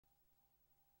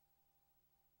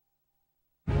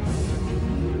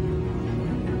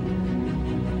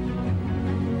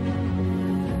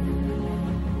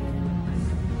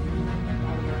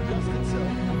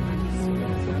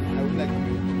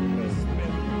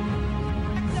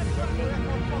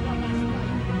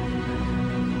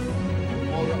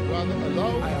rather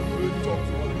allow. I am going to talk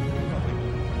to all of you.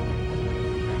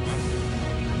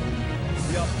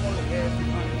 We are all here to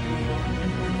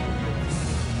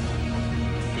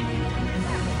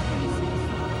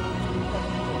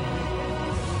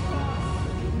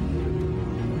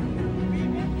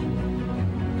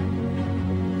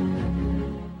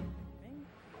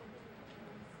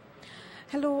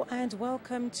Hello and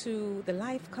welcome to the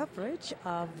live coverage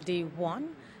of day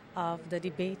one of the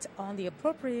debate on the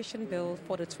Appropriation Bill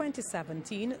for the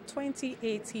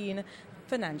 2017-2018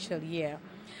 financial year.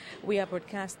 We are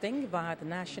broadcasting via the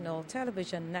National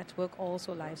Television Network,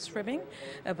 also live streaming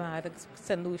via the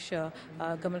St. Lucia,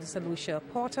 Government of St. Lucia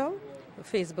portal,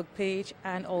 Facebook page,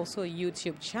 and also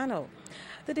YouTube channel.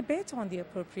 The debate on the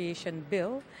Appropriation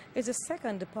Bill is the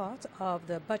second part of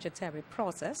the budgetary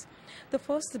process, the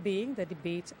first being the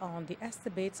debate on the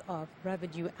estimates of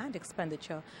revenue and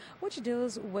expenditure, which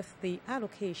deals with the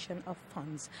allocation of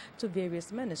funds to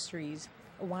various ministries,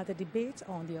 while the debate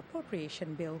on the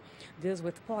Appropriation Bill deals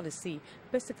with policy,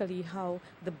 basically how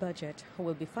the budget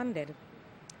will be funded.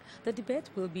 The debate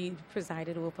will be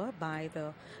presided over by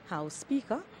the House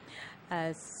Speaker,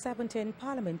 as 17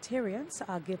 parliamentarians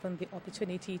are given the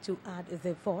opportunity to add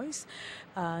their voice,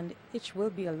 and each will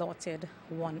be allotted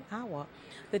 1 hour.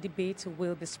 The debate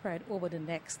will be spread over the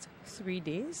next 3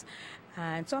 days,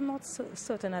 and so I'm not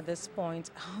certain at this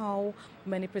point how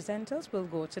many presenters will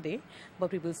go today,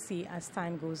 but we will see as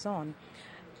time goes on.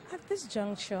 At this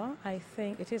juncture, I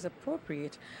think it is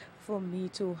appropriate for me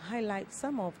to highlight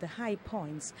some of the high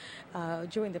points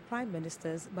during the Prime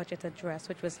Minister's budget address,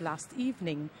 which was last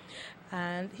evening.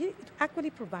 And he actually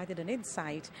provided an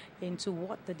insight into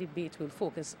what the debate will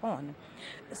focus on.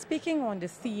 Speaking on the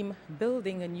theme,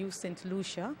 Building a New St.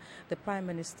 Lucia, the Prime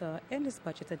Minister in his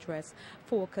budget address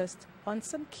focused on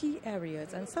some key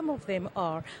areas, and some of them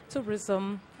are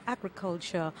tourism,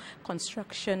 agriculture,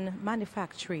 construction,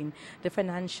 manufacturing, the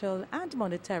financial and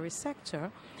monetary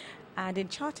sector. And in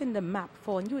charting the map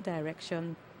for a new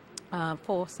direction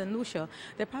for St. Lucia,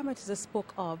 the Prime Minister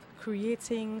spoke of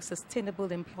creating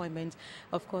sustainable employment,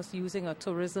 of course using a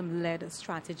tourism-led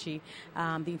strategy,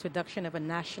 the introduction of a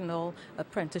national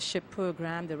apprenticeship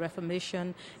program, the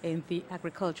reformation in the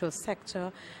agricultural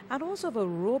sector, and also of a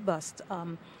robust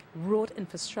road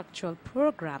infrastructural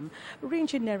program,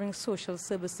 re-engineering social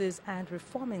services and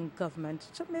reforming government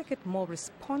to make it more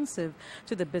responsive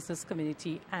to the business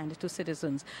community and to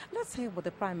citizens. Let's hear what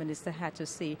the Prime Minister had to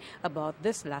say about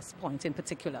this last point in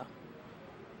particular.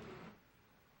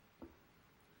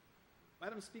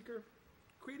 Madam Speaker,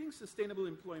 creating sustainable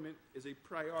employment is a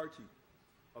priority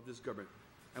of this government,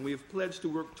 and we have pledged to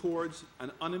work towards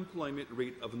an unemployment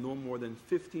rate of no more than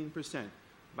 15%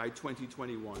 by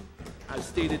 2021, as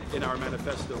stated in our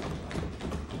manifesto.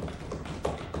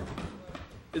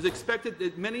 It is expected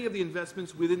that many of the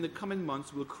investments within the coming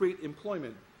months will create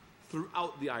employment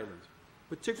throughout the island,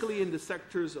 particularly in the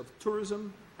sectors of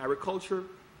tourism, agriculture,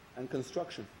 and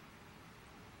construction.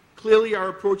 Clearly, our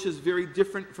approach is very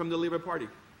different from the Labour Party.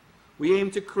 We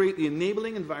aim to create the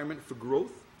enabling environment for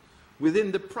growth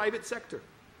within the private sector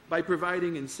by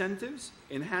providing incentives,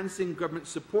 enhancing government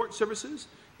support services,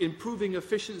 improving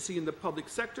efficiency in the public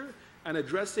sector, and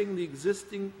addressing the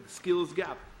existing skills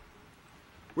gap.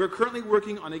 We're currently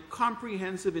working on a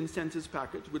comprehensive incentives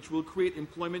package which will create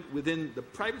employment within the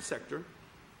private sector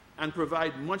and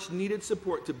provide much-needed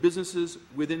support to businesses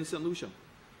within St. Lucia.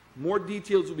 More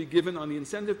details will be given on the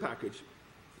incentive package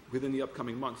within the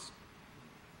upcoming months.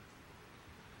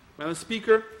 Madam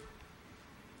Speaker,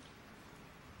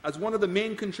 as one of the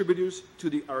main contributors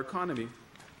to our economy,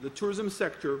 the tourism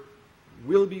sector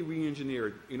will be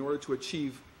re-engineered in order to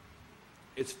achieve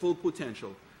its full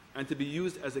potential and to be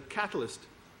used as a catalyst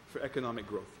for economic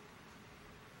growth.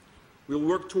 We'll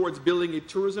work towards building a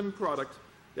tourism product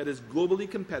that is globally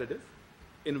competitive,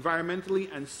 environmentally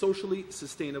and socially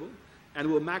sustainable, and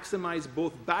will maximize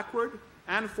both backward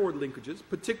and forward linkages,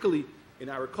 particularly in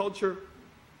agriculture,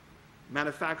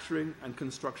 manufacturing, and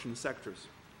construction sectors.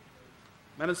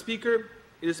 Madam Speaker,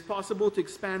 it is possible to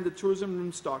expand the tourism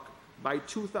room stock by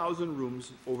 2,000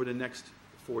 rooms over the next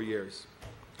 4 years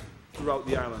throughout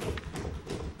the island.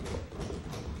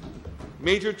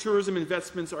 Major tourism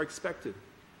investments are expected.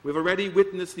 We've already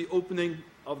witnessed the opening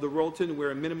of the Royalton,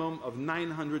 where a minimum of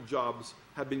 900 jobs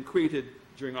have been created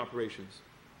during operations.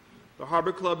 The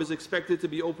Harbour Club is expected to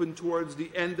be open towards the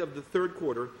end of the third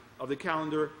quarter of the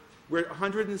calendar, where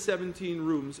 117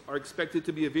 rooms are expected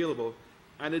to be available,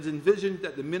 and it's envisioned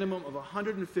that the minimum of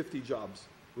 150 jobs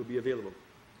will be available.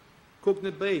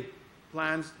 Coconut Bay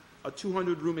plans a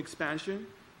 200-room expansion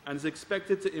and is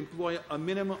expected to employ a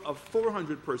minimum of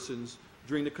 400 persons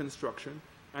during the construction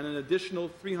and an additional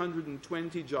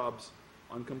 320 jobs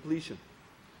on completion.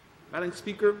 Madam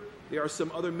Speaker, there are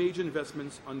some other major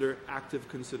investments under active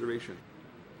consideration.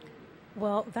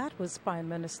 Well, that was Prime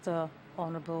Minister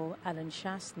Honorable Alan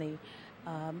Shastney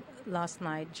last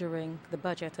night during the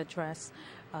budget address,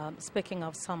 speaking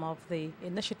of some of the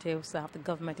initiatives that the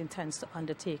government intends to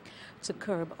undertake to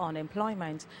curb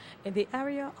unemployment. In the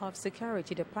area of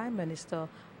security, the Prime Minister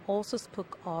also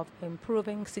spoke of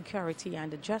improving security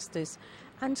and justice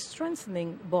and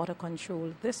strengthening border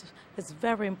control. This is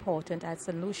very important, as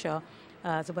St. Lucia,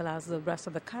 as well as the rest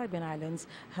of the Caribbean islands,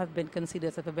 have been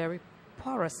considered as a very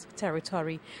porous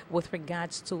territory with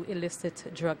regards to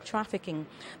illicit drug trafficking.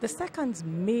 The second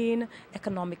main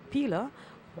economic pillar,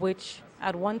 which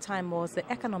at one time was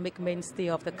the economic mainstay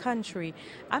of the country,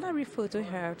 and I refer to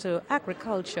here to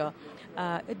agriculture.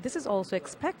 This is also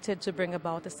expected to bring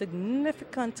about a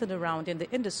significant turnaround in the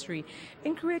industry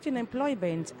in creating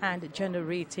employment and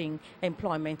generating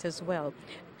employment as well.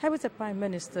 Here was the Prime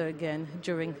Minister again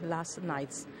during last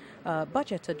night's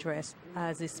budget address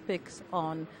as he speaks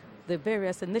on the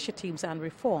various initiatives and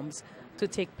reforms to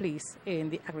take place in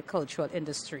the agricultural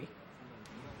industry.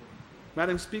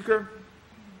 Madam Speaker,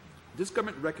 this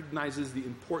government recognizes the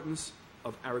importance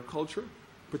of agriculture,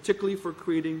 particularly for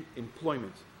creating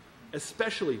employment,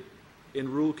 especially in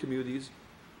rural communities,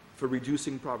 for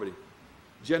reducing poverty,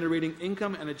 generating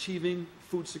income and achieving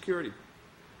food security.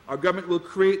 Our government will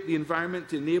create the environment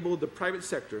to enable the private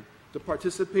sector to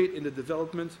participate in the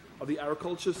development of the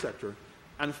agriculture sector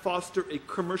and foster a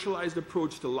commercialized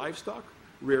approach to livestock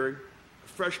rearing,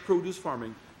 fresh produce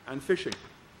farming, and fishing.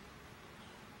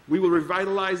 We will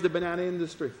revitalize the banana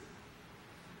industry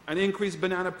and increase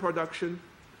banana production.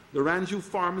 The Ranju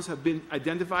farms have been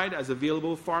identified as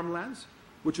available farmlands,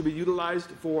 which will be utilized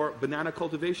for banana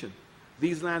cultivation.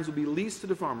 These lands will be leased to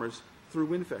the farmers through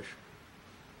Windfish.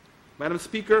 Madam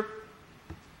Speaker,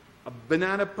 a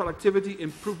banana productivity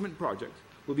improvement project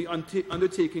will be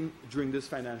undertaken during this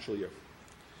financial year.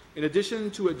 In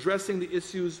addition to addressing the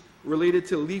issues related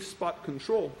to leaf spot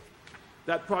control,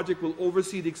 that project will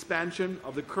oversee the expansion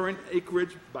of the current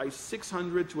acreage by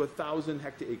 600 to 1,000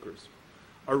 hectare-acres,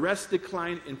 arrest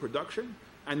decline in production,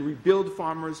 and rebuild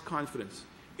farmers' confidence,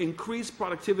 increase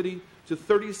productivity to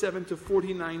 37 to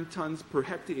 49 tons per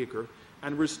hectare-acre,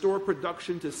 and restore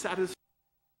production to satisfy.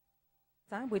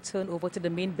 Time we turn over to the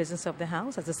main business of the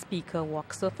House as the Speaker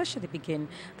walks to officially begin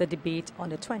the debate on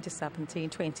the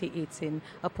 2017-2018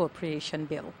 Appropriation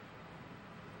Bill.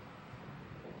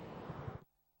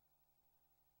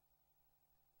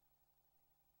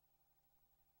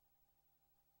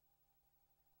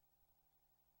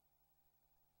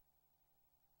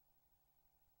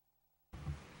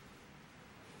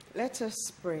 Let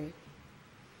us pray.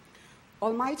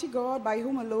 Almighty God, by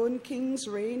whom alone kings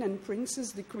reign and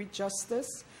princes decree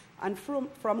justice, and from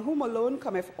whom alone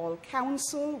cometh all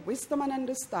counsel, wisdom, and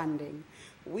understanding,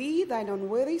 we, thine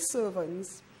unworthy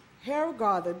servants, here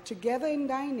gathered together in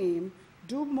thy name,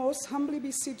 do most humbly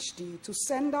beseech thee to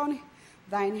send down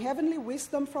thine heavenly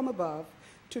wisdom from above,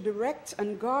 to direct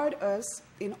and guard us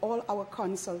in all our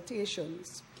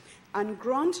consultations, and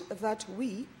grant that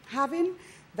we, having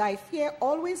thy fear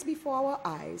always before our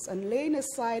eyes, and laying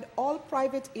aside all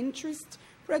private interests,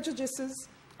 prejudices,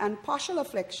 and partial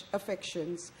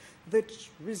affections, the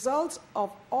result of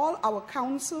all our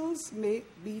counsels may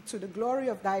be to the glory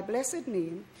of thy blessed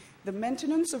name, the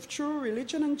maintenance of true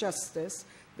religion and justice,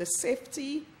 the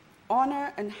safety,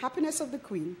 honor, and happiness of the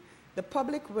Queen, the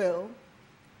public will,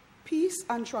 peace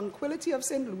and tranquility of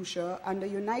St. Lucia, and the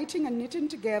uniting and knitting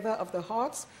together of the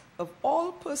hearts of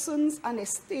all persons and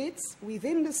estates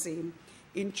within the same,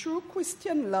 in true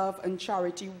Christian love and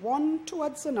charity one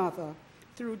towards another,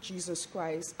 through Jesus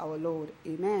Christ our Lord.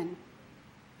 Amen.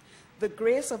 The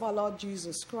grace of our Lord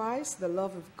Jesus Christ, the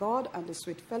love of God, and the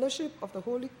sweet fellowship of the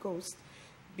Holy Ghost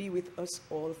be with us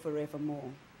all forevermore.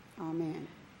 Amen.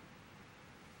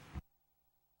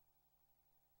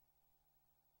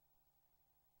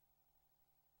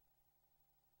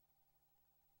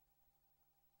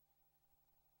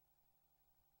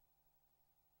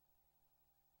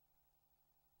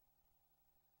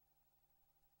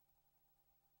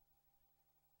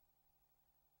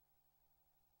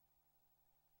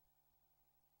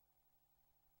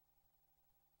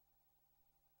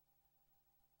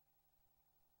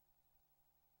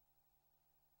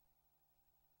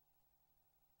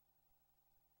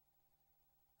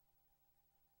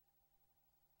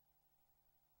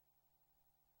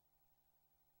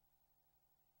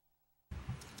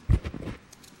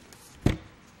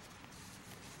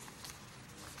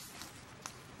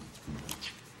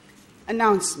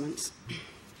 Announcements.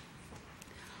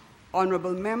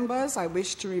 Honorable members, I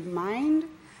wish to remind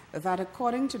that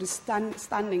according to the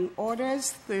Standing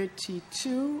Orders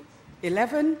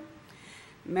 3211,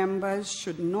 members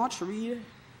should not read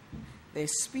their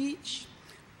speech,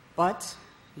 but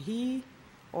he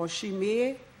or she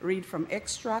may read from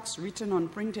extracts written on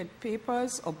printed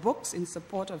papers or books in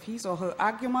support of his or her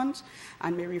argument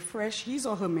and may refresh his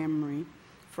or her memory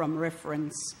from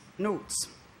reference notes.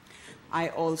 I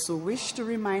also wish to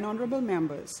remind honorable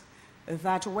members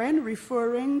that when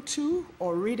referring to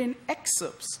or reading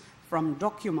excerpts from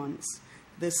documents,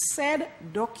 the said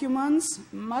documents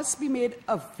must be made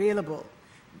available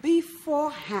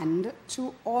beforehand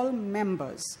to all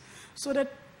members so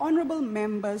that honorable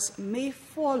members may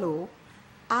follow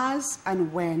as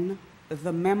and when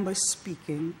the member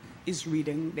speaking is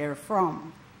reading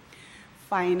therefrom.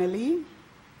 Finally,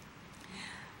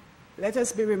 let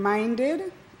us be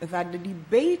reminded that the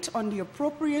debate on the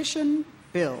Appropriation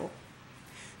Bill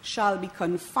shall be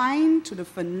confined to the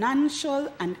financial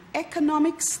and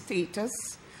economic status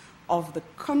of the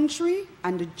country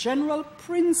and the general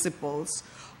principles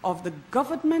of the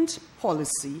government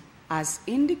policy as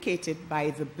indicated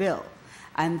by the bill,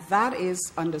 and that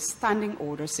is under Standing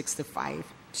Order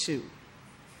 65-2.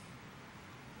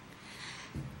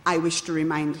 I wish to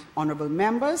remind honorable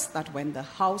members that when the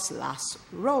House last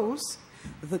rose,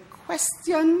 the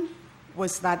question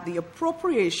was that the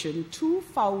Appropriation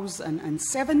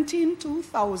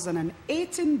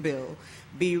 2017-2018 bill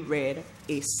be read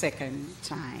a second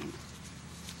time.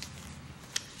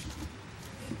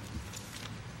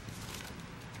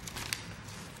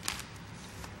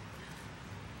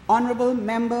 Honorable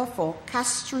Member for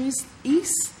Castries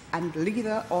East and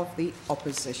Leader of the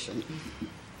Opposition.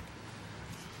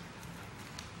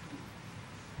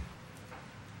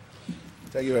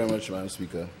 Thank you very much, Madam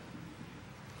Speaker.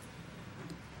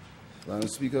 Madam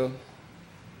Speaker,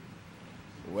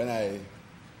 when I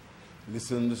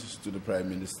listened to the Prime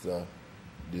Minister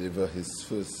deliver his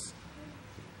first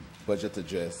budget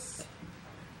address,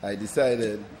 I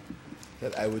decided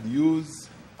that I would use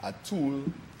a tool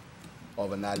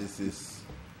of analysis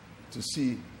to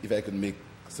see if I could make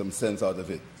some sense out of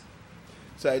it.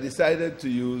 So I decided to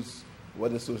use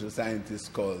what the social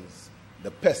scientist calls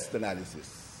the PEST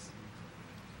analysis.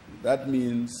 That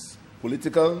means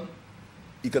political,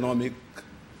 economic,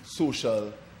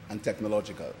 social, and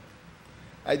technological.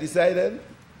 I decided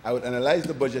I would analyze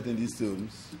the budget in these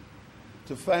terms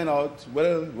to find out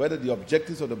whether the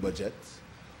objectives of the budget,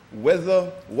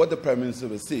 whether what the Prime Minister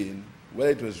was saying,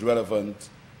 whether it was relevant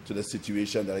to the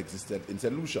situation that existed in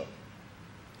St. Lucia.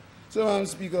 So, Madam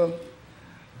Speaker,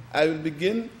 I will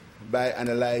begin by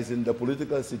analyzing the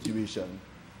political situation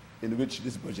in which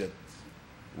this budget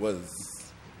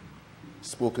was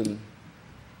spoken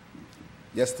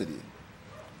yesterday.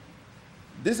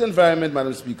 This environment,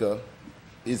 Madam Speaker,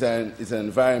 is an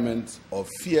environment of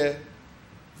fear,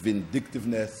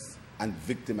 vindictiveness, and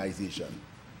victimization.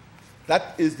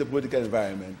 That is the political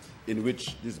environment in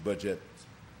which this budget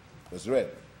was read.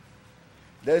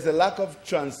 There is a lack of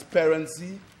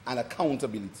transparency and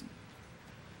accountability.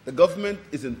 The government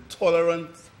is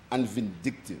intolerant and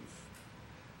vindictive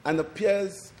and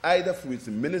appears either through its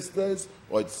ministers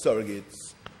or its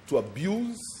surrogates to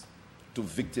abuse, to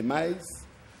victimize,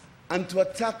 and to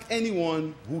attack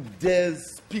anyone who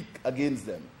dares speak against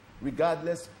them,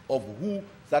 regardless of who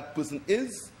that person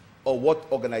is or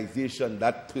what organization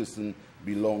that person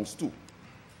belongs to.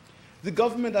 The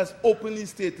government has openly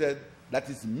stated that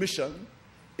its mission,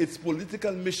 its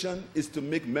political mission, is to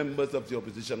make members of the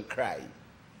opposition cry,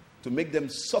 to make them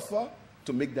suffer,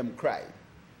 to make them cry.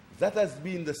 That has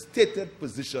been the stated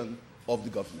position of the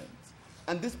government.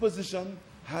 And this position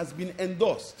has been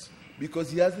endorsed because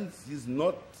he's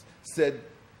not said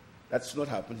that should not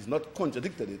happen. He's not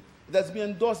contradicted it. It has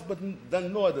been endorsed but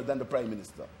no other than the Prime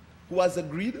Minister, who has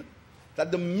agreed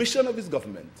that the mission of his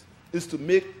government is to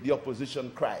make the opposition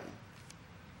cry.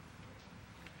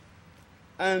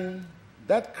 And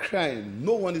that crime,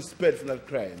 no one is spared from that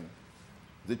crime.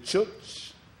 The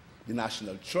church, the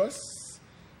National Trust,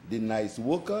 the nice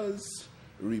workers,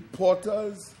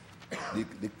 reporters,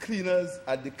 the cleaners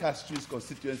at the Castries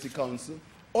Constituency Council,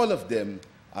 all of them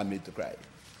are made to cry.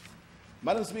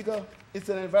 Madam Speaker, it's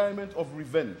an environment of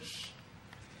revenge.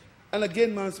 And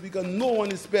again, Madam Speaker, no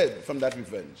one is spared from that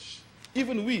revenge.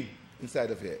 Even we inside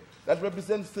of here, that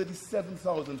represents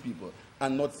 37,000 people, are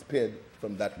not spared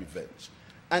from that revenge.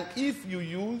 And if you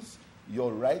use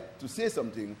your right to say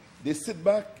something, they sit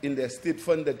back in their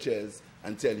state-funded chairs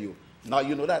and tell you, now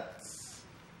you know that,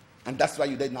 and that's why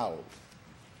you're there now.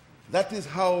 That is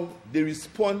how they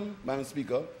respond, Madam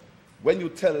Speaker, when you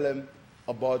tell them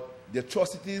about the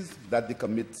atrocities that they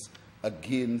commit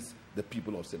against the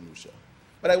people of St. Lucia.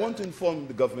 But I want to inform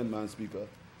the government, Madam Speaker,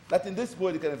 that in this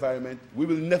political environment, we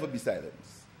will never be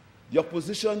silenced. The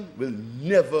opposition will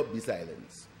never be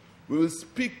silenced. We will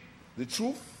speak the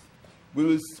truth. We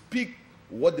will speak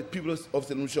what the people of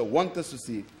St. Lucia want us to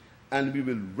say, and we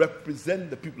will represent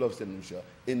the people of St. Lucia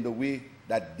in the way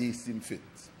that they seem fit.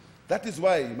 That is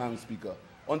why, Madam Speaker,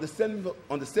 on the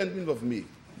 17th of May,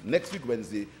 next week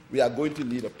Wednesday, we are going to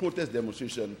lead a protest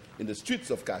demonstration in the streets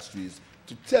of Castries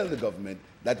to tell the government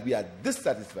that we are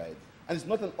dissatisfied. And it's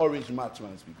not an orange march,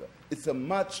 Madam Speaker. It's a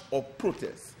march of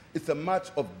protest. It's a march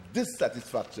of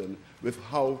dissatisfaction with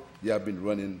how they have been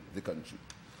running the country.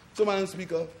 So, Madam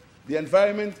Speaker, the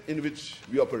environment in which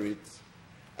we operate,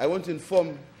 I want to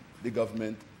inform the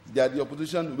government that the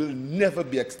opposition will never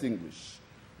be extinguished.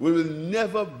 We will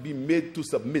never be made to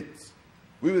submit.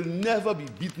 We will never be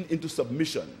beaten into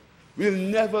submission. We will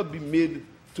never be made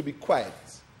to be quiet.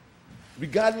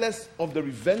 Regardless of the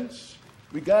revenge,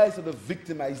 regardless of the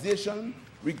victimization,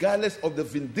 regardless of the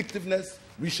vindictiveness,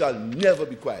 we shall never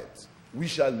be quiet. We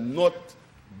shall not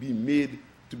be made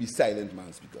to be silent,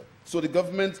 Madam Speaker. So the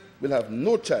government will have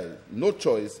no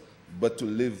choice but to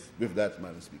live with that,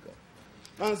 Madam Speaker.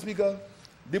 Madam Speaker,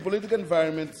 the political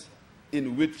environment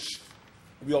in which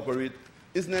we operate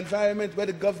is an environment where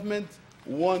the government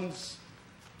wants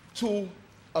to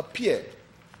appear,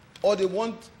 or they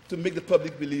want to make the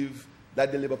public believe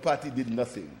that the Labour Party did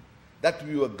nothing, that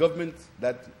we were government,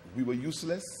 that we were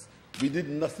useless, we did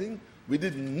nothing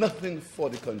for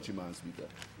the country, Madam Speaker.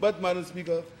 But, Madam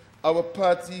Speaker, our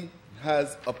party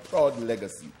has a proud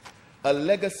legacy, a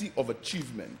legacy of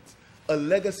achievement, a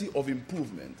legacy of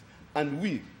improvement, and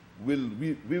we will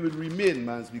remain,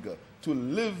 Madam Speaker, to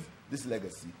live this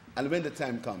legacy, and when the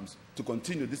time comes, to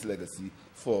continue this legacy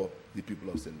for the people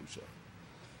of St. Lucia.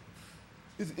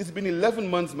 It's been 11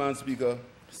 months, Madam Speaker,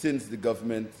 since the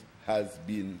government has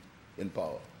been in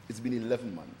power. It's been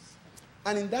 11 months.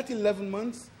 And in that 11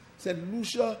 months, St.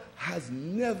 Lucia has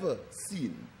never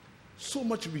seen so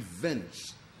much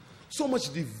revenge, so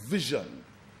much division,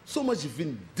 so much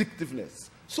vindictiveness,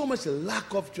 so much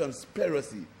lack of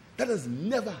transparency. That has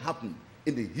never happened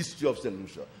in the history of St.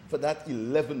 Lucia for that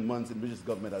 11 months in which this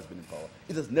government has been in power.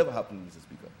 It has never happened, Mr.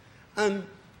 Speaker.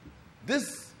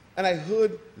 And I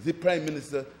heard the Prime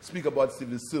Minister speak about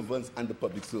civil servants and the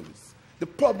public service. The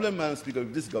problem, Madam Speaker,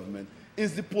 with this government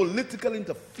is the political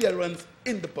interference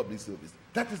in the public service.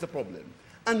 That is the problem.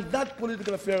 And that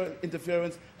political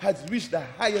interference has reached the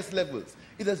highest levels.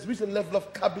 It has reached the level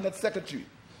of cabinet secretary.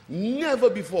 Never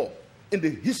before in the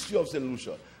history of St.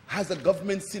 Lucia has a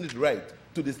government seen it right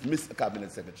to dismiss a cabinet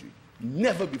secretary.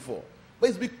 Never before. But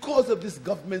it's because of this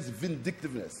government's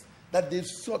vindictiveness that they've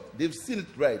seen it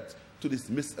right to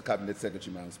dismiss a cabinet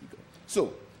secretary, Madam Speaker.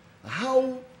 So,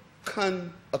 how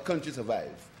can a country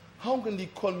survive? How can the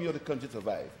economy of the country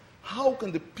survive? How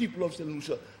can the people of St.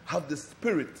 Lucia have the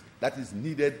spirit that is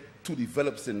needed to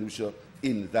develop St. Lucia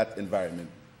in that environment,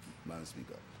 Madam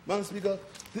Speaker? Madam Speaker,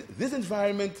 this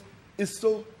environment is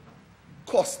so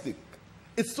caustic,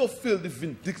 it's so filled with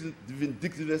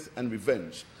vindictiveness and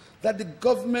revenge, that the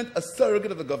government, a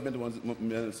surrogate of the government,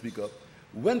 Madam Speaker,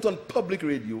 went on public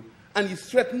radio and he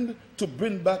threatened to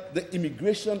bring back the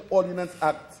Immigration Ordinance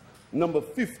Act number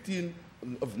 15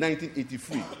 of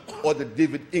 1983, or the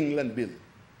David England Bill.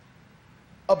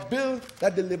 A bill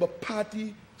that the Labour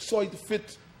Party saw it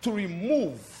fit to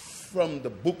remove from the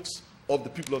books of the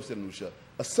people of St. Lucia.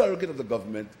 A surrogate of the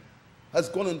government has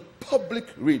gone on public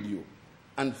radio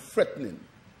and threatening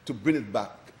to bring it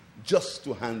back just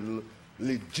to handle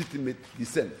legitimate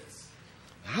dissents.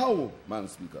 How, Madam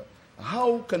Speaker,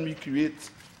 how can we create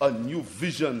a new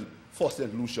vision for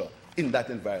St. Lucia in that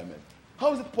environment?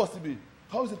 How is it possible?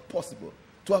 How is it possible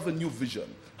to have a new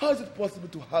vision? How is it possible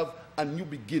to have a new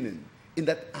beginning in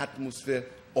that atmosphere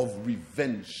of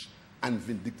revenge and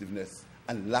vindictiveness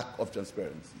and lack of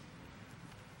transparency?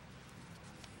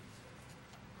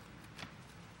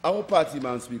 Our party,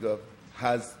 Madam Speaker,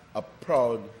 has a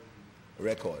proud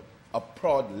record, a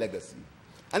proud legacy.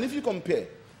 And if you compare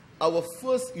our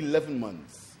first 11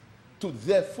 months to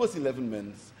their first 11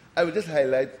 months, I will just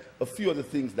highlight a few of the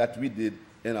things that we did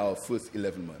in our first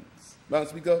 11 months. Madam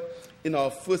Speaker, in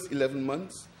our first 11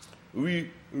 months, we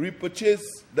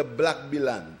repurchased the Blackbee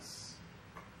lands.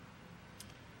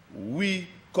 We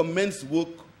commenced work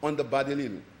on the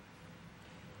Badilil.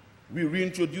 We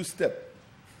reintroduced STEP.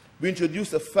 We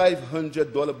introduced a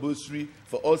 $500 bursary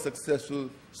for all successful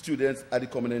students at the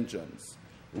common entrance.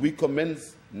 We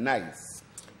commenced NICE.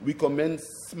 We commenced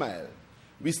SMILE.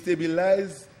 We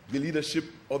stabilized the leadership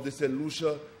of the St.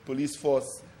 Lucia police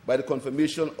force by the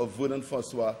confirmation of Vernon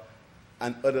Francois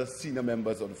and other senior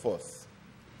members of the force.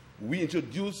 we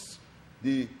introduced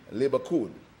the labor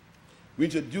code. We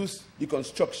introduced the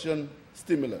construction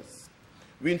stimulus.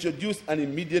 We introduced an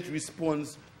immediate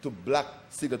response to black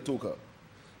Sigatoka.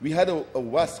 We had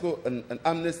an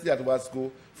amnesty at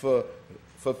Wasco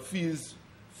for fees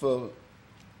for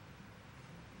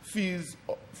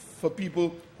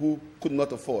people who could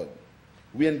not afford.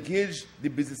 We engaged the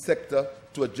business sector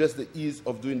to address the ease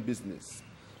of doing business.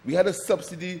 We had a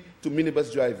subsidy to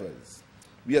minibus drivers.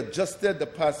 We adjusted the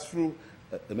pass-through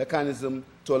mechanism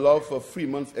to allow for a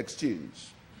 3-month exchange.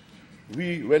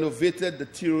 We renovated the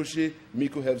Tiroche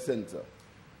Miko Health Center.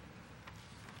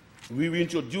 We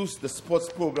reintroduced the sports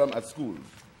program at schools.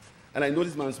 And I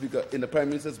noticed, Madam Speaker, in the Prime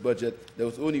Minister's budget, there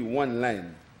was only one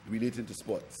line relating to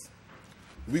sports.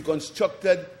 We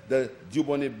constructed the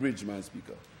Dubonnet Bridge, Madam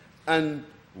Speaker, and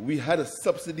we had a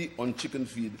subsidy on chicken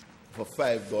feed for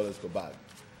 $5 per bag.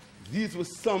 These were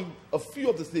a few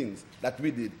of the things that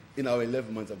we did in our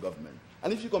 11 months of government.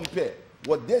 And if you compare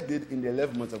what they did in the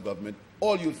 11 months of government,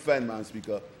 all you'll find, Madam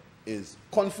Speaker, is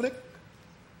conflict,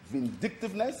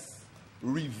 vindictiveness,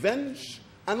 revenge,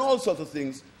 and all sorts of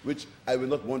things which I will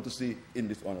not want to say in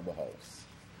this honorable House.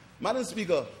 Madam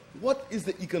Speaker, what is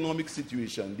the economic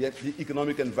situation, the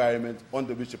economic environment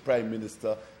under which the Prime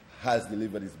Minister has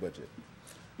delivered his budget?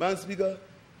 Madam Speaker,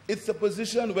 it's a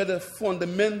position where the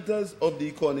fundamentals of the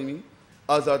economy,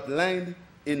 as outlined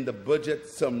in the budget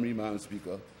summary, Madam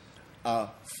Speaker, are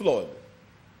flawed.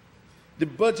 The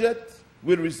budget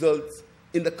will result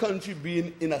in the country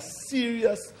being in a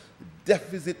serious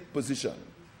deficit position.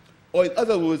 Or in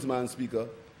other words, Madam Speaker,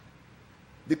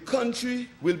 the country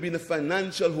will be in a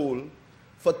financial hole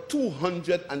for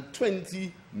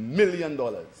 $220 million.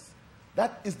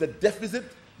 That is the deficit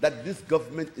that this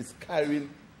government is carrying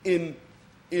in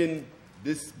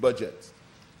this budget.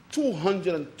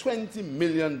 $220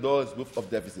 million worth of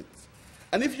deficit.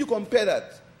 And if you compare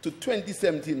that to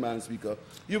 2017, Madam Speaker,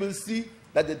 you will see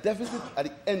that the deficit at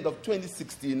the end of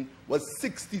 2016 was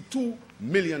 $62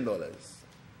 million.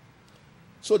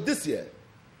 So this year,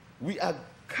 we are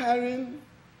carrying,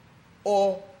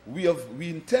 or we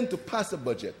intend to pass a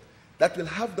budget that will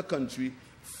have the country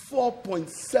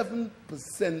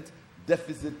 4.7%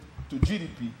 deficit to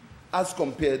GDP as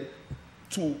compared,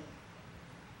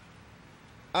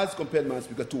 Madam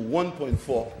Speaker, to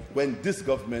 1.4 when this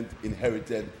government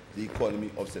inherited the economy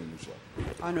of St. Lucia.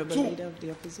 Honourable Leader of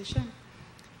the Opposition,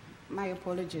 my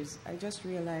apologies. I just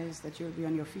realized that you'll be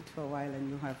on your feet for a while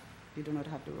and you do not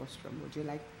have the rostrum. Would you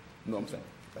like? No, I'm fine.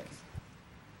 Thanks.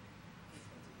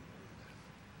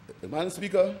 Madam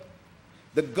Speaker,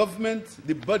 the government,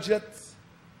 the budget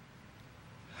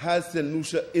has St.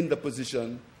 Lucia in the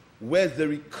position where the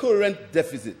recurrent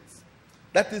deficit,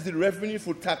 that is the revenue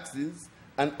for taxes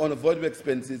and unavoidable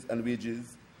expenses and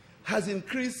wages, has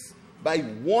increased by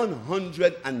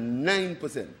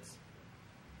 109%.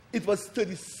 It was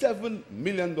 $37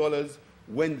 million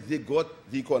when they got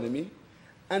the economy,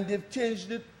 and they've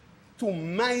changed it to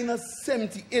minus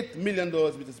 $78 million,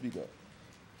 Mr. Speaker,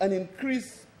 an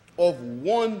increase of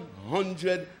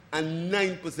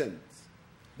 109%.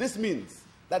 This means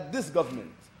that this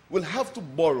government will have to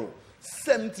borrow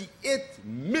 $78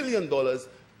 million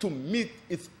to meet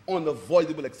its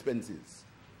unavoidable expenses.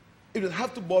 It will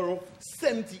have to borrow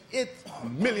 $78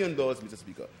 million, Mr.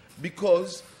 Speaker,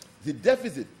 because the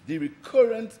deficit, the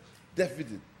recurrent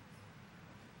deficit,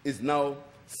 is now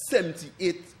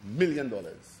 $78 million.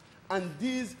 And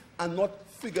these are not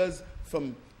figures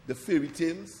from the fairy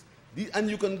tales. And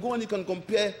you can go and you can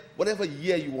compare whatever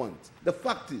year you want. The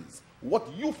fact is, what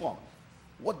you found,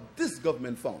 what this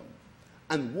government found,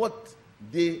 and what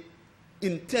they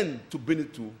intend to bring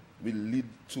it to will lead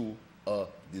to a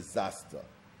disaster.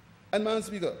 And, Madam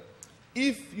Speaker,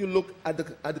 if you look at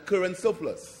the current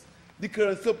surplus,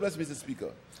 Mr.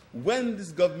 Speaker, when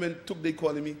this government took the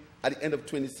economy at the end of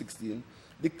 2016,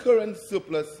 the current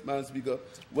surplus, Madam Speaker,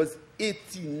 was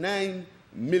 $89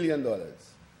 million.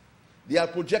 They are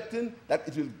projecting that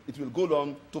it will go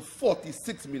down to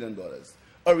 $46 million,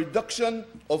 a reduction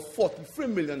of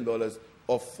 $43 million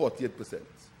of 48%.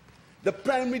 The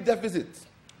primary deficit,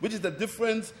 which is the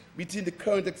difference between the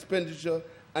current expenditure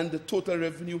and the total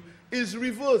revenue, is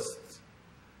reversed.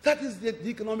 That is the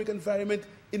economic environment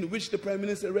in which the Prime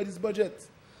Minister read his budget.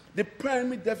 The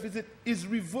primary deficit is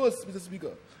reversed, Mr.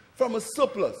 Speaker, from a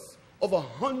surplus of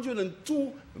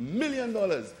 $102 million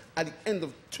at the end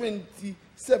of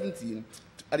 2017,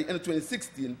 at the end of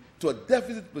 2016, to a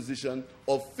deficit position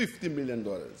of $50 million.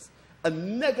 A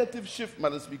negative shift,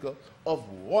 Madam Speaker, of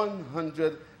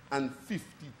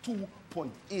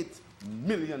 $152.8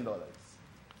 million.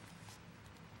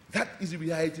 That is the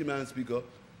reality, Madam Speaker,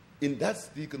 that's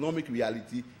the economic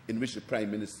reality in which the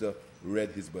Prime Minister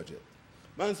read his budget.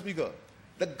 Madam Speaker,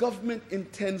 the government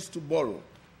intends to borrow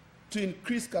to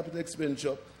increase capital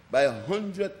expenditure by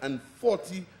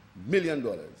 $140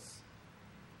 million,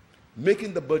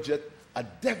 making the budget a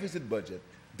deficit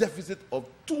of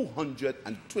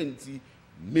 $220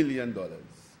 million.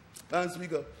 Madam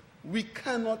Speaker, we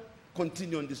cannot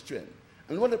continue on this trend.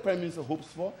 And what the Prime Minister hopes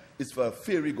for is for a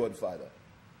fairy godfather.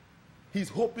 He's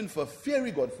hoping for a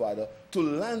fairy godfather to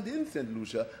land in St.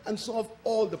 Lucia and solve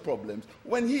all the problems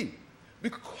when he,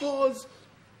 because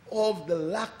of the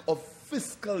lack of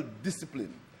fiscal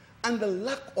discipline and the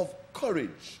lack of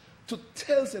courage to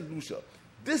tell St. Lucia,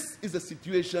 this is a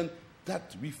situation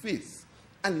that we face,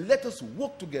 and let us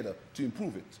work together to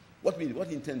improve it. What he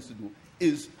intends to do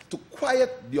is to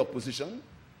quiet the opposition,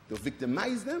 to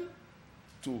victimize them,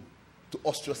 to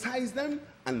ostracize them,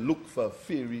 and look for a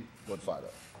fairy godfather.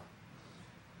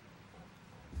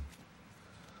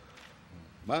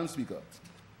 Madam Speaker,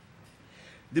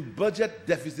 the budget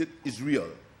deficit is real.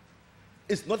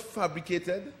 It's not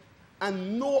fabricated,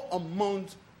 and no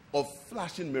amount of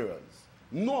flashing mirrors,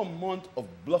 no amount of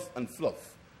bluff and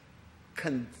fluff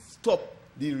can stop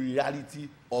the reality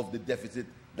of the deficit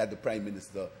that the Prime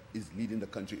Minister is leading the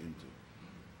country into.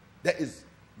 There is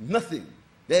nothing.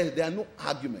 There are no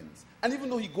arguments. And even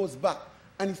though he goes back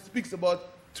and he speaks about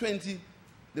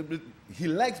he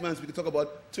likes, Madam Speaker, to talk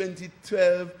about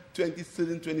 2012,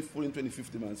 2013, 2014,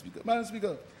 2015, Madam Speaker. Madam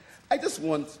Speaker, I do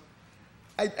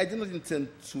not intend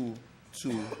to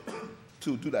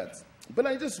do that. But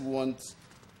I just want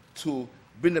to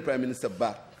bring the Prime Minister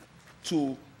back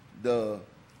to the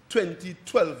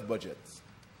 2012 budget,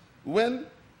 when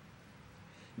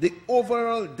the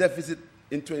overall deficit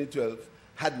in 2012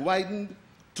 had widened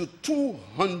to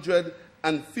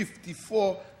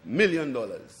 $254 million,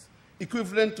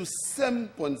 equivalent to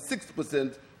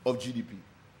 7.6% of GDP,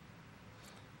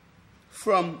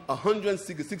 from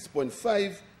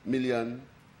 166.5 million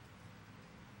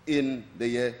in the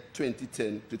year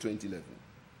 2010 to 2011.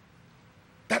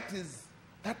 That is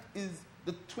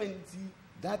the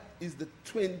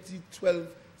 2012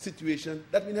 situation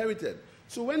that we inherited.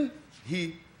 So when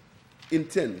he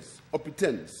intends or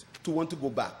pretends to want to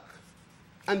go back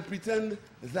and pretend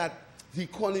that the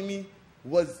economy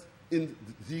was in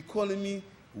the economy,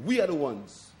 we are the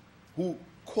ones who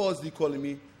caused the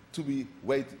economy to be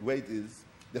where it is,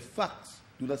 the facts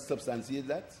do not substantiate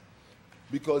that,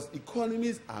 because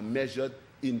economies are measured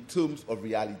in terms of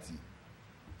reality.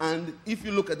 And if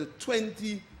you look at the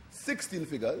 2016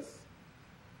 figures,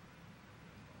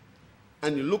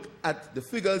 and you look at the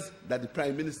figures that the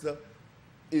Prime Minister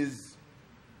is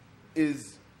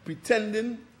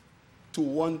pretending to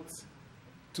want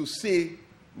to say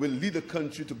will lead the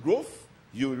country to growth,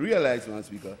 you will realize, Madam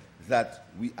Speaker, that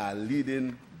we are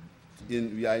in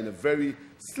a very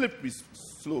slippery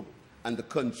slope, and the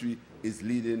country is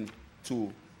leading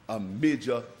to a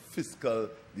major fiscal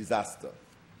disaster.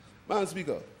 Madam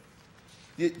Speaker,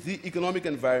 the economic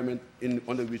environment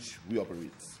under which we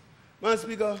operate. Madam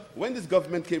Speaker, when this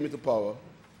government came into power,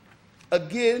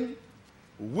 again,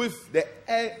 with the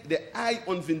eye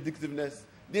on vindictiveness,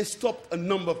 they stopped a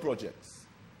number of projects.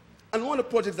 And one of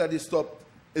the projects that they stopped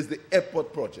is the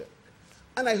airport project.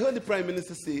 And I heard the Prime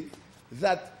Minister say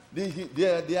that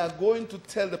they are going to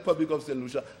tell the public of St.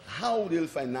 Lucia how they'll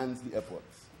finance the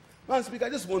airports. Madam Speaker, I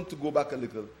just want to go back a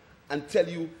little and tell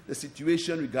you the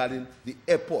situation regarding the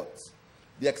airports,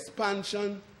 the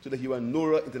expansion to the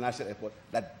Hiwanora International Airport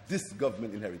that this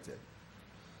government inherited.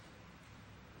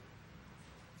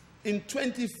 In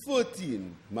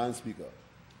 2014, Madam Speaker,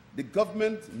 the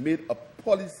government made a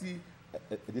policy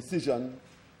decision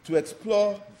to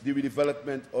explore the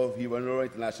redevelopment of Hiwanora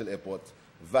International Airport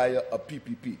via a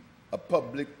PPP, a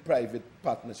public-private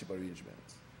partnership arrangement.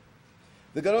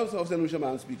 The government of St. Lucia,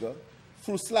 Madam Speaker,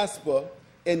 through SLASPA,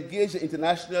 engaged the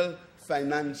International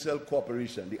Financial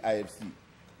Corporation, the IFC,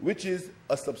 which is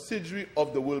a subsidiary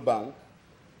of the World Bank,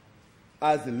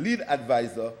 as the lead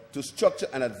advisor to structure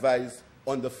and advise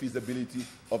on the feasibility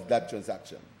of that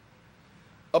transaction.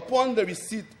 Upon the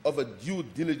receipt of a due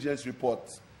diligence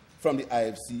report from the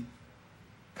IFC,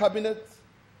 Cabinet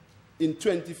in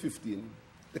 2015,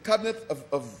 the Cabinet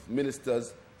of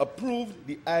Ministers approved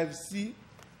the IFC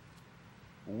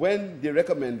when they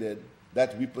recommended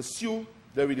that we pursue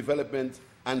the redevelopment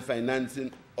and financing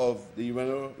of the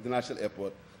Hiwanora International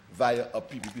Airport via a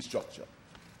PPP structure.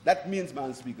 That means,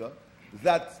 Madam Speaker,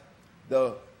 that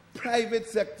the private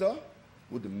sector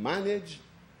would manage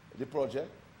the project,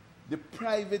 the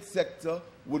private sector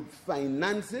would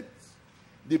finance it,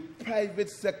 the private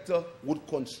sector would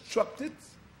construct it,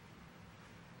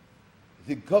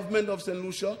 the government of St.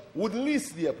 Lucia would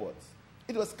lease the airport.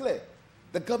 It was clear.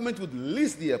 The government would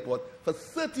lease the airport for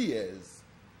 30 years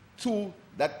to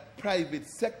that private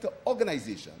sector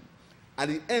organization. At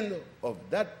the end of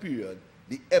that period,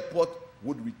 the airport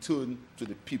would return to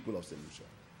the people of St. Lucia.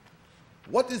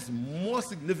 What is more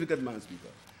significant, Madam Speaker,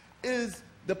 is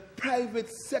the private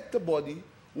sector body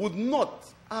would not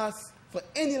ask for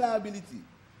any liability,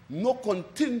 no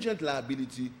contingent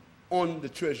liability on the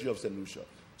Treasury of St. Lucia.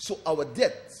 So our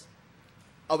debt,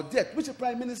 which the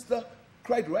Prime Minister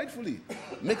quite rightfully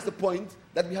makes the point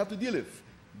that we have to deal with,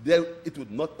 it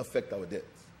would not affect our debt.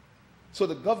 So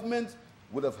the government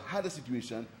would have had a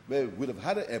situation where we would have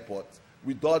had an airport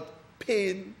without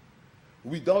paying,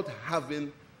 without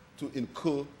having to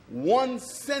incur 1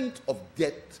 cent of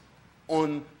debt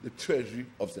on the Treasury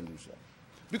of St. Lucia.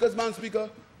 Because, Madam Speaker,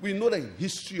 we know the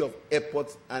history of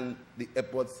airports and the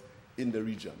airports in the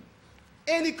region.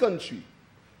 Any country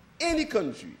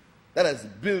that has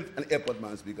built an airport,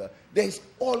 Madam Speaker, there is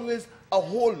always a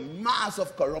whole mass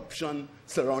of corruption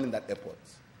surrounding that airport.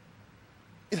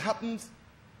 It happens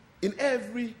in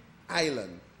every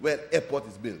island where an airport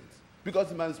is built.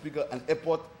 Because, Madam Speaker, an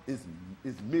airport is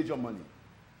major money.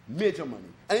 Major money.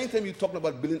 And anytime you're talking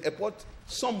about building an airport,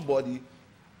 somebody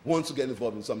wants to get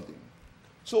involved in something.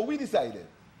 So we decided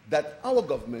that our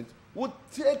government would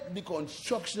take the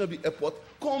construction of the airport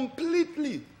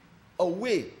completely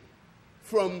away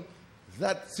from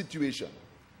that situation.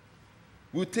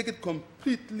 We would take it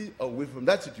completely away from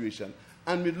that situation,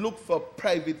 and we look for a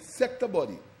private sector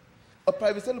body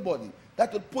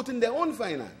that would put in their own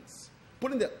finance,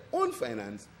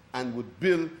 and would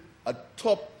build a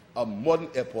modern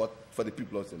airport for the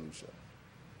people of St. Lucia.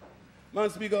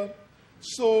 Madam Speaker,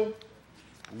 so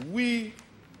we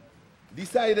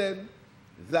decided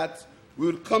that we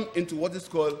would come into what is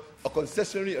called a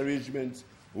concessionary arrangement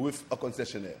with a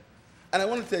concessionaire. And I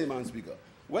want to tell you, Madam Speaker,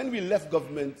 when we left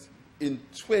government in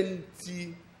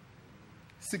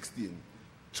 2016,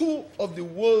 2 of the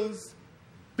world's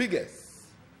biggest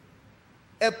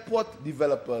airport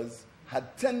developers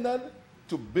had tendered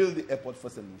to build the airport for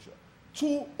St. Lucia.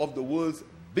 2 of the world's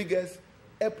biggest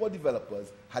airport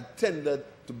developers had tendered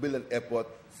to build an airport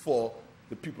for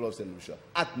the people of St. Lucia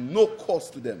at no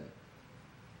cost to them.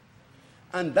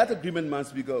 And that agreement, Madam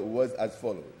Speaker, was as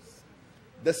follows.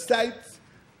 The site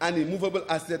and immovable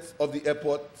assets of the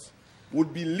airport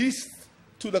would be leased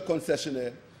to the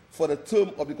concessionaire for the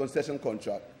term of the concession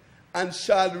contract and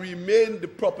shall remain the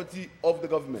property of the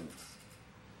government.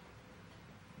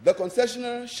 The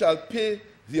concessionaire shall pay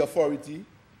the authority,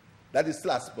 that is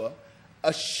SLASPA,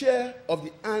 a share of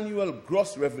the annual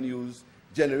gross revenues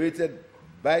generated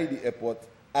by the airport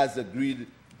as agreed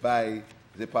by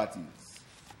the parties.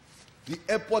 The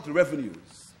airport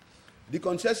revenues. The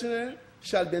concessionaire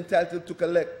shall be entitled to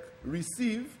collect,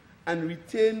 receive, and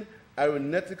retain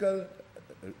aeronautical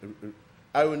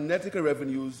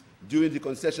revenues during the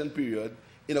concession period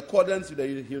in accordance with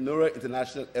the Honora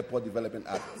International Airport Development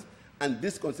Act and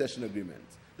this concession agreement.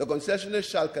 The concessionaire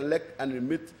shall collect and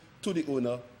remit to the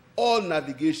owner all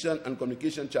navigation and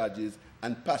communication charges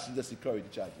and passenger security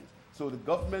charges. So the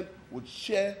government would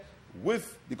share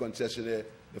with the concessionaire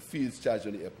the fees charged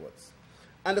on the airports.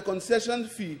 And the concession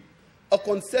fee, a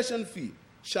concession fee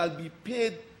shall be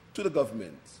paid to the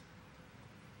government,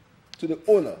 to the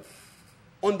owner,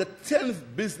 on the 10th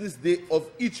business day of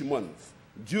each month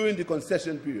during the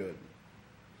concession period,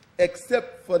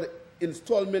 except for the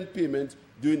installment payment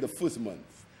during the first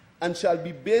month, and shall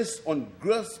be based on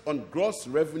gross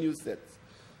revenue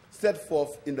set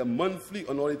forth in the monthly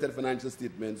unaudited financial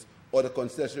statements or the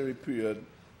concessionary period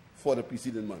for the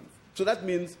preceding month. So that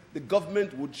means the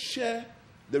government would share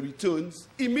the returns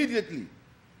immediately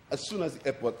as soon as the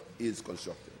airport is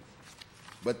constructed.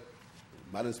 But,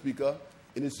 Madam Speaker,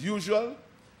 in its usual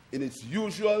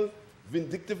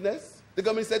vindictiveness, the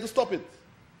government said to stop it.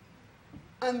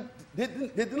 And they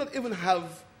did not even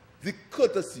have the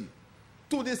courtesy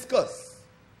to discuss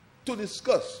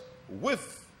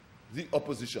with the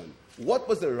opposition what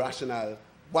was the rationale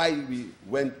why we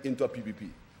went into a PPP.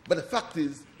 But the fact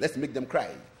is, let's make them cry.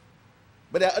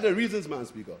 But there are other reasons, Madam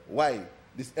Speaker, why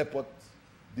this airport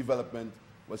development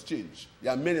was changed.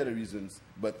 There are many other reasons,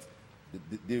 but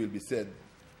they will be said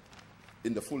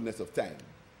in the fullness of time.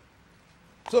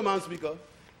 So, Madam Speaker,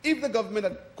 if the government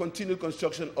had continued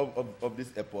construction of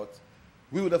this airport,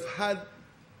 we would have had,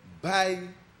 by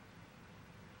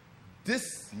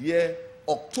this year,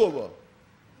 October,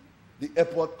 the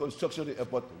airport, construction of the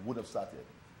airport would have started.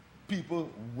 People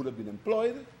would have been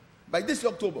employed by this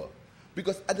October.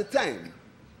 Because at the time,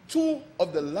 2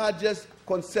 of the largest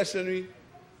concessionary,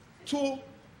 2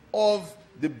 of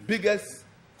the biggest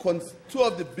two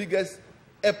of the biggest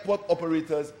airport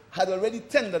operators had already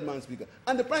tendered, Madam Speaker.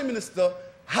 And the Prime Minister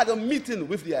had a meeting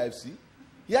with the IFC.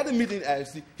 He had a meeting in the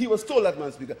IFC. He was told that,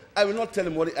 Madam Speaker, I will not tell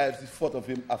him what the IFC thought of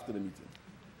him after the meeting.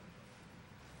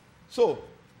 So,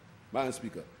 Madam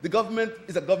Speaker, the government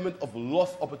is a government of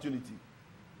lost opportunity.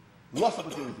 Lost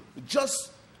opportunity.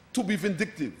 Just to be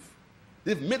vindictive.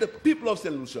 They've made the people of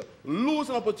St. Lucia lose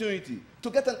an opportunity to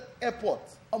get an airport,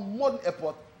 a modern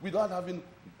airport, without having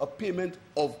a payment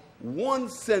of 1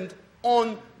 cent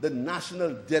on the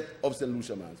national debt of St.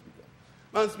 Lucia, Madam Speaker.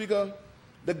 Madam Speaker,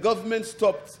 the government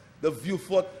stopped the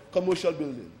Viewfort commercial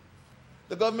building.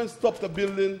 The government stopped the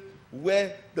building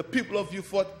where the people of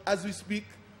Viewfort, as we speak,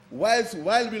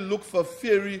 while we look for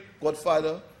fairy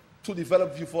godfather to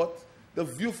develop Viewfort, the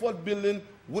Viewfort building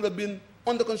would have been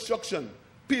under construction.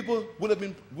 People would have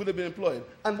been employed.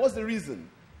 And what's the reason?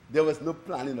 There was no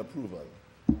planning approval.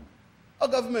 A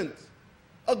government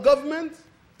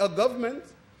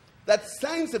that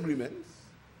signs agreements,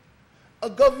 a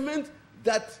government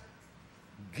that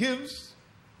gives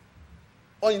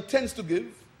or intends to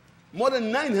give more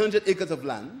than 900 acres of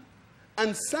land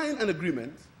and sign an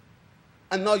agreement,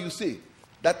 and now you say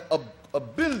that a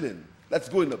building that's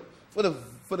going up for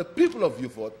the people of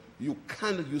Viewfort, you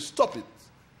stop it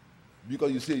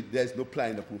because you say there's no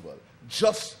planning approval,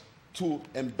 just to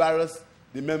embarrass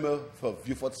the member for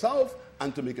Viewfort South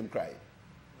and to make him cry.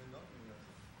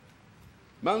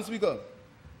 Madam Speaker,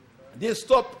 they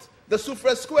stopped the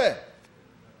Suffrage Square.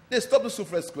 They stopped the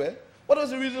Suffrage Square. What was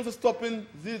the reason for stopping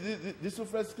the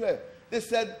Suffrage Square? They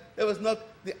said there was not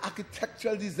the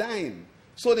architectural design.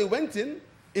 So they went in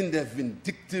their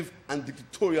vindictive and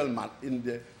dictatorial manner.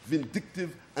 They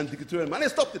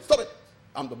stopped it. Stop it.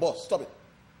 I'm the boss. Stop it.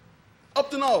 Up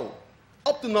to now,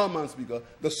 Madam Speaker,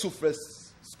 the Suffrage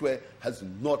Square has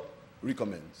not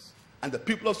recommenced. And the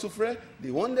people of Suffrage,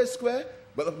 they want their square.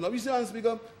 But up to now, you see, Madam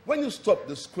Speaker, when you stop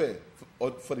the square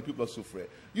for the people of Suffrage,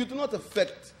 you do not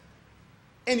affect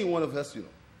any one of us, you know.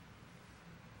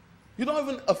 You don't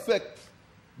even affect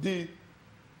the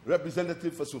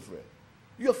representative for Suffrage.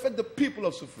 You affect the people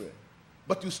of Suffrage.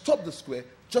 But you stop the square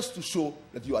just to show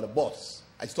that you are the boss.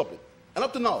 I stop it. And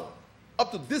up to now,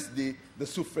 up to this day, the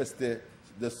Suffrage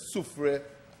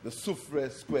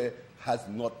Square has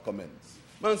not commenced.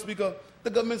 Madam Speaker, the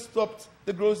government stopped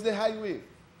the Grocery Highway,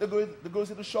 the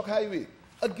Grocery to Shock Highway.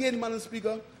 Again, Madam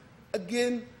Speaker,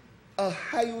 again, a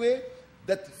highway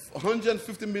that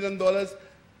 $150 million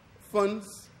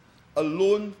funds, a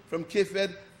loan from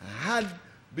KFED, had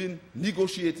been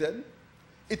negotiated.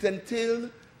 It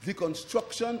entailed the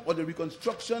construction or the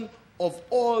reconstruction of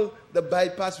all the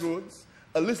bypass roads,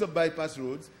 a list of bypass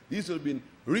roads. These would have been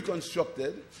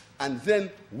reconstructed, and then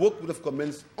work would have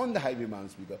commenced on the highway, Madam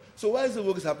Speaker. So while the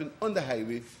work is happening on the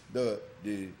highway, the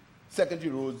secondary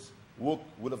roads work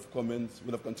would have commenced,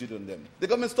 would have continued on them. The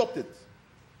government stopped it.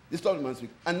 They stopped it, Madam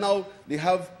Speaker. And now they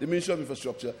have the Ministry of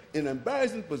Infrastructure in an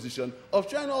embarrassing position of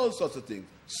trying all sorts of things,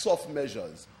 soft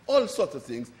measures, all sorts of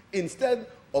things, instead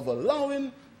of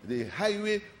allowing the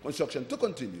highway construction to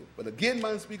continue. But again,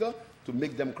 Madam Speaker, to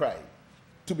make them cry,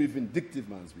 to be vindictive,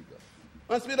 Madam Speaker.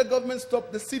 Madam Speaker, the government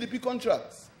stopped the CDP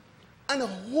contracts. And a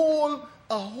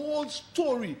whole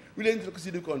story relating to the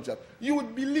CDP contract. You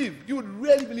would really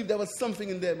believe there was something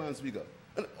in there, Madam Speaker,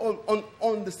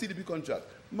 on the CDP contract.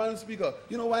 Madam Speaker,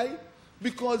 you know why?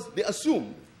 Because they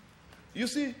assume, you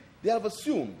see, they have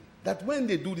assumed that when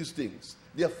they do these things,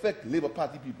 they affect Labour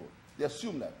Party people. They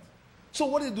assume that. So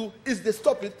what they do is they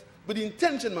stop it, but the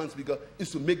intention, Madam Speaker,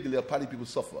 is to make the Labour Party people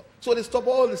suffer. So they stop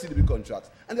all the CDP contracts,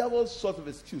 and they have all sorts of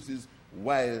excuses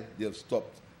why they have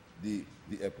stopped the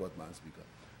airport, Madam Speaker.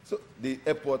 So the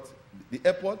airports,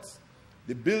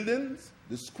 the buildings,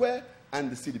 the square, and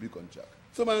the CDP contract.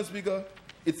 So, Madam Speaker,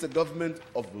 it's a government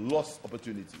of lost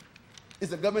opportunity.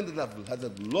 It's a government that has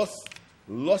a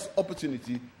lost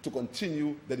opportunity to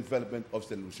continue the development of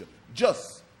St. Lucia,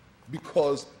 just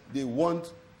because they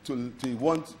want to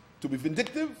be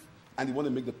vindictive and they want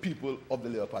to make the people of the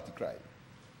Labour Party cry.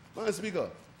 Madam Speaker,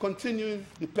 continuing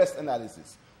the pest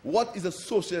analysis. What is a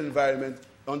social environment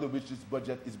under which this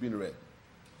budget is being read?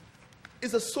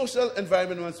 It's a social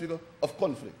environment, Madam Speaker, of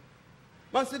conflict.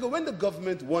 Madam Speaker, when the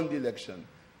government won the election,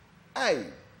 I,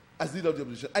 as leader of the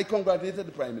opposition, I congratulated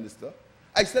the Prime Minister.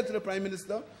 I said to the Prime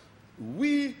Minister,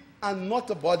 we are not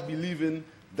about believing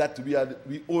that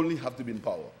we only have to be in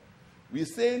power. We are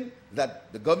saying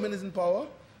that the government is in power,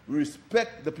 we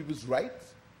respect the people's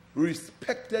rights, we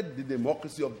respected the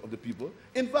democracy of the people.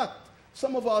 In fact,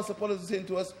 some of our supporters are saying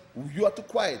to us, you are too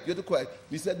quiet, you're too quiet.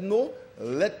 We said, no,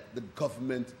 let the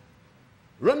government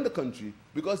run the country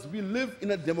because we live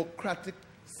in a democratic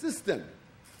system.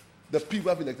 the people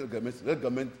have elected governments,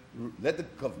 let the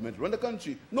government run the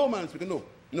country. No, Madam Speaker, no,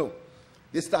 no.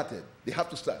 They started. They have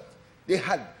to start. They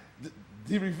had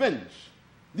the revenge,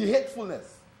 the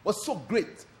hatefulness was so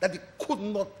great that they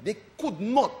could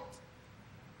not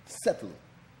settle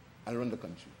and run the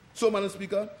country. So, Madam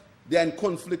Speaker, they are in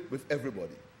conflict with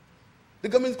everybody. The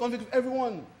government is in conflict with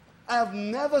everyone. I have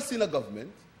never seen a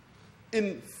government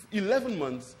in 11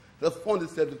 months that found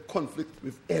itself in conflict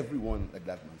with everyone like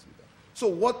that, Madam Speaker. So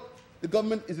what the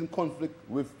government is in conflict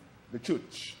with the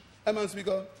church. And, Madam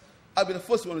Speaker, I'll be the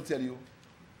first one to tell you,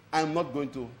 I'm not going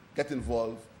to get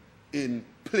involved in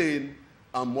playing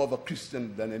I'm more of a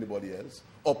Christian than anybody else,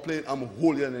 or playing I'm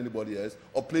holier than anybody else,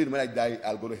 or playing when I die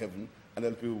I'll go to heaven and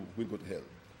then people will go to hell.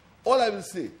 All I will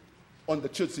say on the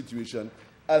church situation,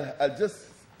 I'll just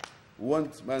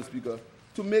want, Madam Speaker,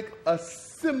 to make a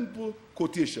simple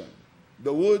quotation.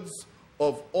 The words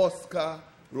of Oscar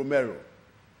Romero,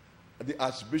 the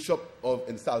Archbishop of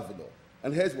El Salvador.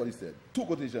 And here's what he said. Two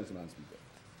quotations, Madam Speaker.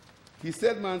 He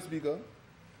said, Madam Speaker,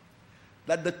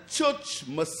 that the church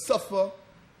must suffer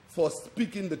for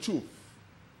speaking the truth,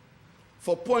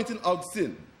 for pointing out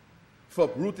sin, for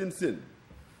uprooting sin.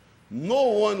 No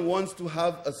one wants to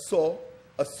have a sore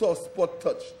spot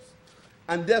touched.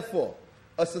 And therefore,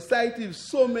 a society with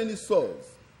so many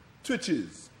sores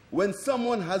twitches when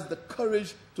someone has the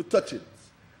courage to touch it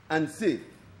and say,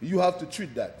 you have to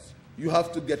treat that. You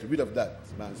have to get rid of that,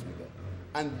 Madam Speaker.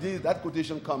 And that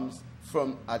quotation comes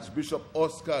from Archbishop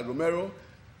Oscar Romero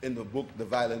in the book, The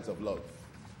Violence of Love.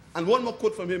 And one more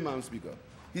quote from him, Madam Speaker.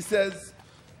 He says,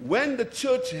 when the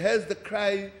church hears the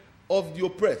cry of the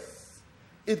oppressed,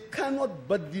 it cannot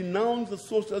but denounce the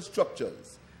social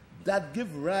structures that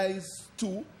give rise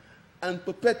to and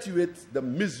perpetuate the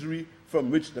misery from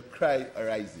which the cry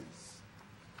arises.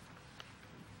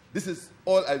 This is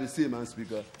all I will say, Madam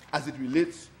Speaker, as it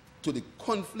relates to the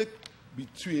conflict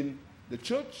between the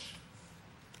church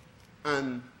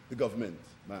and the government,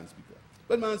 Madam Speaker.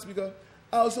 But, Madam Speaker,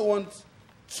 I also want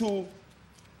to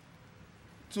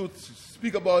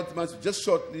speak about, just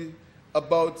shortly,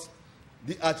 about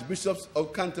the Archbishops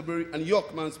of Canterbury and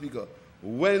York, Madam Speaker,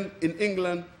 when in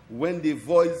England, when they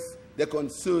voice their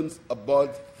concerns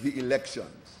about the elections.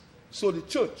 So the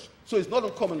church, so it's not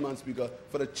uncommon, Madam Speaker,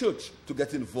 for the church to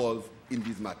get involved in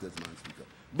these matters, Madam Speaker.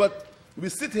 But we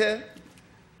sit here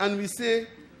and we say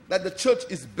that the church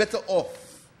is better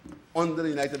off under the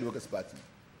United Workers' Party.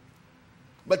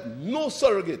 But no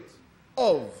surrogate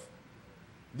of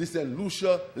the St.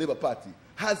 Lucia Labour Party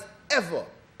has ever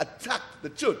attacked the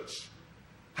church,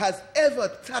 as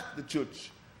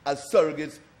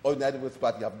surrogates of the United Workers'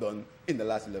 Party have done in the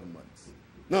last 11 months.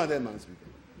 None of them, Madam Speaker.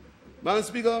 Madam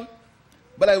Speaker,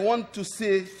 but I want to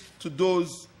say to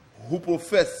those who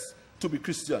profess to be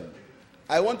Christian,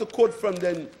 I want to quote from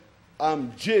them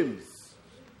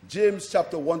James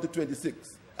chapter 1 to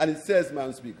 26. And it says,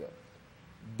 Madam Speaker,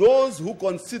 those who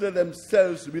consider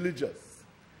themselves religious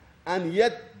and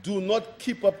yet do not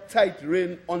keep up tight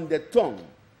rein on their tongue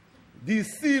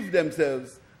deceive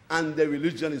themselves, and their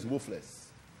religion is worthless.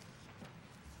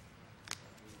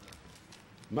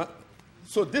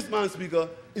 So this, Madam Speaker,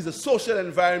 is a social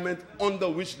environment under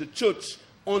which the church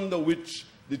operates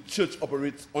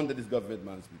under this government,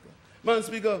 Madam Speaker. Madam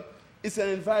Speaker, it's an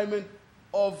environment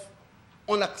of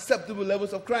unacceptable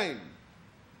levels of crime.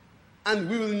 And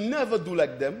we will never do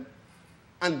like them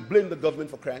and blame the government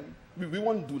for crime. We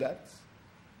won't do that.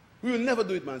 We will never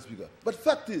do it, Madam Speaker. But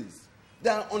fact is,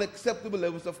 there are unacceptable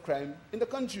levels of crime in the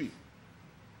country.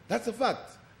 That's a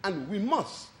fact. And we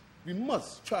must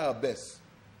try our best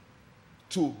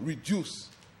to reduce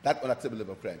that unacceptable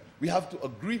level of crime. We have to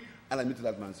agree and admit to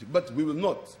that, Madam Speaker. But we will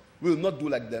not do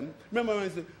like them. Remember,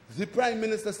 the Prime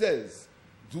Minister says,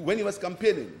 when he was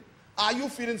campaigning, are you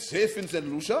feeling safe in St.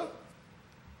 Lucia?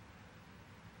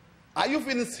 Are you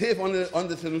feeling safe on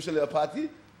the St. Lucia Labour Party?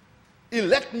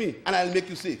 Elect me and I'll make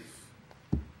you safe.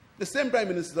 The same Prime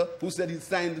Minister who said he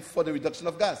signed for the reduction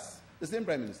of gas. The same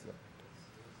Prime Minister.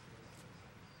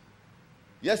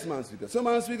 Yes, Madam Speaker. So,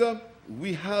 Madam Speaker,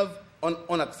 we have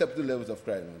unacceptable levels of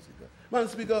crime, Madam Speaker. Madam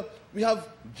Speaker, we have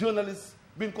journalists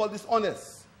being called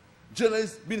dishonest.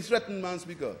 Journalists being threatened, Madam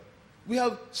Speaker. We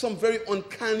have some very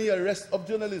uncanny arrests of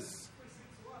journalists.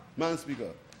 Madam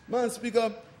Speaker. Madam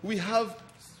Speaker, we have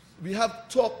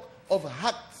talk of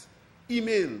hacked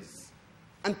emails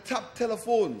and tapped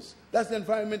telephones. That's the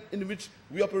environment in which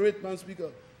we operate, Madam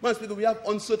Speaker. Madam Speaker, we have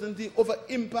uncertainty over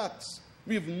impacts.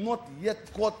 We have not yet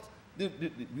got,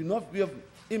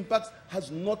 impacts has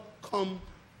not come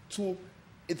to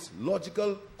its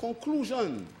logical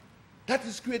conclusion. That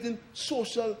is creating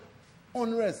social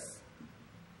unrest.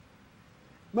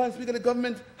 Madam Speaker, the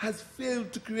government has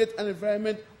failed to create an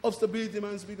environment of stability,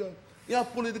 Madam Speaker. You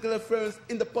have political interference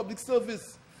in the public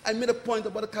service. I made a point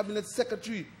about the cabinet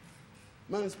secretary,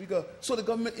 Madam Speaker. So the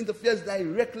government interferes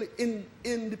directly in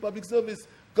the public service.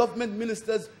 Government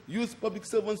ministers use public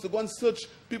servants to go and search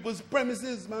people's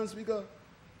premises, Madam Speaker.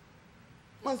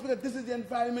 Madam Speaker, this is the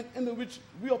environment in which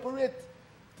we operate.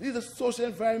 This is the social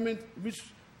environment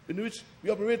in which we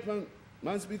operate,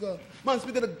 Madam Speaker. Madam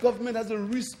Speaker, the government has a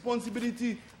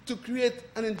responsibility to create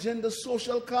and engender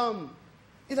social calm.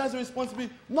 It has a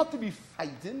responsibility not to be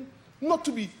fighting, not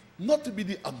to be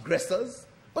the aggressors,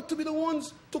 but to be the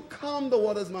ones to calm the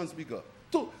waters, Madam Speaker.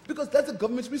 Because that's the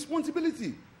government's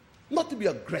responsibility. Not to be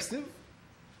aggressive,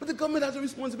 but the government has a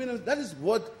responsibility. That is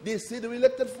what they say they were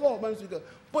elected for, Madam Speaker.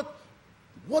 But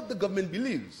what the government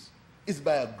believes is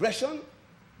by aggression,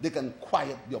 they can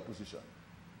quiet the opposition.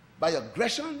 By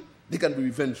aggression, they can be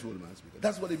revengeful, Madam Speaker.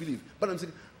 That's what they believe. But I'm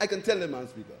saying, I can tell them, Madam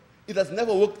Speaker, it has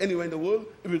never worked anywhere in the world.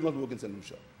 It will not work in St.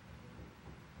 Lucia.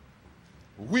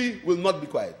 We will not be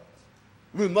quiet.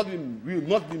 We will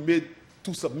not be made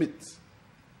to submit.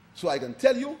 So I can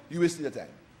tell you, you're wasting your time.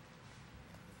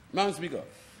 Madam Speaker,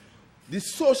 the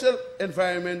social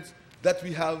environment that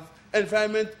we have,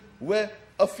 environment where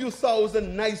a few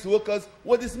thousand nice workers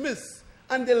were dismissed,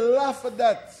 and they laugh at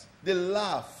that. They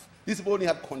laugh. These people only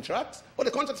have contracts. Oh,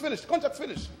 the contract's finished. Contract's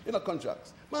finished. You're not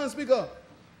contracts. Madam Speaker,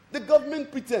 the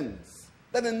government pretends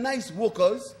that the nice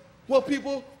workers were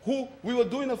people who we were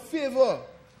doing a favor.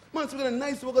 Madam Speaker, the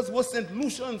nice workers were St.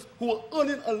 Lucians who were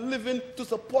earning a living to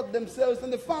support themselves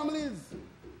and their families.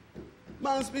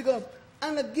 Madam Speaker,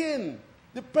 and again,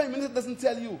 the Prime Minister doesn't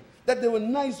tell you that there were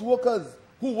nice workers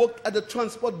who worked at the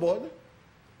Transport Board.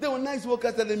 There were nice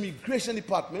workers at the Immigration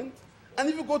Department. And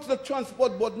if you go to the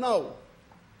Transport Board now,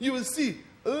 you will see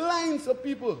lines of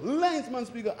people, lines, Madam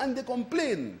Speaker, and they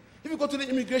complain. If you go to the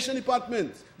Immigration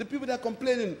Department, the people that are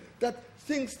complaining that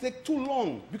things take too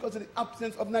long because of the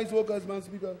absence of nice workers, Madam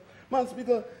Speaker. Madam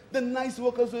Speaker, the nice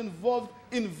workers were involved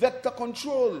in vector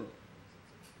control,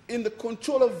 in the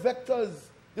control of vectors.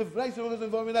 The nice workers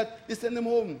involved in that, they send them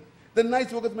home. The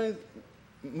nice workers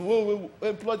were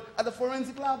employed at the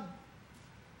forensic lab.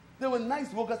 There were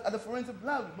nice workers at the forensic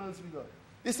lab, Madam Speaker.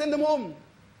 They send them home.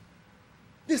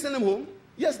 They send them home.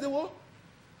 Yes, they were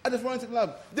at the forensic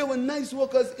lab. There were nice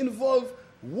workers involved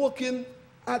working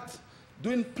at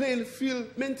doing plain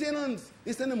field maintenance.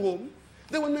 They send them home.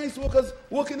 There were nice workers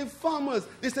working in farmers.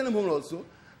 They send them home also.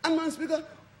 And, Madam Speaker,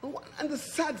 and the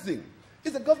sad thing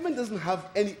is the government doesn't have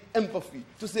any empathy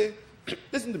to say,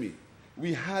 listen to me,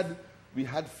 we had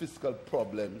fiscal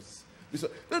problems.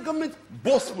 The government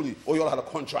boastfully, oh, you all had a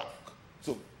contract.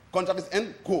 So contract is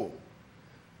end, go.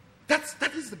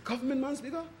 That is the government, Madam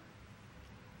Speaker.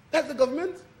 That's the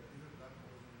government.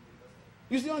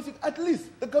 You see, at least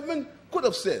the government could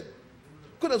have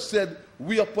said,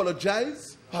 we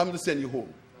apologize for having to send you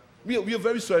home. We are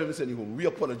very sorry to send you home. We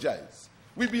apologize.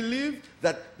 We believe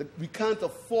that we can't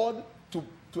afford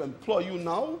to employ you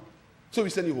now, so we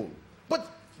send you home. But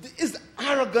it's the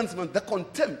arrogance, man, the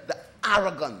contempt, the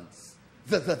arrogance,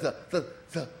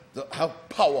 the have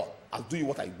power. I'll do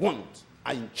what I want.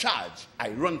 I'm in charge. I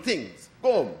run things.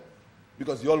 Go home.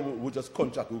 Because you all will just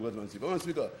contract with Madam Speaker. Madam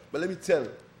Speaker, but let me tell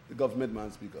the government,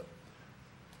 Madam Speaker,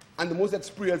 and the most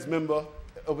experienced member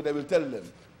over there will tell them,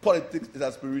 politics is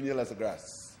as perennial as the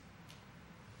grass.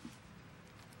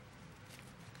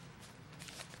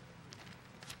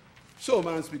 So,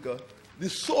 Madam Speaker, the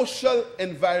social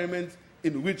environment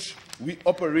in which we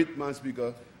operate, Madam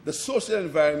Speaker, the social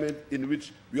environment in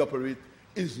which we operate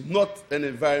is not an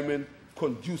environment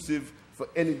conducive for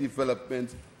any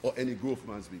development or any growth,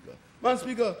 Madam Speaker. Madam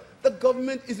Speaker, the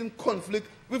government is in conflict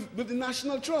with the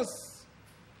National Trust.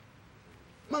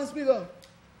 Madam Speaker,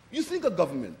 you think a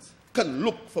government can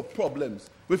look for problems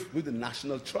with the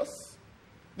National Trust?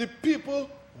 The people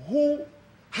who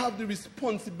have the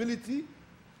responsibility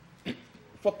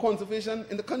for conservation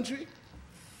in the country?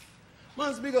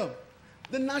 Madam Speaker,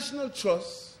 the National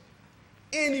Trust,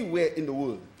 anywhere in the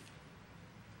world,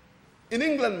 in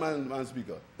England, Madam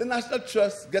Speaker, the National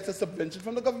Trust gets a subvention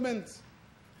from the government.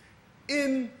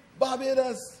 In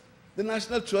Barbados, the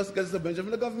National Trust gets a subvention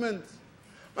from the government.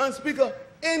 Madam Speaker,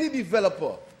 any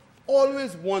developer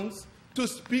always wants to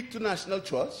speak to National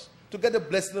Trust to get the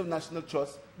blessing of National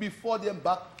Trust before they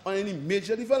embark on any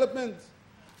major development.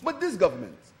 But this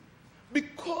government,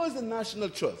 because the National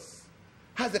Trust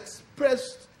has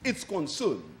expressed its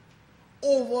concern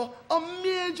over a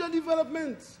major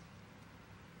development,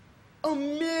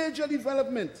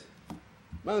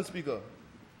 Madam Speaker,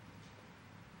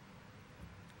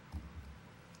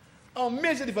 a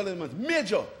major development,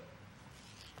 major.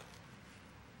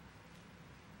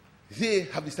 they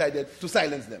have decided to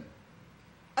silence them.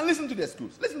 And listen to the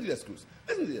excuse. Listen to the excuse.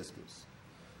 Listen to the excuse.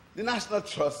 The National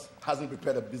Trust hasn't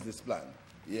prepared a business plan.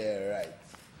 Yeah, right.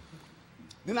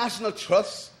 The National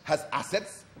Trust has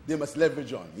assets they must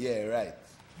leverage on. Yeah, right.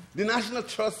 The National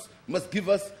Trust must give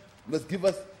us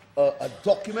a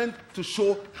document to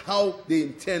show how they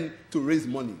intend to raise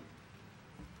money.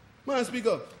 Madam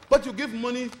Speaker, but you give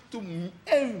money to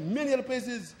many other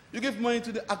places. You give money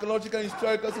to the Archaeological and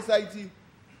Historical Society.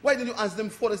 Why didn't you ask them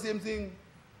for the same thing?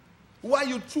 Why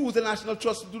you choose the National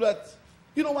Trust to do that?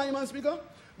 You know why, Madam Speaker?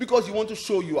 Because you want to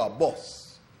show you are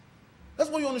boss. That's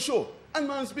what you want to show. And,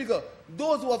 Madam Speaker,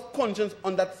 those who have conscience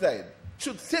on that side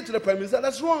should say to the Prime Minister,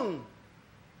 that's wrong.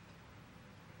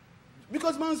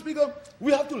 Because, Madam Speaker,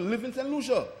 we have to live in St.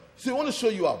 Lucia. So you want to show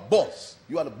you are boss.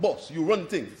 You are the boss. You run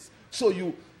things. So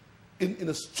you, in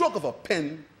a stroke of a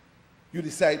pen, you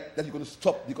decide that you're going to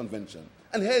stop the convention.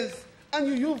 And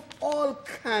you use all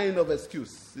kind of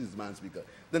excuses, Madam Speaker.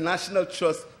 The National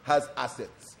Trust has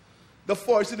assets. The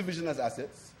Forestry Division has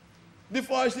assets. The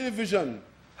Forestry Division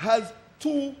has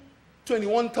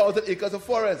 21,000 acres of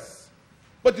forest.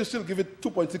 But you still give it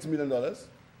 $2.6 million.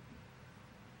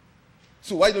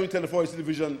 So why don't you tell the Forestry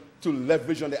Division to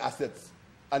leverage on the assets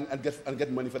and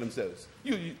get money for themselves?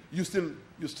 You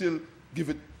still give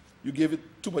it, you gave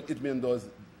it $2.8 million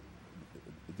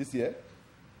this year.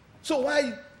 So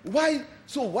why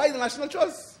the National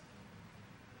Trust?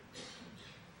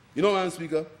 You know, Madam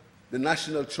Speaker, the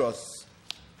National Trust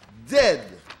dared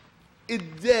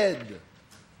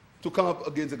to come up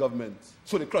against the government,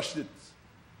 so they crushed it.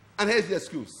 And here's the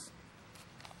excuse.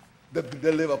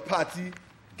 The Labour Party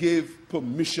gave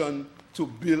permission to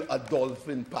build a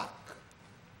dolphin park.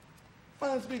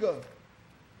 Madam Speaker,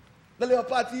 the Labour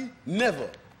Party never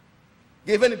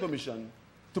gave any permission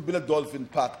to build a dolphin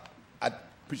park at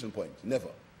Prison Point. Never.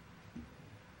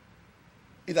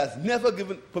 It has never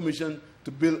given permission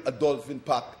to build a dolphin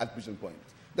park at Prison Point.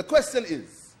 The question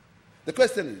is,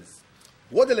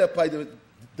 what the Labour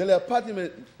Party,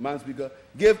 Madam Speaker,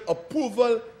 gave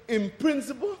approval in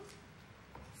principle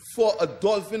for a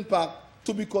dolphin park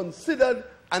to be considered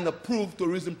an approved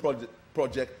tourism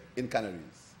project in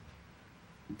Canaries.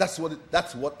 That's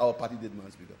what our party did,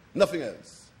 Madam Speaker. Nothing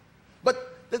else.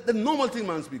 But the normal thing,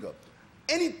 Madam Speaker,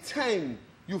 any time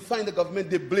you find the government,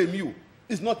 they blame you.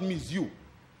 It's not me, it's you.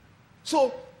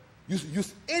 So,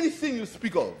 anything you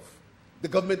speak of, the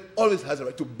government always has a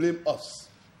right to blame us.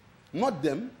 Not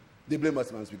them, they blame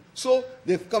us, Madam Speaker. So,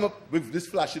 they've come up with this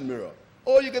flashing mirror.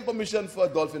 Oh, you get permission for a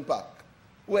dolphin park.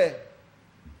 Where?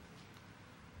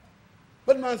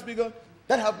 But, Madam Speaker,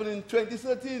 that happened in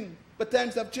 2013. But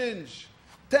times have changed.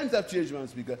 Times have changed, Madam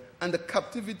Speaker, and the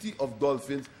captivity of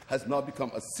dolphins has now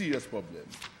become a serious problem.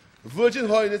 Virgin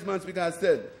Holidays, Madam Speaker, has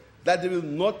said that they will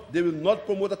not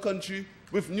promote a country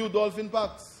with new dolphin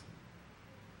parks.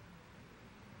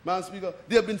 Madam Speaker,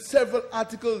 there have been several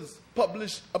articles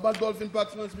published about dolphin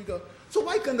parks, Madam Speaker. So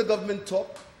why can't the government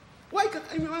talk?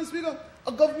 Madam Speaker,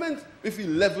 a government with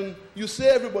 11, you say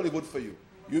everybody vote for you.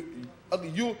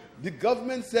 The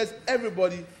government says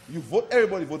everybody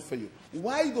vote for you.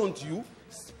 Why don't you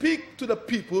speak to the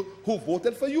people who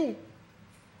voted for you?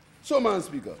 So, Madam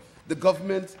Speaker, the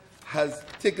government has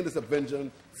taken the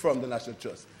subvention from the National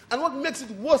Trust. And what makes it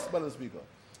worse, Madam Speaker,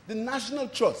 the National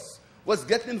Trust was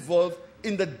getting involved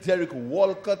in the Derek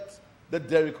Walcott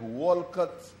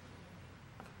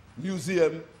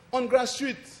Museum on Grass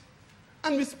Street.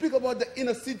 And we speak about the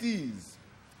inner cities.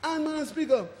 And, Madam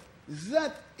Speaker,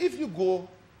 that if you go,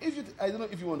 I don't know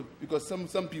if you want to, because some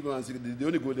people, Madam Speaker, they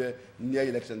only go there near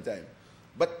election time.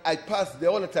 But I pass there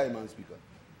all the time, Madam Speaker.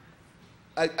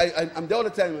 I'm there all the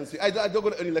time, Madam Speaker. I don't go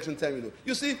to any election time, you know.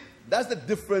 You see, that's the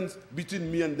difference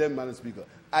between me and them, Madam Speaker.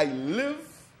 I live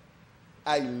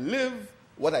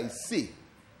what I say.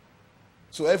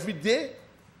 So every day,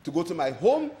 to go to my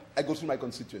home, I go through my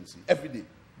constituency. Every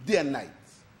day and night.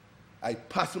 I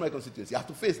pass through my constituency. I have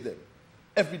to face them.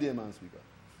 Every day, Madam Speaker.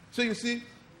 So you see,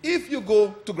 if you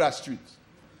go to Grass Street,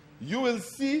 you will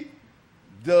see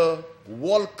the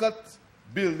Walcott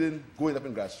building going up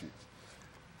in Grass Street.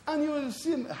 And you will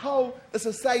see how the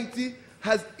society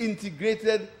has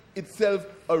integrated itself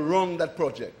around that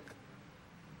project.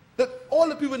 That all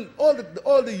the people, all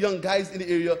the young guys in the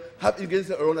area have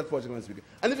integrated around that project, Madam Speaker.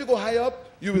 And if you go higher up,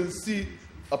 you will see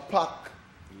a park.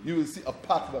 You will see a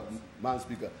park, Madam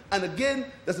Speaker. And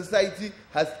again, the society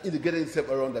has integrated itself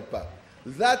around that park.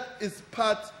 That is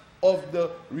part of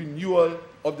the renewal,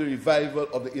 of the revival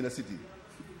of the inner city.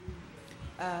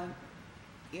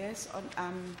 Yes,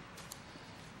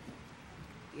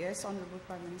 Honourable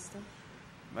Prime Minister.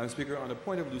 Madam Speaker, on the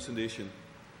point of elucidation,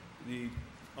 the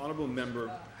honourable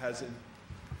member has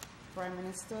Prime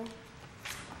Minister.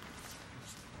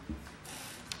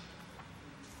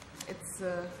 It's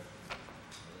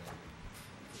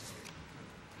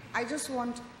I just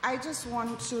want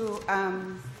to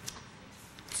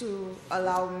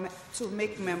allow to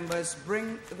make members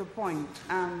bring the point.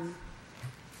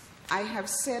 I have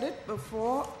said it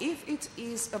before. If it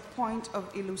is a point of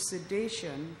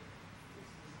elucidation,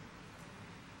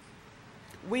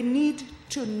 we need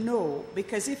to know,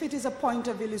 because if it is a point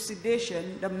of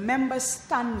elucidation, the member's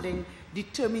standing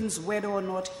determines whether or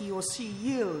not he or she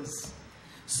yields.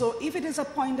 So if it is a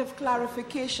point of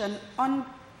clarification,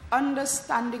 under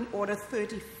Standing Order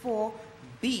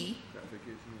 34B,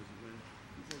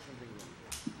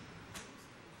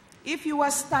 if you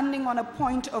are standing on a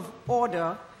point of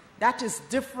order, that is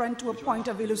different to a point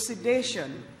of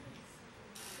elucidation.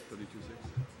 32.6.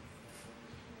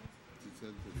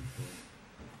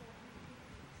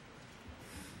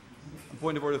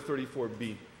 Point of order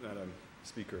 34B, Madam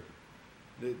Speaker.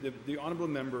 The honourable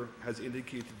member has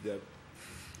indicated that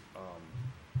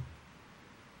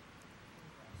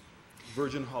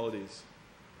Virgin Holidays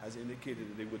has indicated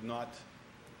that they would not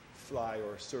fly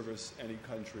or service any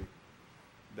country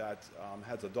that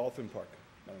has a dolphin park,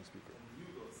 Madam Speaker.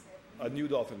 A new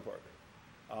dolphin park.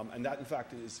 And that, in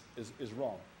fact, is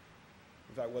wrong.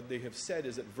 In fact, what they have said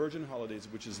is that Virgin Holidays,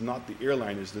 which is not the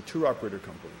airline, is the tour operator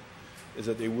company, is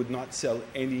that they would not sell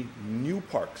any new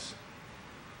parks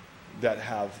that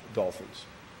have dolphins.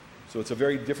 So it's a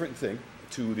very different thing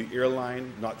to the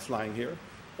airline not flying here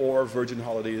or Virgin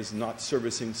Holidays not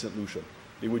servicing St. Lucia.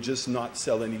 They would just not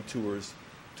sell any tours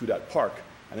to that park.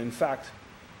 And in fact,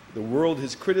 the world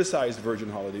has criticized Virgin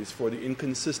Holidays for the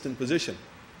inconsistent position,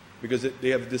 because they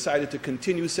have decided to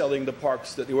continue selling the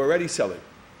parks that they were already selling.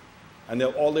 And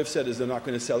all they've said is they're not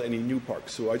going to sell any new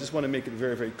parks. So I just want to make it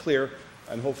very, very clear,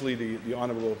 and hopefully the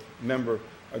honourable member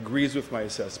agrees with my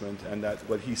assessment, and that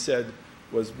what he said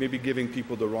was maybe giving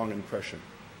people the wrong impression.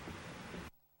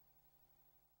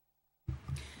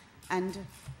 And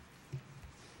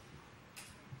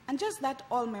just that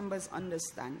all members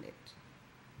understand it.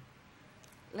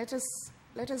 Let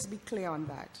us be clear on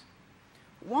that.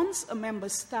 Once a member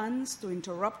stands to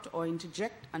interrupt or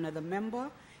interject another member,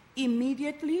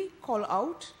 immediately call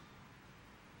out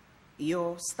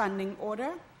your standing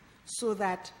order so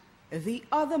that the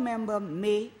other member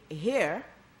may hear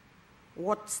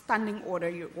what standing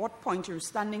order, what point you're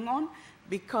standing on,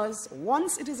 because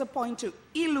once it is a point to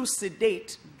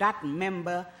elucidate, that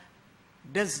member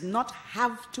does not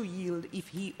have to yield if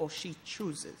he or she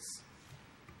chooses.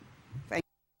 Thank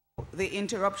you. The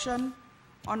interruption,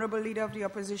 Honorable Leader of the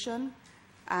Opposition,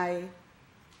 I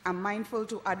am mindful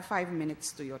to add 5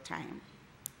 minutes to your time.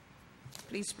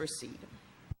 Please proceed.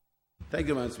 Thank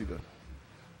you, Madam Speaker.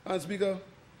 Madam Speaker,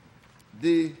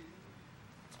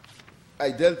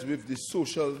 I dealt with the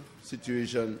social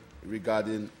situation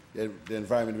regarding the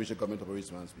environment in which the government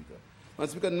operates, Madam Speaker.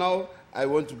 Madam Speaker, now I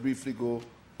want to briefly go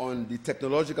on the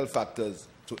technological factors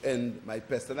to end my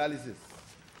pest analysis.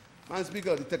 Madam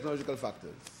Speaker, the technological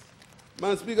factors.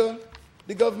 Madam Speaker,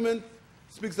 the government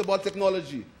speaks about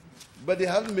technology, but they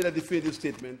haven't made a definitive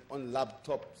statement on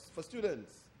laptops for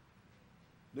students.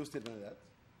 No statement on that.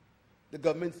 The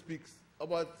government speaks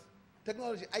about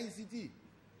technology, ICT.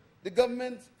 The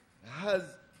government has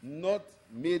not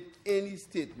made any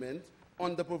statement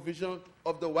on the provision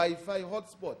of the Wi-Fi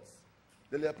hotspots.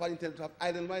 The Leopard intends to have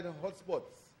island-wide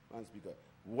hotspots, Madam Speaker.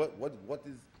 What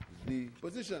is the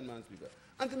position, Madam Speaker?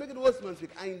 And to make it worse, Madam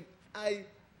Speaker, I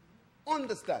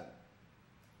understand,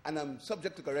 and I'm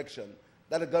subject to correction,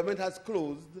 that the government has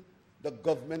closed the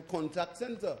government contact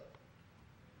center,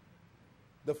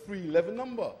 the 311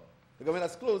 number. The government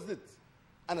has closed it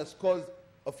and has caused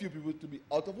a few people to be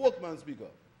out of work, Madam Speaker.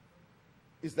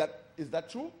 Is that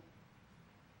true?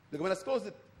 The government has closed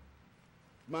it.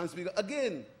 Madam Speaker,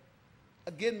 again,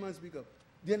 Madam Speaker,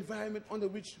 the environment under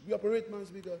which we operate, Madam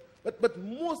Speaker. But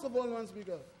most of all, Madam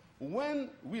Speaker, when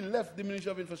we left the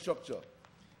Ministry of Infrastructure,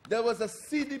 there was a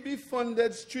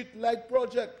CDB-funded street light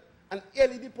project, an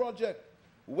LED project,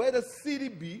 where the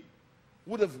CDB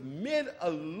would have made a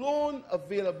loan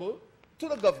available to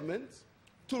the government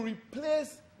to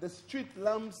replace the street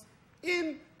lamps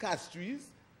in Castries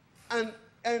and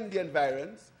the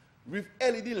environs with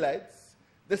LED lights.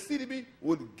 The CDB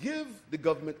would give the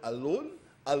government a loan,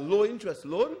 a low-interest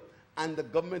loan, and the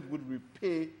government would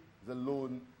repay the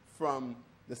loan from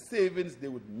the savings they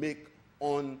would make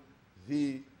on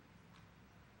the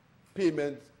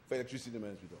payment for electricity,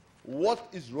 Madam Speaker. What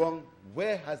is wrong?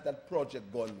 Where has that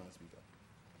project gone, Madam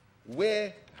Speaker?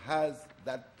 Where has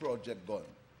that project gone?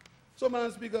 So,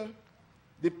 Madam Speaker,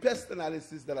 the pest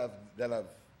analysis that I've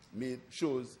made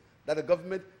shows that the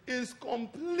government is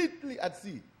completely at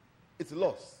sea. It's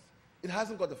lost. It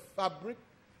hasn't got the fabric.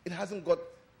 It hasn't got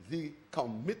the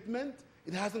commitment.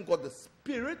 It hasn't got the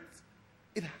spirit.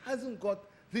 It hasn't got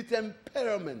the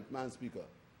temperament, Madam Speaker,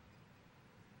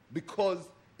 because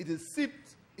it is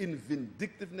steeped in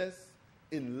vindictiveness,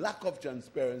 in lack of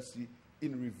transparency,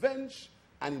 in revenge,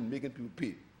 and in making people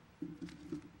pay.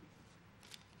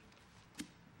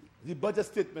 The budget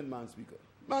statement, Madam Speaker.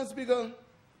 Madam Speaker,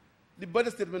 the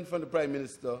budget statement from the Prime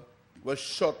Minister was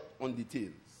short on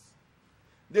details.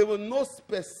 There were no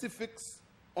specifics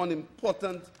on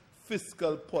important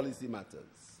fiscal policy matters.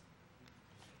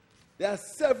 There are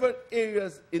several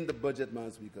areas in the budget,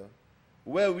 Madam Speaker,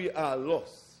 where we are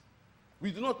lost.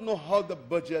 We do not know how the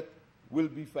budget will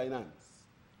be financed.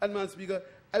 And, Madam Speaker,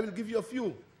 I will give you a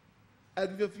few. I'll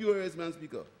give you a few areas, Madam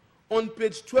Speaker. On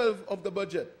page 12 of the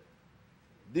budget,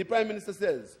 the Prime Minister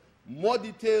says, more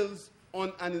details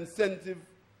on an incentive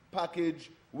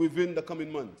package within the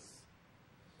coming months.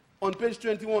 On page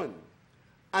 21,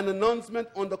 an announcement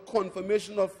on the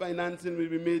confirmation of financing will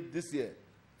be made this year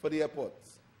for the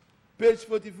airports. Page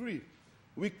 43,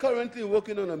 we're currently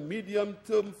working on a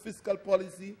medium-term fiscal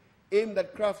policy aimed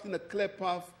at crafting a clear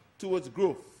path towards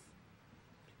growth.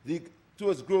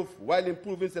 While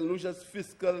improving St. Lucia's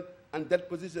fiscal and debt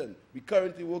position. We're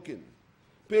currently working.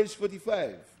 Page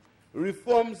 45,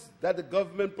 reforms that the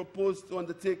government proposed to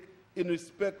undertake in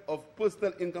respect of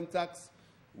personal income tax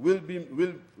will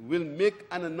make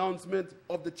an announcement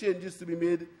of the changes to be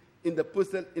made in the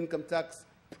personal income tax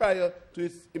prior to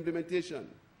its implementation.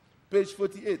 Page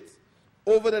 48,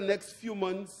 over the next few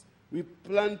months, we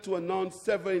plan to announce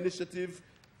several initiatives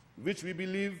which we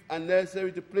believe are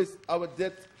necessary to place our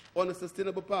debt on a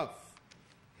sustainable path.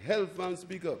 Health, Madam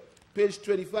Speaker, page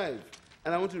 25,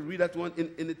 and I want to read that one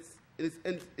in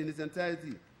its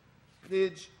entirety.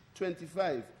 Page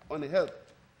 25 on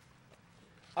health.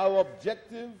 Our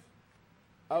objective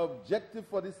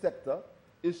for this sector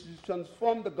is to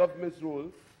transform the government's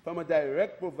role from a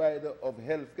direct provider of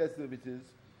healthcare services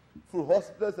through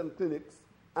hospitals and clinics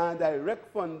and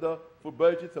direct funder for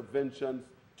budget subventions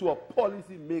to a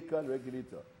policy maker and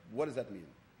regulator. What does that mean?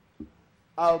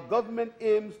 Our government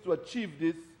aims to achieve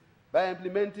this by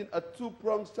implementing a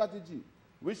two-pronged strategy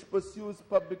which pursues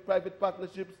public-private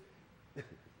partnerships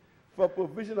for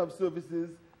provision of services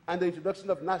and the introduction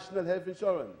of national health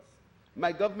insurance.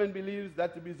 My government believes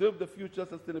that to preserve the future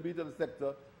sustainability of the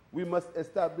sector, we must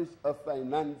establish a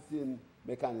financing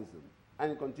mechanism.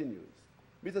 And it continues.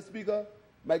 Mr. Speaker,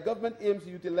 my government aims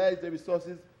to utilize the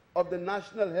resources of the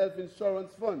National Health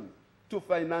Insurance Fund to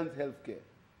finance healthcare.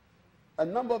 A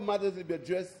number of matters will be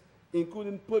addressed,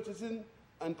 including purchasing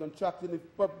and contracting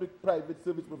with public-private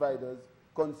service providers,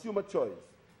 consumer choice,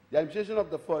 the administration of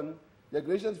the fund, the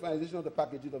regulations and finalization of the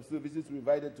packages of services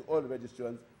provided to all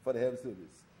registrants for the health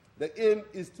service. The aim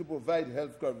is to provide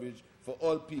health coverage for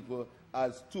all people,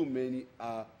 as too many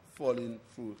are falling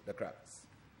through the cracks.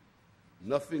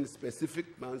 Nothing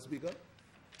specific, Madam Speaker.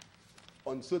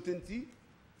 Uncertainty,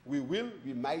 we will,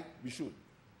 we might, we should.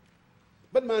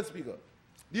 But, Madam Speaker,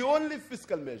 the only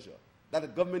fiscal measure that the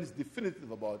government is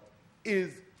definitive about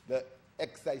is the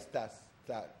excise tax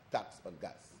on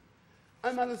gas.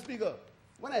 And, Madam Speaker,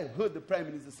 when I heard the Prime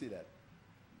Minister say that,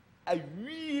 I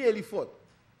really thought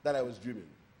that I was dreaming.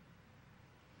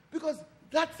 Because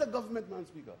that's a government, Madam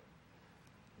Speaker,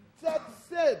 that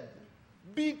said,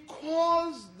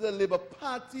 because the Labour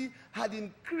Party had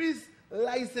increased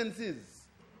licenses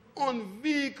on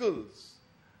vehicles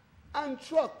and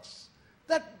trucks,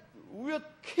 that we're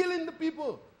killing the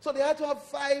people. So they had to have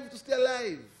 5 to stay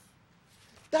alive.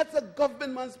 That's a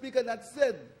government, Madam Speaker, that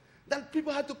said that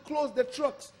people had to close their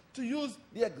trucks, to use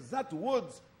the exact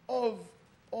words of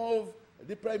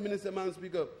the Prime Minister, Madam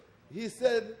Speaker. He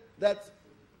said that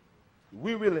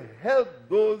we will help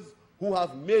those who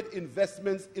have made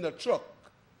investments in a truck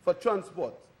for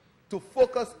transport to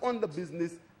focus on the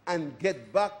business and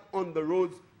get back on the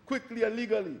roads quickly and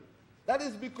legally. That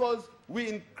is because we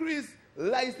increase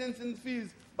licensing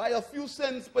fees by a few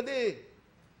cents per day.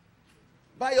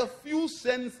 By a few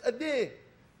cents a day.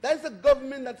 That is a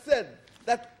government that said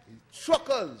that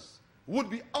truckers would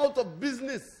be out of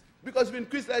business because we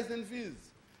increased licensing fees.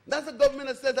 That's a government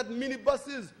that said that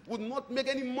minibuses would not make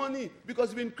any money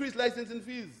because we increased licensing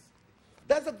fees.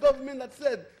 That's a government that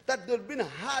said that there had been a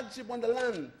hardship on the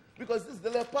land because the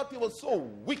Labour Party was so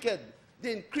wicked,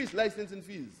 they increased licensing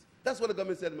fees. That's what the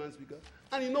government said, Madam Speaker.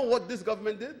 And you know what this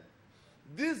government did?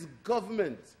 This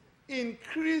government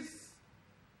increased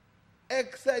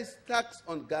excise tax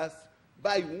on gas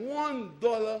by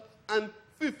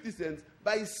 $1.50,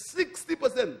 by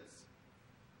 60%.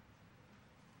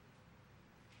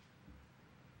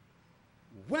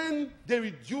 when they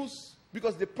reduce,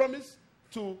 because they promised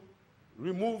to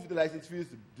remove the license fees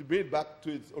to bring it back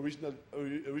to its original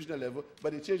level,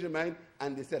 but they changed their mind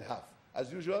and they said half. As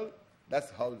usual,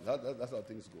 that's how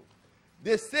things go.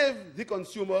 They saved the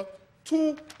consumer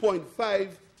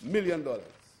 $2.5 million.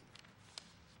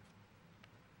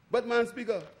 But, Madam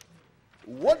Speaker,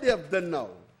 what they have done now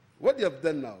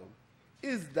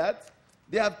is that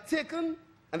they have taken,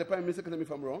 and the Prime Minister can tell me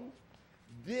if I'm wrong,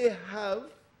 they have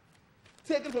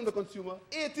taken from the consumer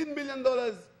 $18 million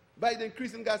by the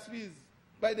increase in gas fees,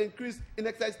 by the increase in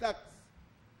excise tax.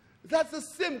 That's the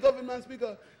same government, Madam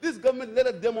Speaker. This government led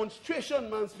a demonstration,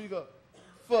 Madam Speaker,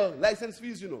 for license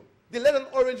fees, you know. They led an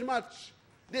orange march.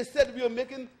 They said we were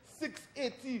making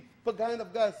 $6.80 per gallon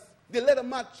of gas. They led a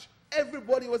march.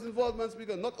 Everybody was involved, Madam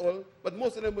Speaker. Not all, but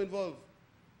most of them were involved.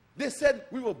 They said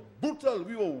we were brutal,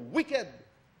 we were wicked,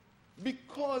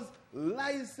 because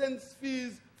license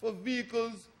fees for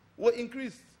vehicles were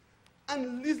increased.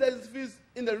 And these license fees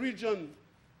in the region,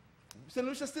 St.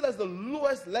 Lucia still has the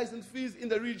lowest license fees in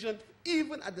the region,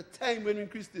 even at the time when we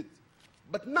increased it.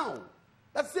 But now,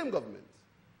 that same government,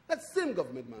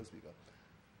 Madam Speaker,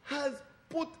 has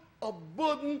put a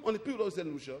burden on the people of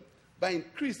St. Lucia by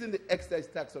increasing the excise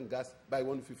tax on gas by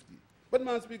 $1.50. But,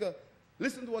 Madam Speaker,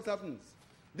 listen to what happens.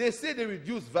 They say they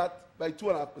reduce VAT by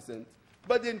 2.5%,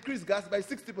 but they increase gas by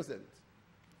 60%.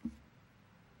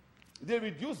 They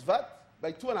reduce VAT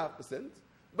by 2.5%,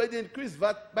 but they increase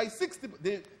VAT by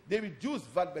 60%. They reduce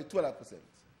VAT by 2.5%.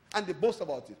 And they boast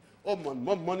about it. Oh, man,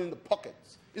 more money in the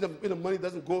pockets. The money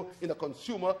doesn't go in the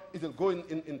consumer, it will go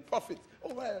in profit.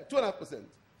 Oh, right, 2.5%.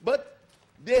 But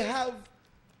they have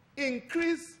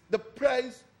increased the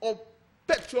price of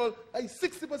petrol by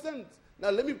 60%.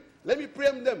 Now, let me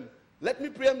preempt them. Let me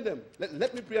preempt them.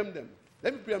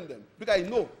 Because I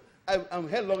know, I'm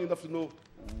here long enough to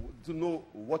know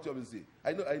what you will say.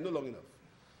 I know long enough.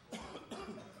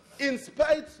 In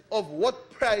spite of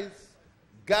what price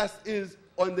gas is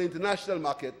on the international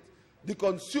market, the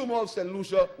consumer of St.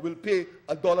 Lucia will pay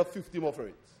 $1.50 more for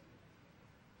it.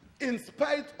 In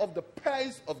spite of the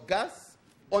price of gas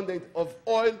of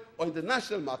oil on the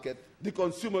national market, the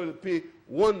consumer will pay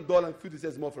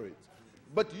 $1.50 more for it.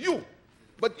 But you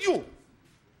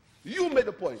made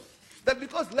the point that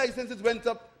because licenses went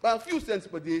up by a few cents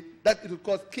per day, that it will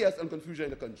cause chaos and confusion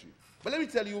in the country. But let me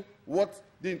tell you what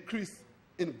the increase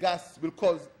in gas will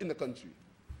cause in the country.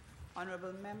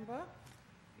 Honourable Member,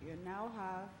 you now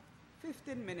have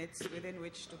 15 minutes within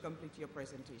which to complete your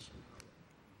presentation.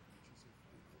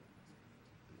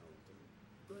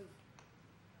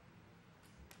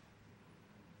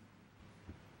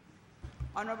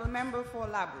 Honourable Member for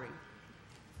Labrie.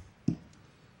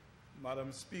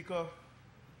 Madam Speaker,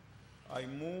 I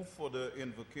move for the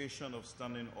invocation of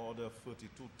Standing Order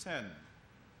 3210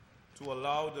 to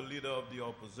allow the Leader of the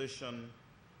Opposition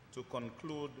to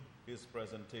conclude his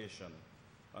presentation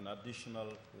an additional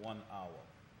 1 hour.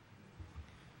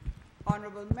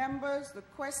 Honourable Members, the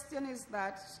question is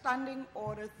that Standing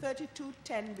Order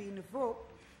 3210 be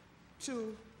invoked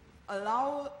to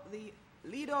allow the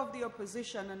Leader of the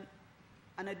Opposition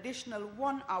an additional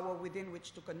 1 hour within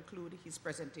which to conclude his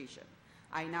presentation.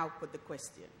 I now put the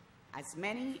question. As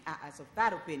many as of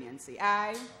that opinion say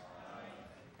aye. Aye.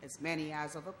 As many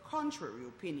as of a contrary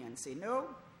opinion say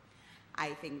no.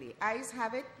 I think the ayes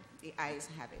have it. The ayes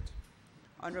have it.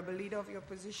 Honourable Leader of the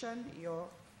Opposition, your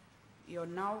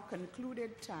now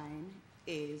concluded time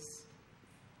is,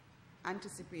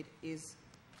 anticipate, is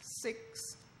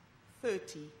 6:35.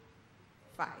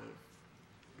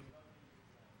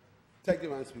 Thank you,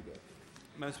 Madam Speaker.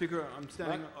 Madam Speaker, I'm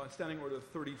standing order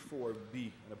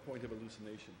 34B, at a point of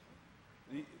hallucination.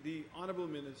 The honourable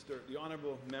minister, the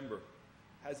honourable member,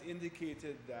 has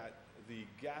indicated that the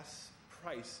gas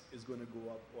price is going to go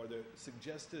up, or the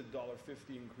suggested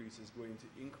 $1.50 increase is going to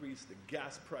increase the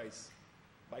gas price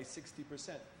by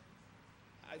 60%.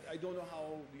 I don't know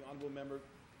how the honourable member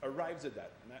arrives at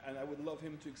that, and I would love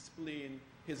him to explain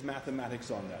his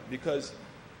mathematics on that, because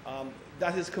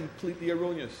that is completely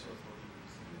erroneous.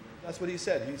 That's what he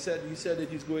said. He said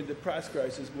that the price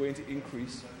price is going to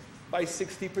increase by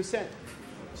 60%.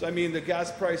 So I mean, the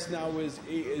gas price now is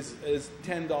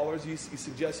 $10. He's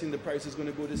suggesting the price is going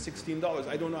to go to $16.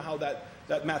 I don't know how that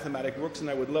mathematic works, and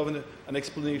I would love an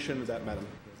explanation of that, Madam.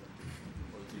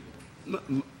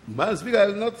 Madam Speaker,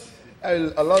 I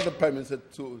will allow the Prime Minister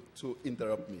to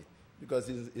interrupt me, because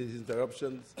his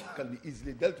interruptions can be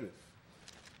easily dealt with.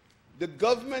 The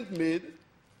government made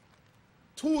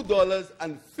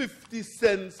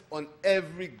 $2.50 on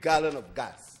every gallon of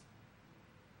gas.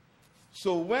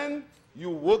 So when you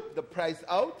work the price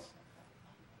out,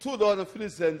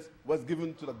 $2.50 was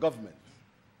given to the government.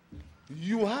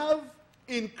 you have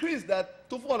increased that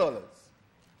to $4.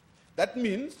 That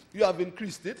means you have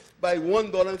increased it by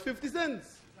 $1.50.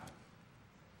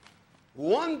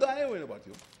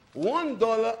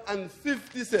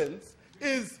 $1.50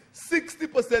 is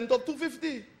 60% of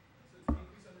 $2.50.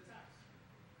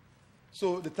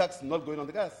 So the tax is not going on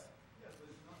the gas.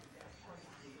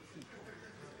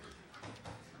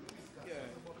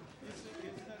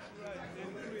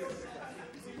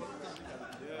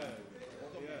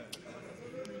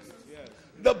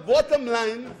 The bottom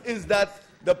line is that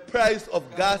the price of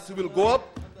gas will go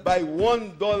up by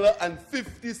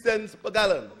 $1.50 per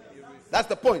gallon. That's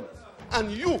the point.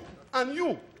 And you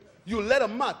led a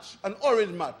march, an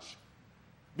orange march,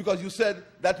 because you said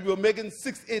that we were making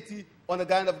 $6.80 on a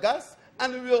gallon of gas,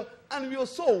 and we were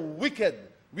so wicked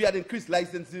we had increased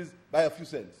licenses by a few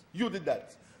cents. You did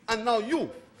that. And now you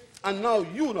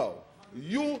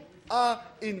are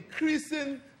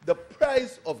increasing the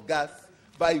price of gas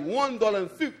by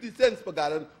 $1.50 per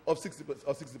gallon of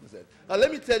 60%. Now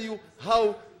let me tell you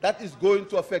how that is going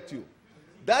to affect you.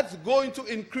 That's going to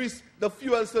increase the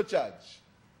fuel surcharge.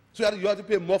 So you have to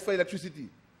pay more for electricity.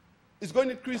 It's going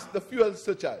to increase the fuel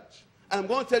surcharge. And I'm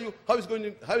going to tell you how it's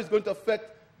going to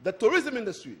affect the tourism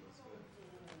industry.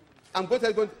 I'm going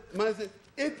to tell you,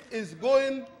 it is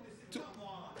going to...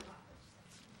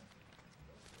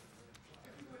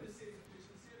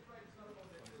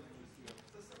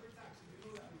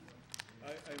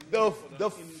 The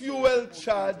fuel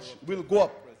charge will go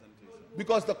up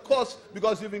because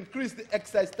you've increased the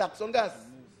excise tax on gas.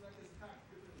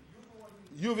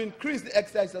 You've increased the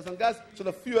excise tax on gas, so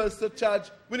the fuel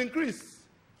surcharge will increase.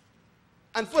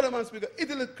 And further, Madam Speaker, it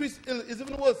will increase, it's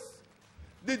even worse.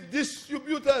 The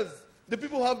distributors, the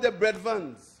people who have their bread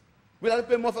vans, will have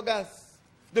to pay more for gas.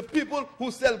 The people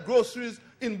who sell groceries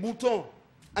in Bouton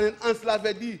and in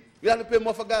Anse-la-Verdi will have to pay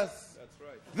more for gas.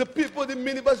 The people, the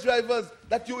minibus drivers,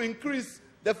 that you increase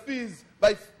the fees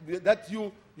by that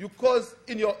you cause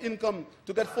in your income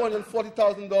to get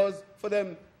 $440,000 for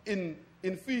them in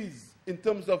fees, in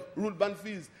terms of route ban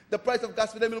fees. The price of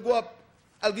gas for them will go up.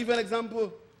 I'll give you an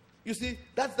example. You see,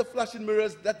 that's the flashing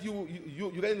mirrors that you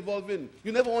get involved in.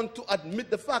 You never want to admit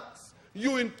the facts.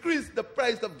 You increase the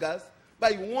price of gas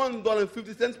by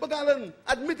 $1.50 per gallon.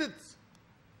 Admit it.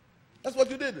 That's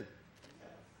what you did.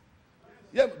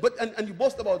 Yeah, but and you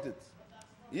boast about it.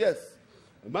 Yes.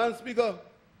 Madam Speaker,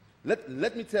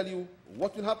 let me tell you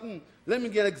what will happen. Let me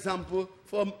get an example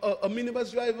from a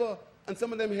minibus driver. And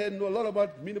some of them here know a lot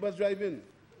about minibus driving.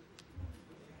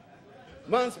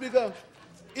 Madam Speaker,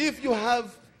 if you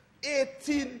have a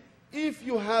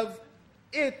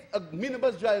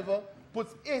minibus driver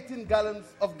puts 18 gallons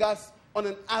of gas on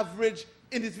an average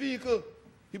in his vehicle,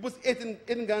 he puts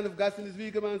 18 gallons of gas in his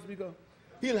vehicle, Madam Speaker,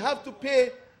 he'll have to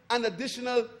pay an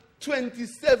additional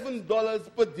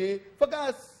 $27 per day for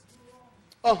gas,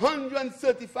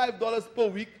 $135 per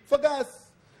week for gas,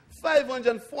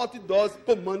 $540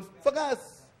 per month for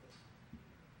gas.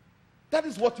 That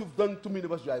is what you've done to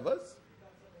minibus drivers.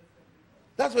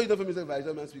 That's what you've done for Mr.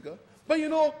 Advisor, Madam Speaker. But you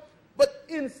know, but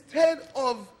instead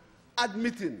of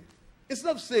admitting,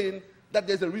 instead of saying that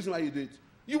there's a reason why you do it,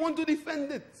 you want to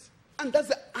defend it. And that's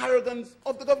the arrogance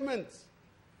of the government.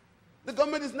 The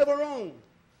government is never wrong.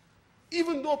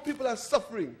 Even though people are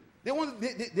suffering,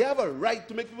 they have a right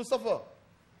to make people suffer.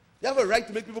 They have a right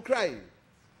to make people cry.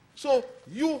 So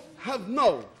you have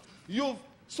now,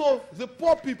 so the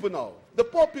poor people now, the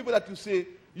poor people that you say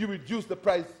you reduce the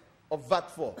price of VAT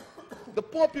for, the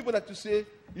poor people that you say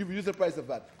you reduce the price of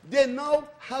VAT, they now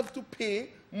have to pay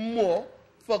more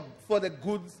for the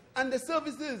goods and the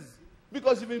services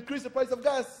because you've increased the price of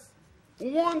gas.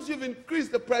 Once you've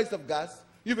increased the price of gas,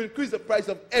 you've increased the price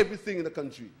of everything in the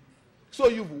country. So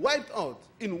you've wiped out,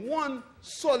 in one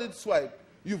solid swipe,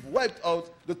 you've wiped out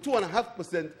the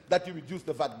 2.5% that you reduced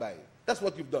the VAT by. That's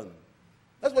what you've done.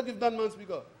 That's what you've done, Madam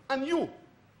Speaker. And you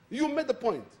made the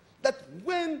point that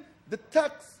when the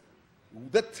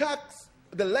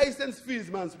license fees,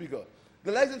 Madam Speaker,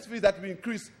 the license fees that we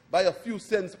increased by a few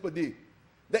cents per day,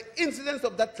 the incidence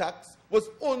of that tax was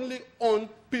only on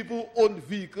people who owned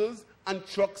vehicles and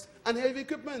trucks and heavy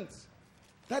equipment.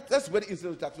 That's where the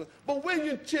incidence of tax was. But when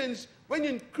you increase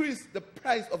the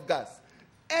price of gas,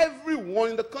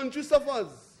 everyone in the country suffers.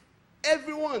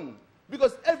 Everyone.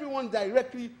 Because everyone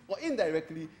directly or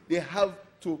indirectly, there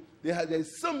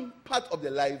is some part of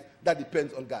their life that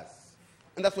depends on gas.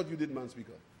 And that's what you did, Madam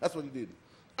Speaker. That's what you did.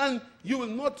 And you will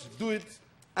not do it,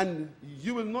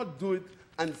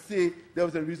 and say there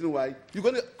was a reason why. You're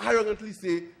going to arrogantly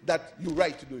say that you're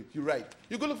right to do it. You're right.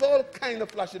 You're going to look for all kinds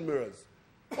of flashing mirrors,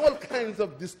 all kinds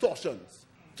of distortions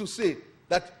to say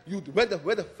that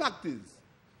where the fact is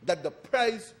that the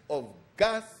price of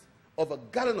gas, of a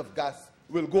gallon of gas,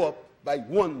 will go up by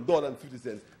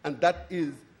 $1.50. And that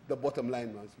is the bottom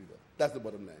line, Madam Speaker. That's the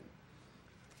bottom line.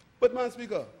 But, Madam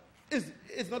Speaker,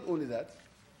 it's not only that.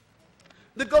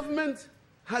 The government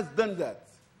has done that.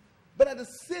 But at the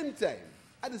same time,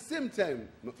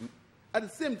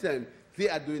 they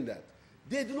are doing that.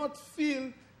 They do not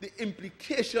feel the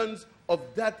implications of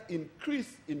that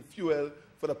increase in fuel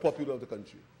for the populace of the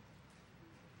country.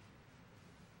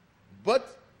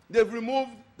 But they've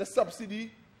removed the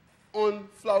subsidy on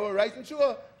flour, rice, and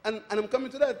sugar. And I'm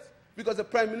coming to that because the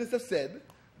Prime Minister said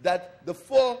that the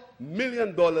 $4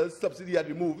 million subsidy he had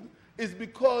removed is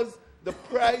because the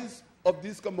price of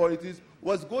these commodities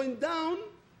was going down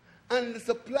and the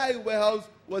supply warehouse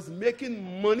was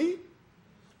making money,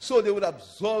 so they would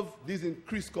absorb these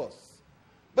increased costs.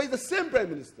 But it's the same Prime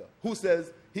Minister who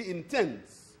says he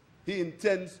intends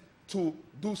to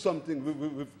do something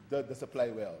with the supply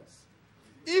warehouse.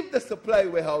 If the supply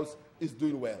warehouse is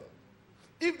doing well,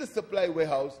 if the supply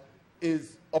warehouse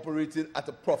is operating at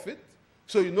a profit,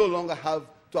 so you no longer have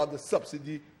to have the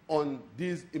subsidy on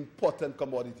these important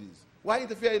commodities, why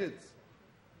interfere in it?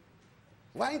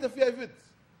 Why interfere with it?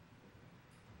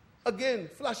 Again,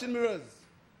 flashing mirrors.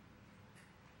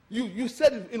 You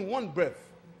said in one breath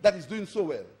that it's doing so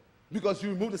well because you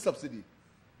removed the subsidy,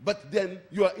 but then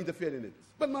you are interfering in it.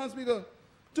 But, Madam Speaker,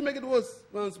 to make it worse,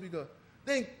 Madam Speaker,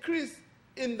 the increase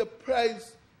in the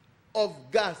price of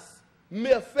gas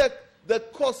may affect the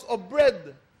cost of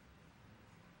bread.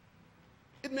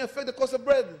 It may affect the cost of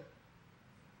bread.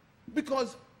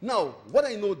 Because now, what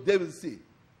I know they will say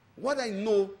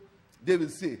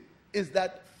is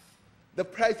that the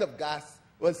price of gas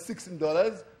was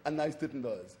 $16 and now it's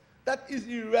 $13. That is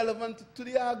irrelevant to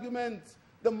the argument.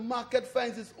 The market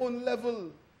finds its own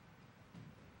level.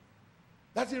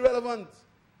 That's irrelevant.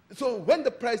 So when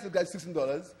the price of gas is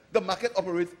 $16, the market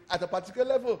operates at a particular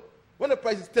level. When the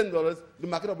price is $10, the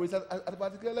market operates at a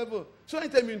particular level. So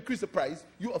anytime you increase the price,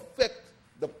 you affect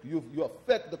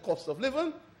the cost of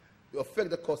living, you affect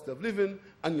the cost of living,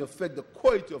 and you affect the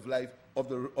quality of life of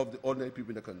the ordinary people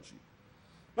in the country.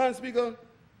 Madam Speaker,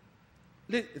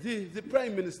 the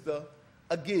Prime Minister,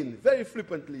 again, very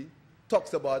flippantly,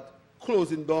 talks about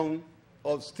closing down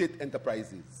of state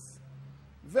enterprises.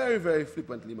 Very, very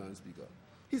flippantly, Madam Speaker.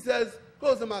 He says,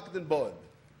 close the marketing board,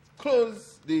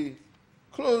 close the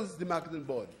marketing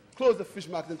board, close the fish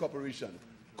marketing corporation,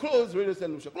 close Radio St.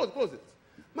 Lucia, close it.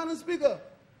 Madam Speaker,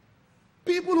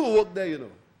 people who work there,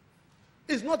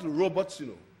 it's not robots,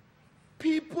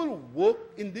 People work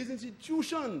in these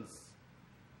institutions.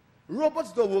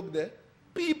 Robots don't work there.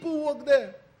 People work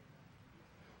there.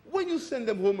 When you send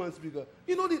them home, Madam Speaker,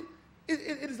 it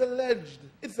is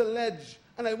alleged,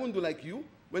 and I won't do like you.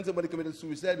 When somebody committed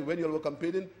suicide, when you were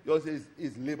campaigning, you all say,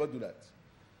 is labor do that?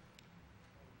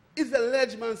 It's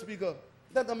alleged, Madam Speaker,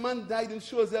 that a man died in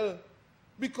Choiseul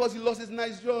because he lost his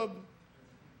nice job.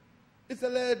 It's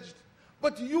alleged.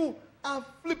 But you are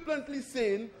flippantly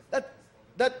saying that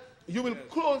you will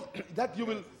close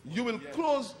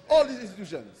close all these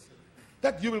institutions.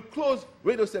 That you will close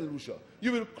Radio St. Lucia.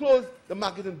 You will close the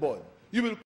marketing board. You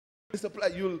will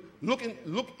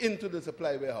look into the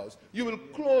supply warehouse. You will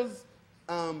close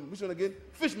which one again?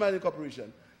 Fish Marketing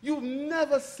Corporation. You've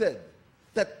never said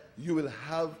that you will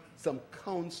have some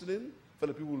counseling for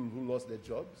the people who lost their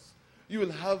jobs. You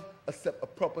will have a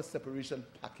proper separation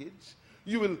package.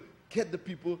 You will get the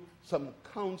people some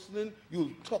counseling. You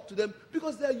will talk to them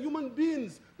because they are human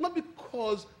beings, not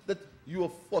because that you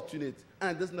are fortunate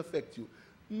and it doesn't affect you.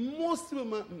 Most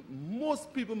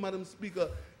people, Madam Speaker,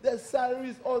 their salary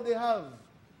is all they have.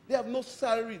 They have no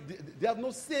salary. They have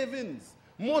no savings.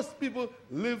 Most people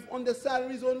live on their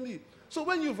salaries only. So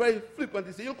when you very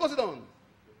flippantly say, you'll close it down.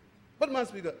 But, Madam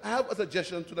Speaker, I have a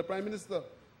suggestion to the Prime Minister.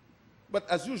 But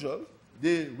as usual,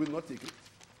 they will not take it.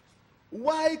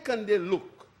 Why can they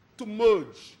look to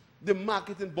merge the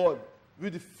marketing board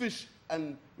with the fish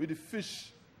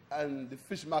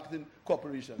marketing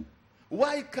corporation?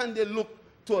 Why can't they look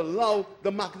to allow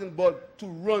the marketing board to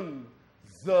run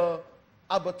the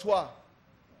abattoir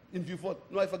in Vieux-Fort?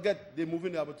 No, I forget, they're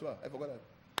moving the abattoir. I forgot that.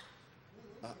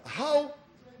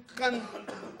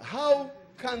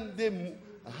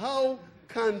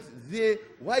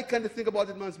 Why can't they think about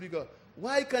it, Madam Speaker?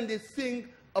 Why can't they think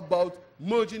about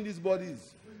merging these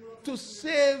bodies to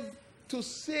save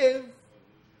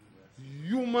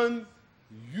human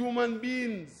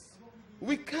beings?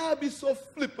 We can't be so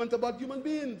flippant about human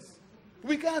beings.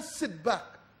 We can't sit back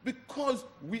because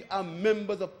we are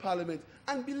members of parliament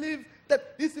and believe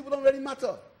that these people don't really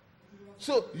matter.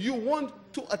 So you want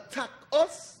to attack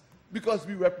us because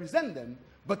we represent them,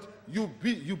 but you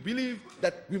believe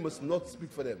that we must not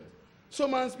speak for them. So,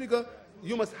 Madam Speaker,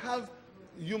 you must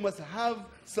have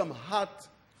some heart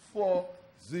for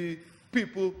the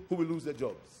people who will lose their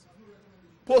jobs.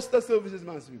 Postal services,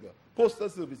 Madam Speaker, postal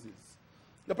services.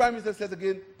 The Prime Minister says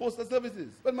again, postal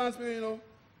services. But, Madam Speaker, you know,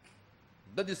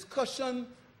 the discussion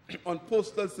on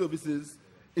postal services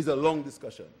is a long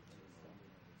discussion.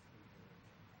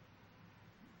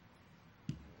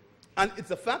 And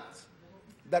it's a fact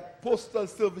that postal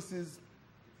services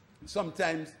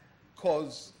sometimes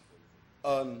cause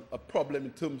a problem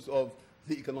in terms of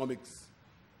the economics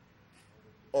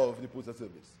of the postal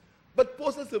service. But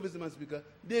postal services, Madam Speaker,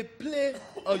 they play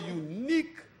a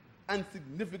unique and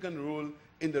significant role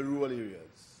in the rural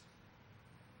areas.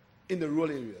 In the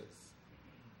rural areas.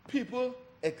 People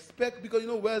expect, because you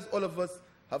know, whereas all of us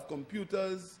have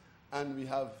computers and we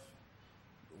have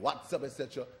WhatsApp,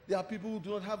 etc., there are people who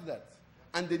do not have that.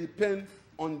 And they depend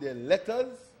on their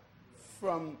letters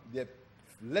from the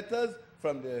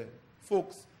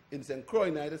folks in St. Croix,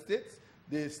 United States.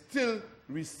 They still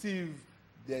receive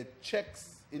their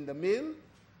checks in the mail,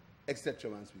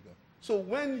 etc., Madam Speaker. So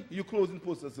when you close in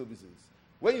postal services,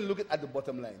 when you look at the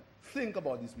bottom line, think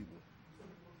about these people.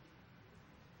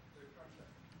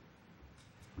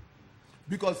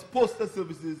 Because postal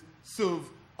services serve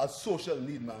a social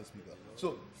need, Madam Speaker.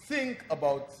 So think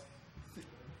about...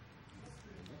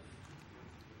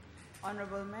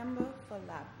 Honourable Member for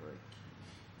Ladbroke.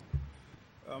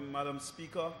 Madam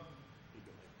Speaker,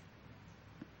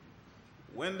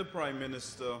 when the Prime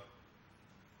Minister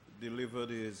delivered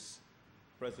his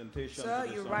presentation... Sir, to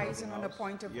this you're rising on a House,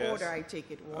 point of yes, order, I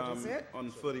take it. What is it? On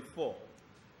 34.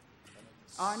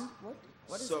 On what?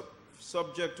 What is it?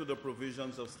 Subject to the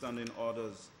provisions of Standing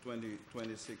Orders 20,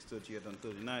 26, 38, and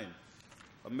 39.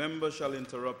 A member shall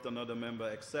interrupt another member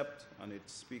except, and it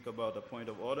speak about a point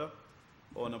of order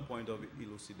or on a point of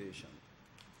elucidation.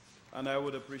 And I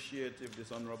would appreciate if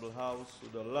this Honourable House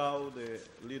would allow the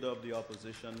Leader of the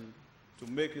Opposition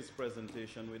to make his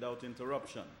presentation without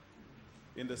interruption,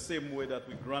 in the same way that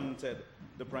we granted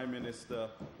the Prime Minister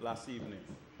last evening.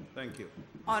 Thank you.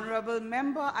 Honourable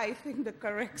Member, I think the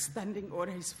correct standing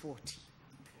order is 40.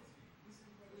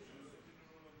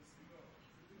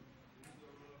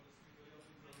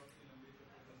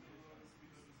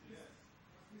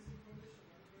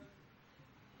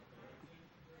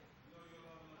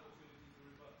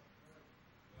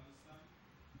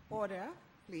 Order,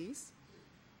 please.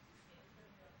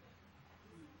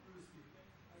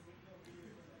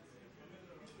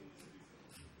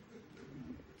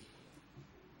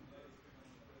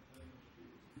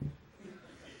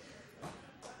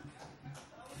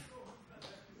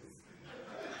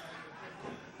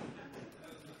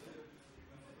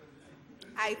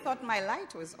 I thought my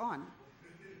light was on.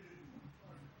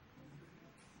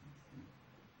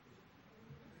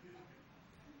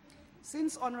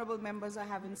 Since honourable members are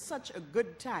having such a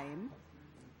good time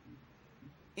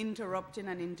interrupting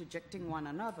and interjecting one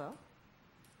another,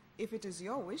 if it is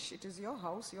your wish, it is your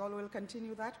house, you all will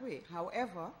continue that way.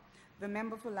 However, the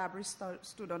member for Labrie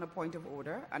stood on a point of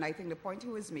order, and I think the point he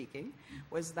was making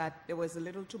was that there was a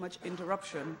little too much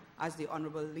interruption as the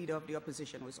honourable Leader of the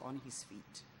Opposition was on his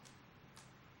feet.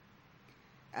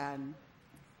 And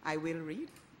I will read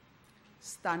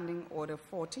Standing Order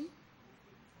 40,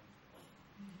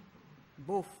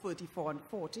 both 34 and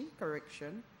 40,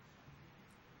 correction.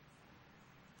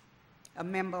 A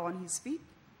member on his feet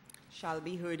shall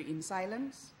be heard in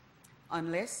silence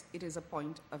unless it is a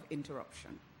point of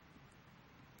interruption.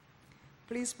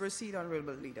 Please proceed,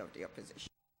 Honourable Leader of the Opposition.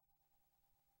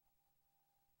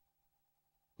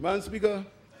 Madam Speaker,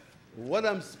 what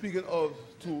I'm speaking of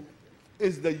too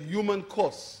is the human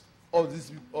cost of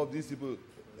these people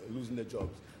losing their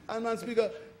jobs. And Madam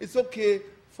Speaker, it's okay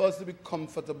for us to be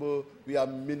comfortable. We are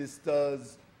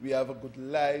ministers, we have a good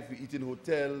life, we eat in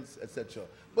hotels, etc.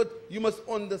 But you must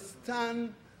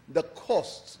understand the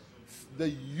cost, the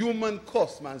human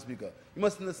cost, Madam Speaker. You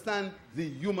must understand the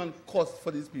human cost for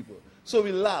these people. So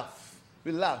we laugh.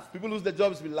 We laugh. People lose their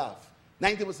jobs, we laugh.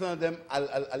 90% of them are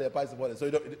apply supporters, so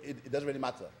it doesn't really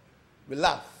matter. We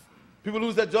laugh. People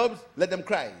lose their jobs, let them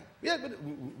cry. Yeah, but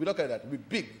we don't care that. We're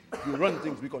big. We run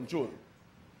things, we control.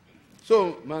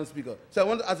 So, Madam Speaker, so I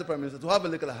want to ask the Prime Minister to have a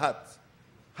little heart.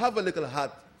 Have a little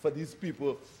heart for these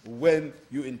people when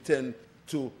you intend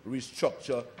to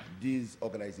restructure these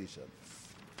organizations.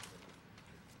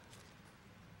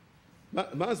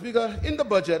 Madam Speaker, in the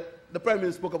budget, the Prime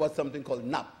Minister spoke about something called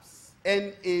NAPS,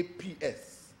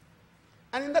 N-A-P-S.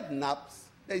 And in that NAPS,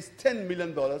 there is $10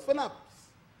 million for NAPS.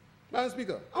 Madam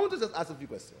Speaker, I want to just ask a few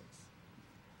questions.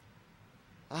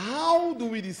 How do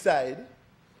we decide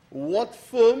what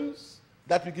firms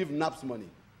that we give NAPS money.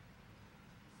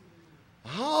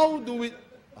 How do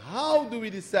we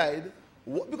decide?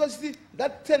 Because you see,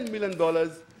 that $10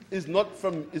 million is not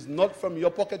from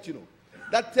your pocket, you know.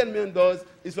 That $10 million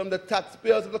is from the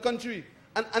taxpayers of the country.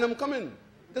 And I'm coming.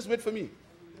 Just wait for me.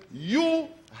 You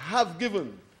have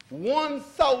given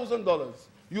 $1,000.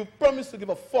 You promised to give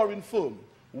a foreign firm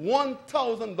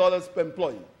 $1,000 per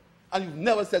employee. And you've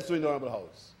never said so in the Honorable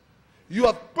House. You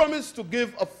have promised to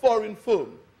give a foreign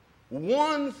firm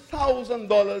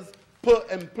 $1,000 per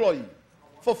employee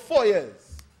for 4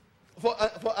 years. For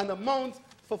an amount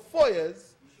for 4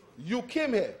 years, you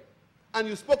came here and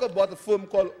you spoke about a firm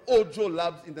called Ojo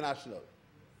Labs International.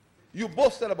 You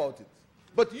boasted about it.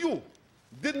 But you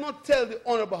did not tell the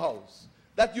Honorable House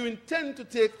that you intend to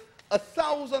take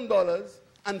 $1,000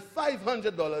 and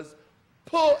 $500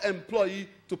 per employee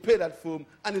to pay that firm,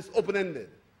 and it's open-ended.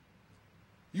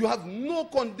 You have no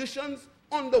conditions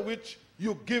under which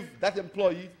you give that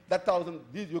employee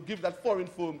you give that foreign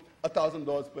firm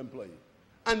 $1,000 per employee.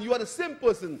 And you are the same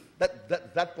person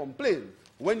that complained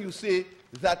when you say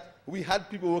that we had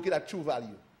people working at True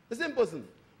Value. The same person.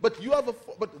 But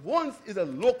once is a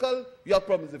local, you have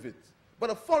problems with it. But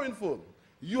a foreign firm,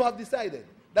 you have decided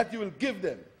that you will give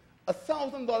them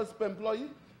 $1,000 per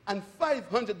employee and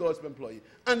 $500 per employee.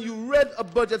 And you read a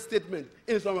budget statement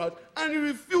in the House, and you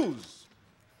refuse.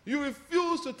 You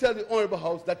refuse to tell the Honorable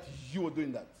House that you were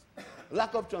doing that.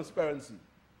 Lack of transparency.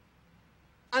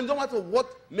 And no matter what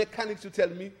mechanics you tell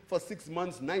me for 6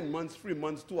 months, 9 months, 3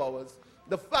 months, 2 hours,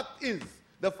 the fact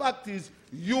is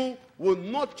you were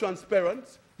not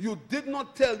transparent. You did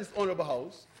not tell this Honorable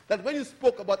House that when you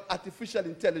spoke about artificial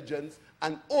intelligence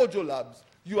and Ojo Labs,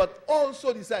 you had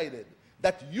also decided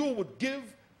that you would give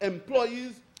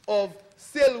employees of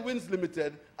Sailwinds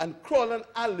Limited and Crowland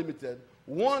Al Limited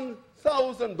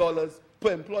 $1,000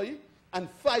 per employee and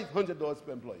 $500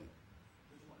 per employee.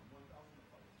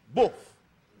 Both.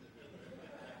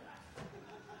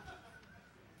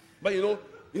 But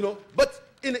but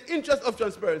in the interest of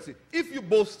transparency, if you're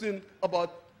boasting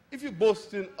about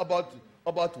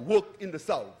work in the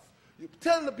South, you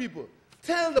tell the people,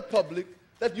 tell the public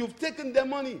that you've taken their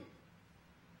money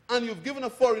and you've given a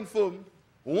foreign firm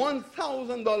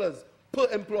 $1,000 per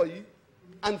employee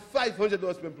and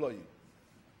 $500 per employee.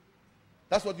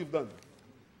 That's what you've done.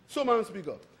 So, Madam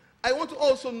Speaker, I want to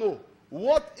also know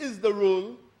what is the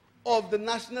role of the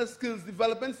National Skills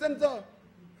Development Center?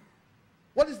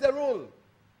 What is their role?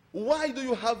 Why do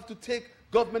you have to take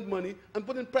government money and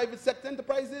put in private sector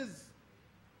enterprises?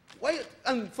 Why?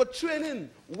 And for training,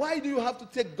 why do you have to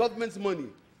take government's money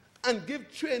and give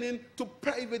training to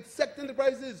private sector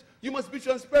enterprises? You must be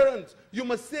transparent. You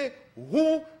must say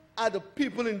who are the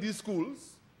people in these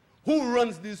schools, who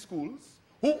runs these schools,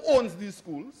 who owns these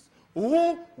schools,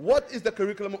 what is the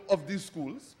curriculum of these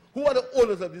schools, who are the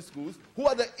owners of these schools, who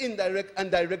are the indirect and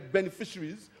direct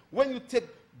beneficiaries when you take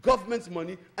government's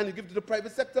money and you give to the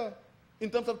private sector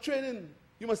in terms of training.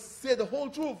 You must say the whole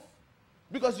truth,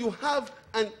 because you have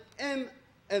a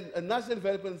National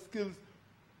Development Skills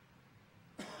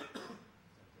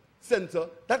Center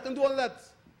that can do all that.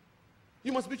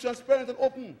 You must be transparent and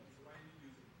open.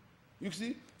 You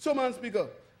see? So, Madam Speaker,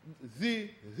 the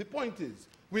point is,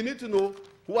 we need to know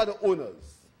who are the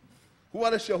owners, who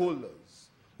are the shareholders,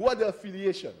 who are the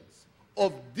affiliations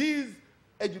of these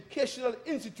educational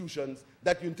institutions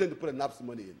that you intend to put a NAPS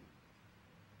money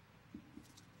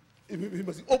in. We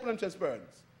must be open and transparent.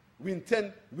 We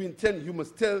intend you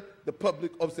must tell the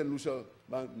public of St. Lucia,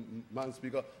 Madam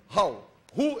Speaker,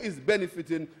 who is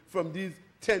benefiting from these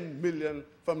 $10 million,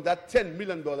 from that $10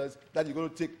 million that you're going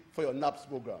to take for your NAPS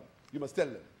program. You must tell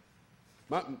them.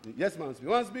 Yes, Madam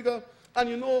Speaker. Madam Speaker, and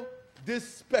you know this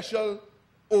special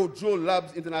Ojo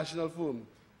Labs International firm,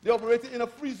 they operate in a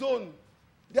free zone.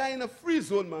 They are in a free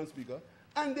zone, Madam Speaker,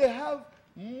 and they have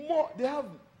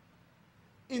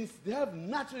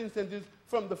natural incentives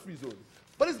from the free zone.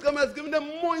 But this government has given them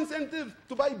more incentives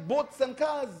to buy boats and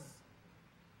cars.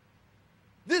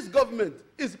 This government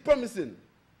is promising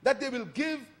that they will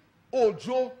give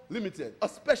Ojo Limited, a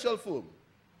special firm.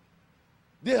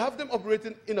 They have them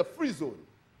operating in a free zone.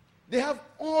 They have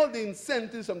all the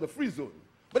incentives from the free zone,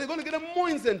 but they're going to give them more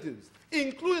incentives,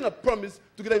 including a promise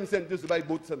to give them incentives to buy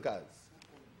boats and cars.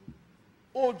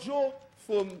 Ojo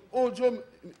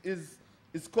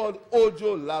is called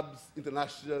Ojo Labs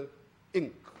International,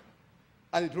 Inc.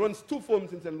 And it runs 2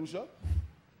 firms in St. Lucia,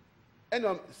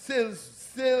 and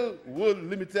Sail World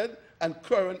Limited and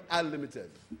Current Al Limited.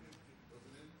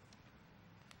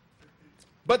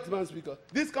 But, Madam Speaker,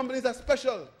 these companies are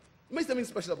special. There must be something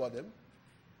special about them.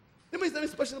 There must be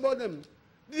something special about them.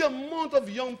 The amount of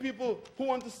young people who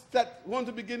want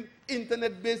to begin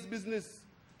internet-based business.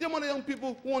 The amount of young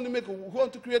people who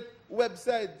want to create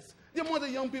websites. The amount of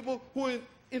young people who are in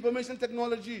information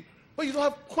technology. But you don't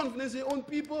have confidence in your own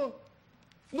people.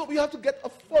 No, you have to get a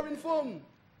foreign firm.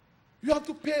 You have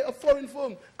to pay a foreign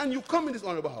firm. And you come in this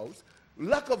honorable house,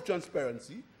 lack of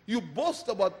transparency, you boast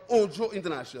about Ojo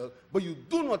International, but you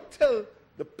do not tell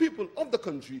the people of the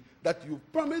country that you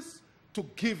promise to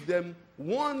give them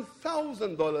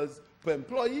 $1,000 per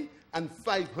employee and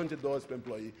 $500 per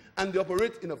employee. And they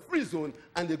operate in a free zone,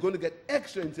 and they're going to get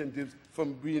extra incentives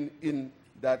from being in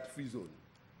that free zone.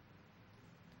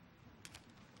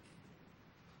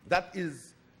 That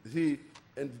is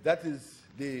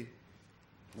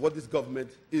what this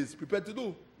government is prepared to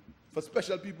do for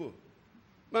special people.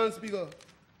 Madam Speaker,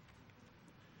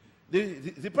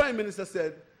 the Prime Minister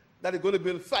said that they're going to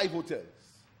build 5 hotels.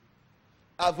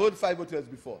 I've heard 5 hotels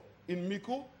before. In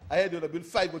Miko, I heard they're going to build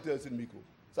 5 hotels in Miko.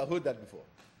 So I've heard that before.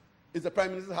 It's the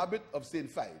Prime Minister's habit of saying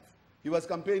 5. He was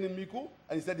campaigning in Miko,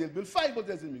 and he said he'll build 5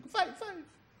 hotels in Miko. 5.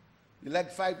 He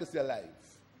liked 5 to stay alive.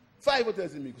 5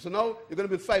 hotels in Miko. So now you're going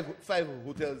to build 5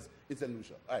 hotels in St.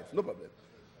 Lucia. All right, no problem.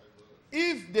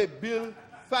 If they build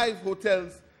 5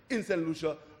 hotels in St.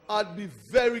 Lucia, I'd be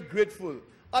very grateful.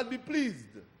 I'd be pleased.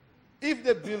 If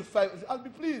they build 5, I'll be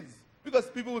pleased. Because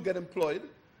people will get employed.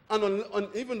 And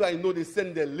even though I know they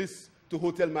send their list to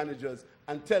hotel managers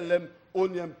and tell them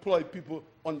only employ people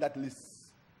on that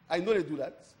list. I know they do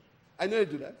that.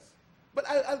 But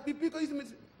I'll be, because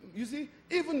you see,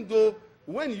 even though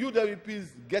when UWPs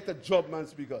get a job, Madam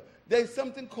Speaker, there is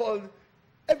something called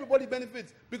everybody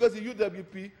benefits, because the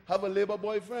UWP have a labor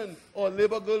boyfriend or a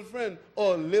labor girlfriend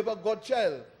or a labor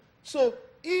godchild. So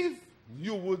if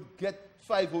you would get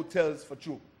 5 hotels for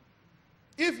you,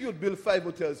 if you'd build 5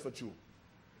 hotels for you,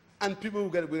 and people will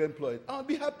get employed, I'll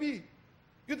be happy.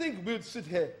 You think we'll sit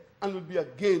here and we'll be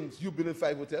against you building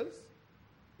 5 hotels?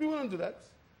 We won't do that.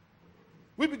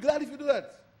 We'll be glad if you do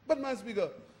that. But, Madam Speaker,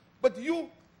 but you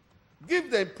give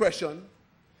the impression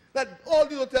that all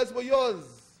these hotels were yours.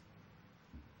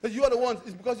 That you are the ones.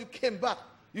 It's because you came back.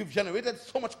 You've generated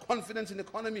so much confidence in the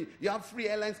economy. You have free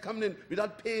airlines coming in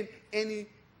without paying any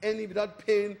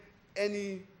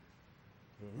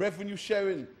revenue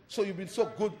sharing. So you've been so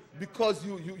good because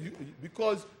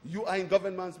you are in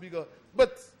government, Madam Speaker.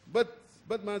 But,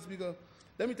 Madam Speaker,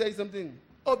 let me tell you something.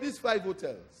 Of these 5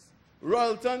 hotels,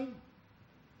 Royalton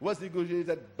was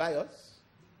negotiated by us.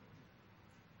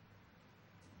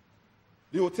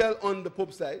 The hotel on the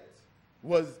Pope site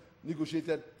was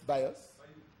negotiated by us.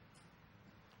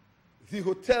 The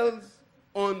hotels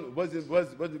was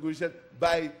negotiated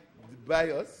by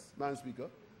us, Madam Speaker.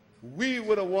 We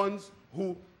were the ones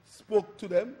who spoke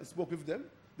with them,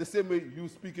 the same way you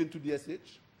speaking to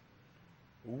DSH.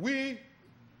 We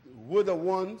were the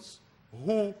ones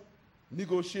who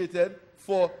negotiated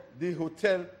for the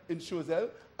hotel in Choiseul,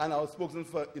 and our spokesman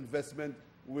for investment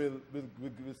will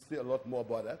say a lot more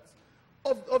about that.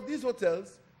 Of these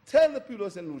hotels, tell the people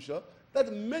of St. Lucia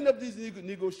that many of these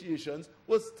negotiations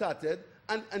were started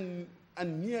and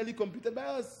nearly completed by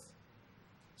us.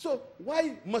 So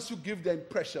why must you give the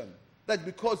impression that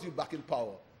because you're back in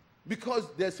power, because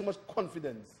there's so much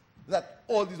confidence that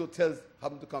all these hotels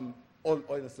happen to come all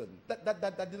in a sudden? That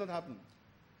did not happen.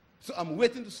 So I'm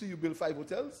waiting to see you build 5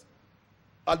 hotels.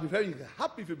 I'll be very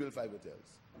happy if you build 5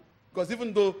 hotels. Because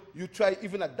even though you try,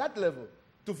 even at that level,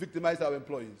 to victimize our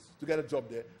employees, to get a job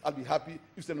there, I'll be happy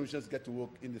if St. Lucians get to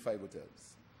work in the 5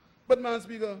 hotels. But, Madam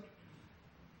Speaker,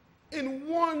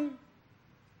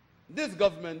 this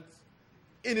government,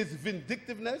 in its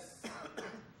vindictiveness,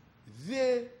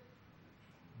 they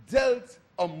dealt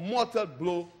a mortal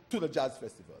blow to the Jazz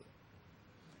Festival.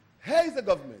 Here is a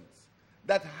government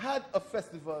that had a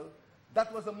festival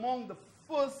that was among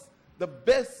the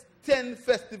best 10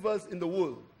 festivals in the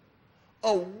world.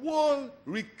 A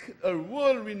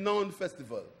world-renowned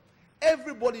festival.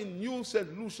 Everybody knew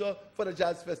St. Lucia for the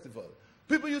Jazz Festival.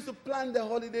 People used to plan their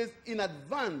holidays in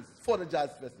advance for the Jazz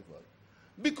Festival.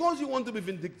 Because you want to be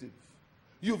vindictive,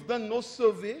 you've done no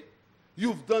survey,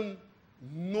 you've done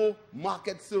no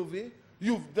market survey,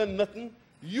 you've done nothing.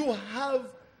 You have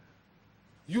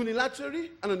unilaterally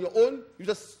and on your own, you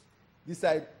just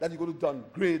decide that you're going to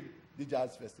downgrade the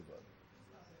Jazz Festival.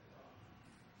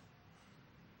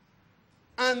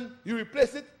 And you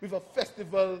replace it with a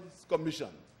festivals commission.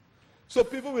 So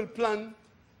people will plan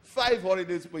 5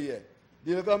 holidays per year.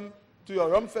 They'll come to your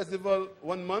Rum Festival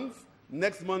 1 month.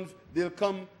 Next month, they'll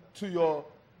come to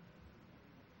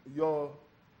your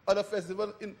other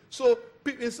festival. So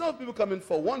instead of people coming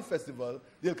for 1 festival,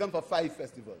 they'll come for 5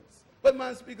 festivals. But,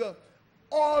 Madam Speaker,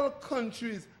 all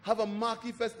countries have a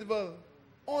marquee festival.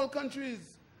 all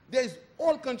countries.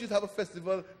 All countries have a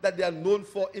festival that they are known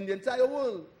for in the entire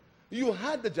world. You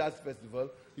had the jazz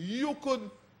festival. You could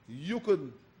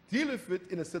deal with it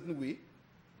in a certain way.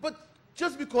 But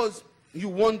just because you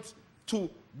want to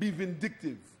be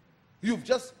vindictive, you've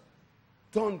just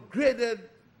downgraded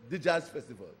the jazz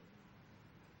festival.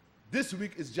 This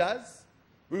week is jazz.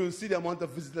 We will see the amount of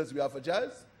visitors we have for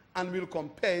jazz, and we'll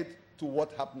compare it to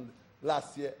what happened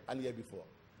last year and the year before.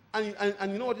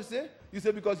 And you know what you say? You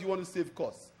say because you want to save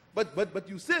costs. But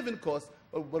you save in costs,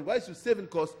 but why is you saving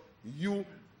costs? You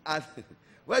are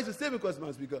why is you saving costs,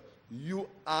 Madam Speaker? You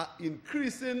are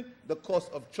increasing the cost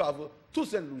of travel to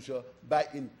St. Lucia by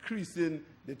increasing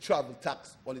the travel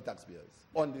tax on the taxpayers,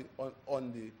 on the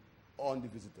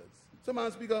visitors. So,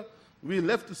 Madam Speaker, we're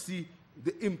left to see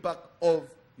the impact of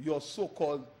your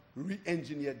so-called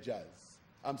re-engineered jazz.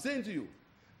 I'm saying to you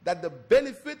that the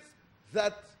benefits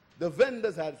that the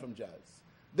vendors had from jazz,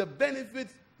 the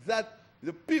benefits that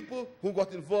the people who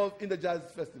got involved in the jazz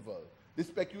festival, the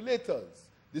speculators,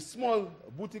 the small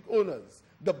boutique owners,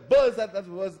 the buzz that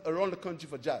was around the country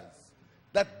for jazz,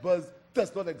 that buzz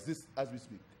does not exist as we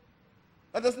speak.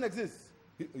 That doesn't exist.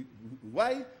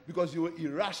 Why? Because you were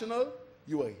irrational,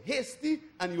 you were hasty,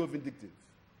 and you were vindictive.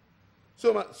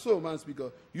 So, Madam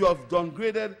Speaker, you have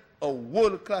downgraded a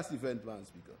world-class event, Madam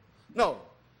Speaker. Now,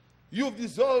 you've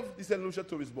dissolved the St. Lucia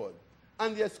Tourist Board,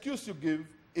 and the excuse you give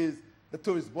is the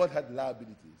Tourist Board had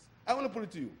liabilities. I want to put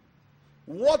it to you.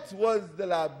 What were the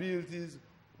liabilities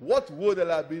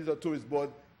of the Tourist Board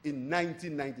in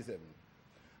 1997?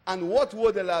 And what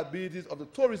were the liabilities of the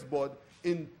Tourist Board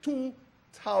in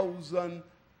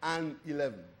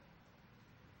 2011?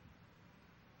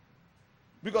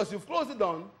 Because you've closed it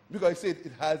down because you said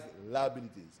it has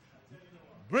liabilities.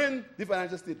 Bring the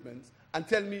financial statements and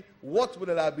tell me what were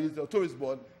the liabilities of the Tourist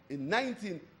Board in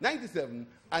 1997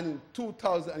 and in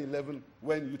 2011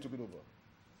 when you took it over.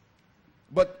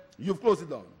 But you've closed it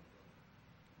down.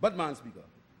 But, Madam Speaker,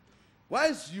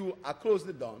 whilst you are closing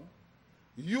it down,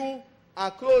 you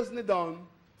are closing it down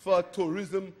for a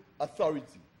tourism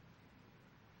authority.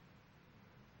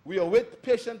 We await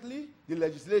patiently the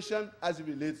legislation as it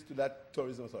relates to that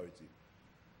tourism authority.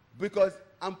 Because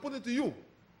I'm putting it to you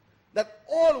that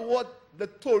all what the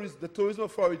tourism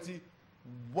authority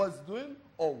was doing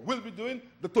or will be doing,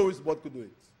 the Tourist Board could do it.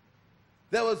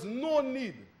 There was no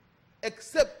need,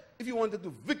 except if you wanted to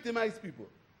victimize people.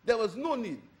 There was no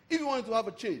need. If you wanted to have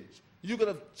a change, you could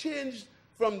have changed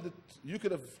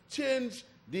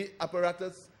the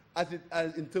apparatus as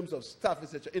in terms of staff,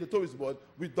 etc., in the Tourist Board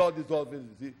without dissolving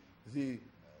the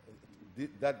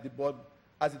board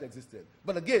as it existed.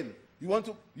 But again, you want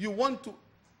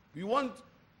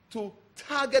to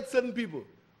target certain people.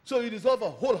 So you dissolve a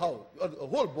whole house, a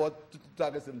whole board to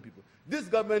target certain people. This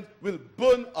government will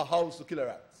burn a house to kill a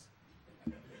rat.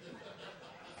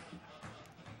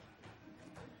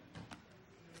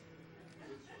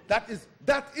 That is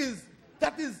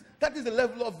the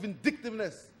level of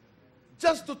vindictiveness,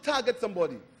 just to target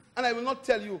somebody. And I will not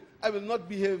tell you, I will not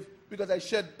behave because I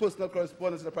shared personal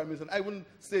correspondence with the Prime Minister. I wouldn't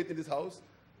say it in this house,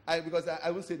 because I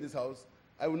wouldn't say it in this house.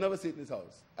 I will never say it in this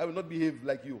house. I will not behave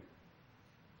like you.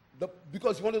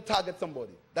 Because you want to target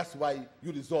somebody. That's why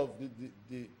you dissolve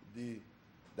the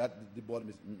board.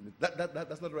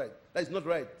 That's not right. That is not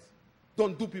right.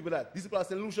 Don't do people that. These people are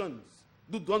solutions.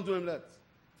 Don't do them that.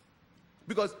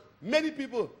 Because many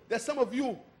people, there's some of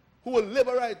you who will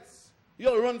labor rights.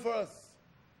 You'll run for us.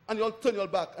 And you'll turn your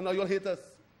back. And now you'll hate us.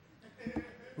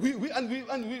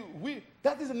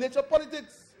 That is the nature of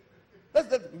politics. That's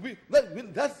the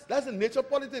nature of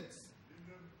politics.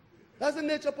 That's the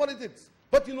nature of politics.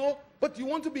 But you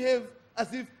want to behave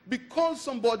as if because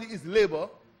somebody is labor,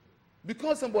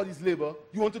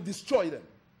 you want to destroy them.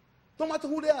 No matter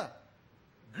who they are.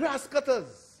 Grass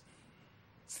cutters,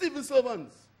 civil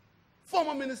servants,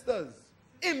 former ministers,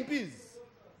 MPs.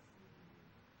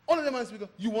 All of them, Madam Speaker,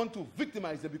 you want to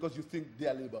victimize them because you think they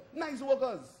are labor. Nice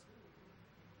workers.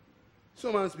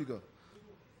 So, Madam Speaker,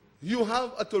 you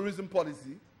have a tourism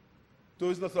policy,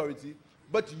 tourism authority,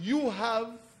 but you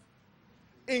have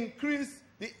increased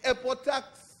the airport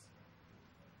tax.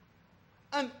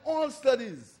 And all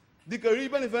studies, the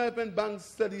Caribbean Development Bank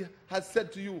study has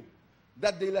said to you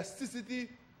that the elasticity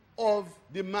of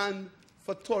demand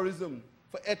for tourism,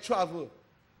 for air travel,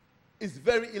 is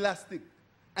very elastic.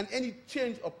 And any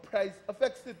change of price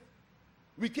affects it.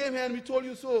 We came here and we told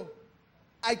you so.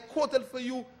 I quoted for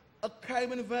you a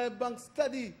Caribbean Development Bank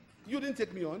study. You didn't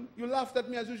take me on. You laughed at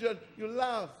me as usual. You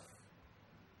laugh.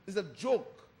 It's a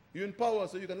joke. You're in power,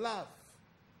 so you can laugh.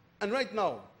 And right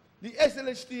now, the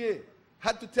SLHTA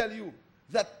had to tell you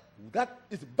that that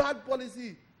is bad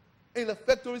policy. It will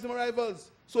affect tourism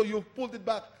arrivals. So you've pulled it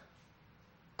back.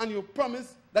 And you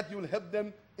promise that you will help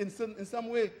them in some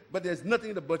way. But there's nothing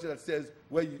in the budget that says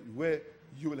where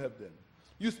you will help them.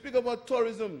 You speak about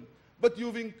tourism, but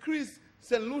you've increased.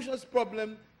 St. Lucia's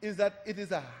problem is that it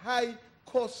is a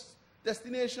high-cost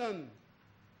destination.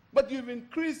 But you've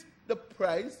increased the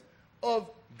price of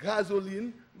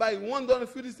gasoline by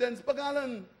 $1.50 per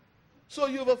gallon. So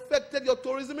you've affected your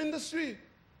tourism industry.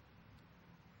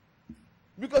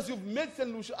 Because you've made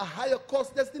St. Lucia a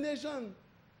higher-cost destination.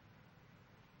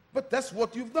 But that's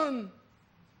what you've done.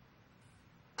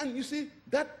 And you see,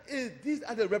 these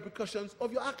are the repercussions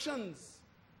of your actions.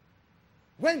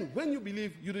 When you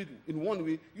believe you did it in one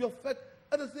way, you affect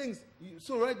other things.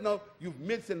 So right now, you've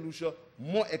made St. Lucia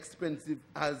more expensive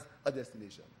as a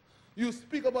destination. You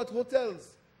speak about hotels.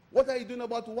 What are you doing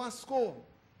about Wasco?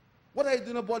 What are you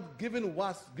doing about giving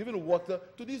water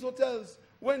to these hotels?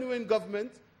 When you were in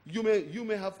government, you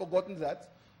may have forgotten that.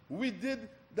 We did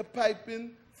the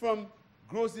piping from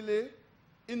Grosile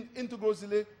into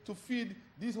Grosile to feed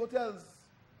these hotels.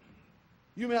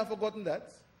 You may have forgotten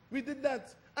that. We did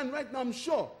that. And right now I'm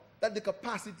sure that the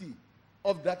capacity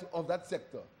of that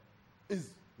sector is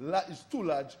too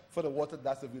large for the water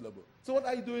that's available. So what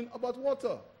are you doing about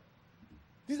water?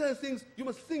 These are the things you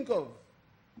must think of,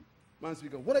 Madam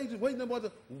Speaker. What are you doing? What are you doing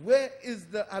about where is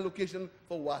the allocation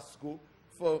for Wasco,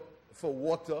 for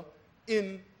water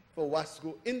for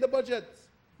Wasco in the budget?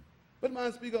 But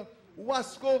Madam Speaker,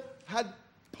 Wasco had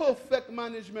perfect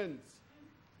management.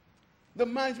 The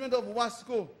management of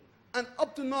Wasco, and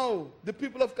up to now, the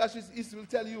people of Castries East will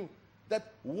tell you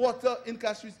that water in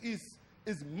Castries East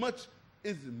is much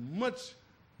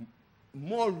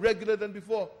more regular than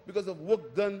before because of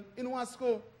work done in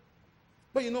Wasco.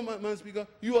 But you know, Madam Speaker,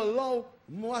 you allow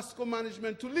Wasco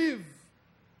management to leave.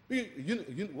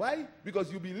 Why?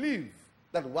 Because you believe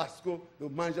that Wasco, the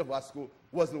manager of Wasco,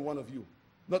 wasn't one of you,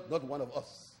 not one of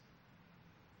us.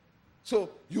 So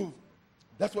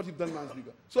that's what you've done, Madam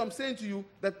Speaker. So I'm saying to you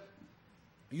that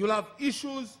you'll have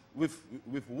issues with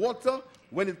water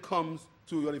when it comes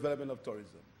to your development of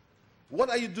tourism. What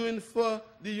are you doing for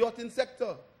the yachting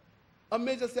sector? A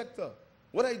major sector.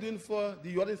 What are you doing for the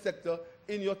yachting sector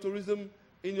in your tourism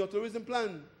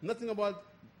plan? Nothing about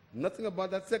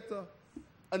that sector.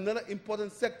 Another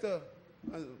important sector,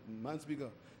 Madam Speaker.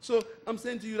 So I'm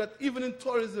saying to you that even in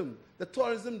tourism, the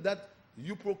tourism that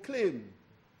you proclaim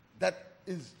that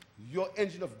is your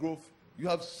engine of growth, you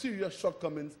have serious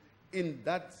shortcomings in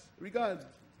that regard.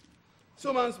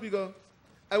 So, Madam Speaker,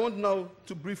 I want now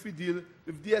to briefly deal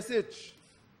with DSH.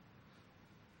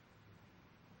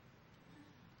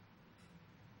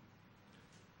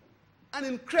 An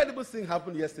incredible thing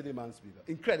happened yesterday, Madam Speaker.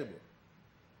 Incredible.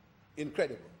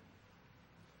 Incredible.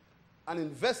 An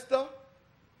investor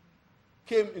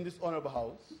came in this honorable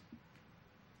house,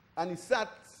 and he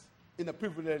sat in a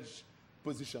privileged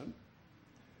position.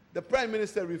 The Prime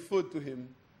Minister referred to him,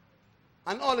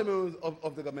 and all the members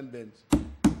of the government bench.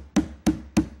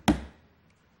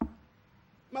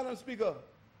 Madam Speaker,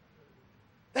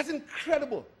 that's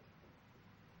incredible.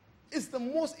 It's the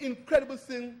most incredible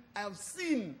thing I have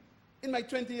seen in my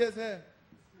 20 years here.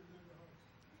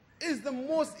 It's the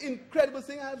most incredible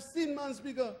thing I have seen, Madam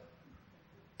Speaker.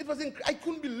 It was I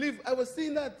couldn't believe I was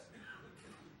seeing that.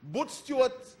 Butch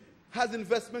Stewart has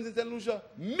investments in St. Lucia,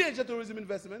 major tourism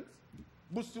investments.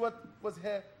 Butch Stewart was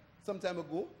here some time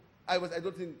ago. I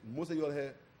don't think most of you all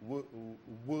here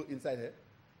were inside here,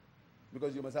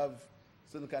 because you must have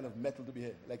certain kind of metal to be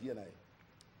here, like you and I,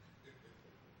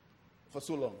 for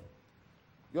so long.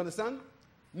 You understand?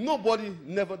 Nobody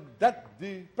never,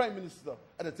 the Prime Minister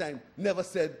at the time never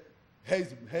said, here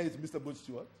is Mr. Butch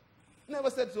Stewart. Never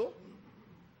said so.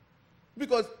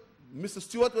 Because Mr.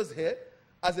 Stewart was here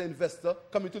as an investor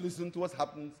coming to listen to what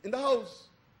happens in the house.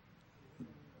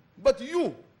 But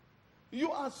you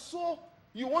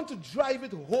want to drive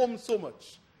it home so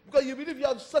much because you believe you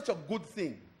have such a good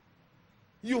thing.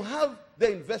 You have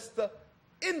the investor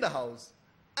in the house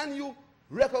and you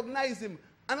recognize him.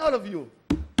 And all of you,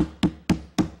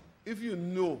 if you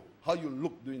know how you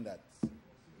look doing that,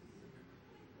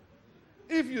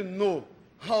 if you know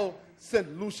how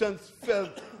St. Lucians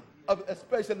felt,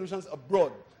 especially St. Lucians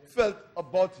abroad, felt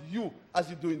about you as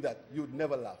you're doing that, you'd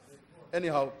never laugh.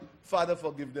 Anyhow, Father,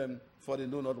 forgive them, for they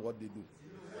know not what they do.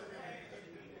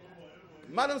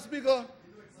 Madam Speaker,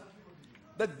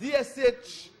 the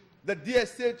DSH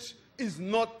is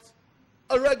not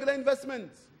a regular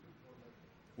investment.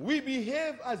 We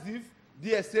behave as if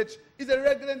DSH is a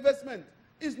regular investment.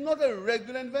 It's not a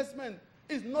regular investment.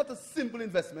 It's not a simple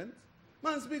investment.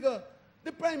 Madam Speaker,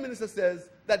 the Prime Minister says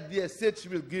that DSH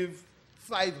will give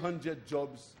 500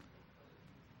 jobs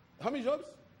How many jobs?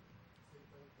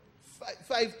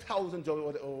 5,000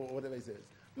 jobs, or whatever he says.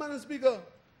 Madam Speaker,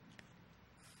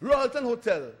 Royalton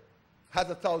Hotel has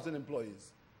 1,000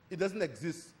 employees. It doesn't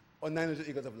exist on 900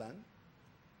 acres of land.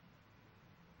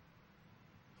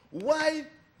 Why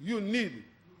you need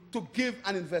to give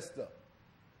an investor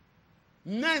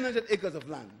 900 acres of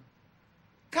land,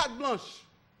 carte blanche?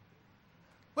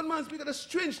 But, Madam Speaker, the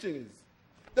strange thing is,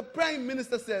 the Prime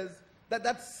Minister says that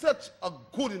that's such a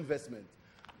good investment,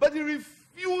 but he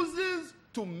refuses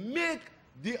to make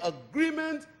the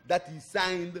agreement that he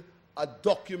signed a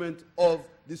document of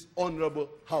this honorable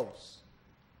House.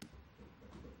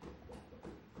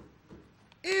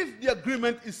 If the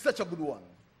agreement is such a good one,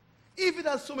 if it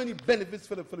has so many benefits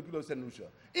for the people of St. Lucia,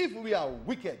 if we are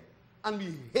wicked and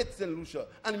we hate St. Lucia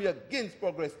and we are against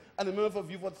progress and the member for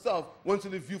Vieux-Fort South wants to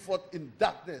leave Vieux-Fort in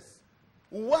darkness,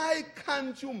 why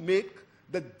can't you make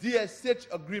the DSH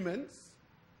agreements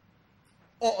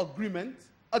or agreement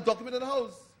a document of the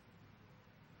House?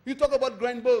 You talk about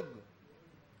Grindberg.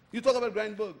 You talk about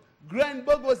Grindberg.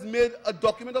 Grindberg was made a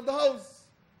document of the House.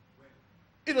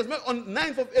 It was made on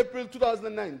 9th of April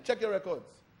 2009. Check your records.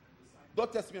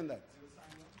 Don't test me on that.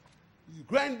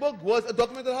 Grindberg was a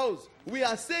document of the House. We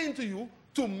are saying to you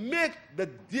to make the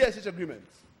DSH agreement.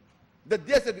 The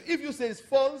DSH, if you say it's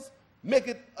false, make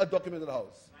it a document of the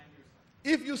House.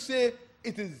 If you say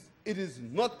it is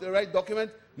not the right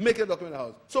document, make it a document of the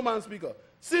House. So, Madam Speaker,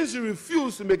 since you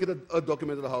refuse to make it a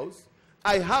document of the House,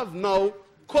 I have now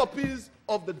copies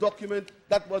of the document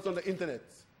that was on the internet.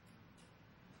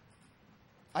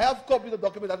 I have copies of the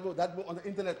document that were on the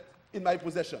internet in my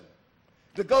possession.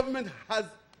 The government has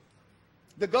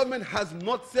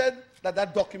not said that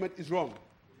that document is wrong.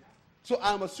 So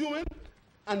I'm assuming,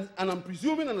 and I'm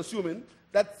presuming and assuming,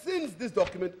 that since this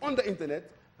document on the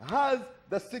internet has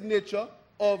the signature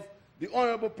of the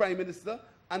Honorable Prime Minister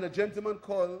and a gentleman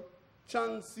called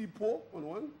Chang Si-po on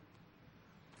one,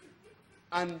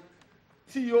 and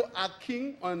Teo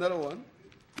Aking on another one,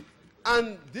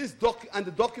 and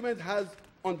the document has,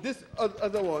 on this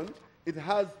other one, it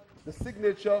has the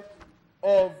signature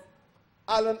of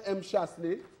Alan M.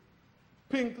 Chasney,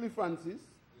 Pinkley Francis,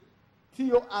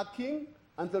 Teo Aking,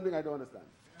 and something I don't understand.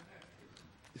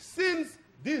 Since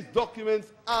these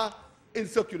documents are in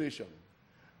circulation,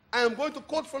 I am going to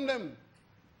quote from them.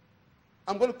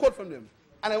 I'm going to quote from them.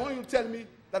 And I want you to tell me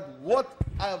that what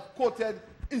I have quoted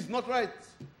is not right.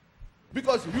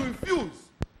 Because you refuse.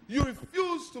 You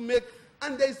refuse to make,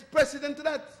 and there is precedent to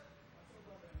that.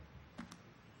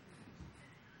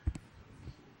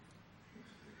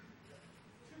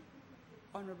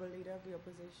 Honorable Leader of the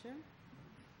Opposition,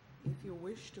 if you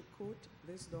wish to quote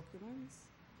these documents,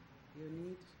 you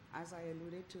need, as I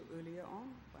alluded to earlier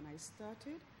on when I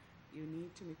started, you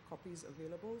need to make copies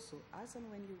available so as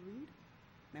and when you read,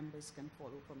 members can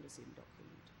follow from the same document.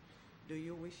 Do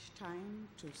you wish time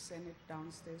to send it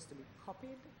downstairs to be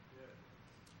copied?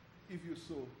 If you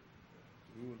so,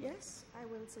 rule. Yes, I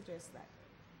will suggest that.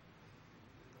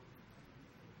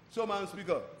 So, Madam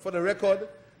Speaker, for the record,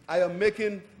 I am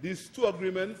making these two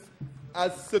agreements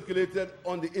as circulated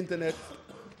on the internet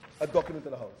a document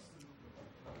of the House.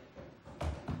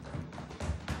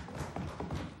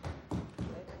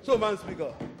 So, Madam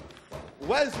Speaker,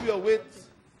 whilst we await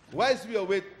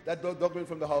that document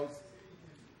from the House,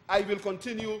 I will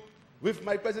continue with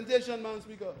my presentation, Madam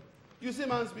Speaker. You see,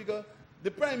 Madam Speaker,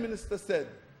 the Prime Minister said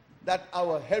that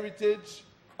our heritage,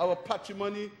 our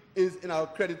patrimony is in our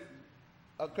credit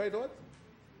what?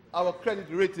 Our credit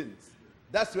ratings.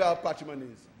 That's where our patrimony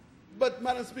is. But,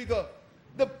 Madam Speaker,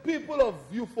 the people of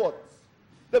Vieux-Fort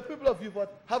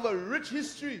have a rich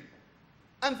history.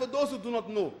 And for those who do not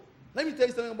know, let me tell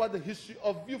you something about the history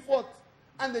of Vieux-Fort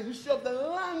and the history of the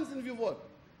lands in Vieux-Fort.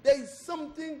 There is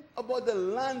something about the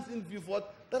lands in Vieux-Fort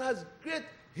that has great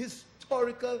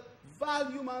historical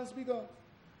value, Madam Speaker.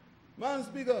 Madam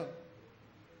Speaker,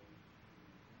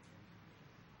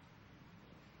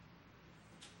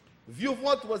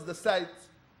 Vieux-Fort was the site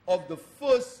of the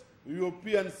first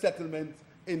European settlement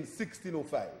in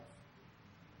 1605.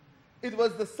 It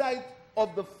was the site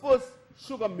of the first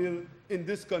sugar mill in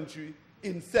this country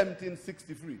in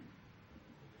 1763.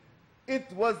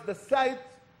 It was the site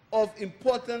of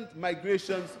important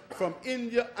migrations from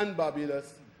India and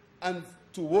Barbados and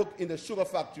to work in the sugar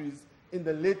factories in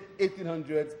the late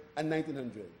 1800s and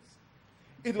 1900s.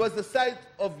 It was the site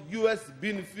of U.S.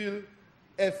 Beanfield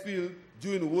airfield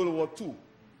during World War II.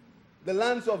 The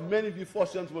lands of many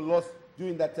Vieux-Fortians were lost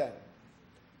during that time.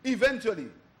 Eventually,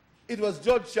 it was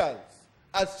George Charles,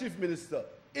 as chief minister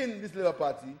in this Labour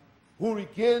Party, who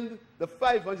regained the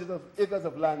 500 acres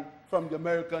of land from the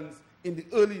Americans in the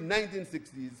early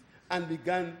 1960s and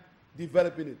began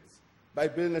developing it by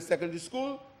building a secondary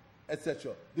school,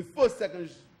 etc. The first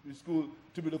secondary school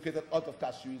to be located out of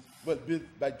Cashews was built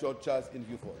by George Charles in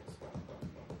Vieux Fort.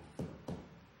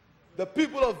 The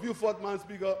people of Vieux Fort, Madam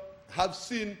Speaker, have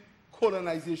seen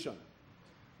colonization.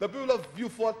 The people of Vieux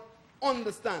Fort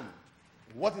understand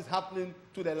what is happening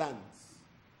to their lands.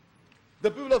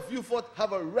 The people of Vieux Fort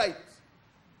have a right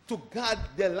to guard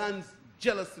their lands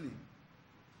jealously.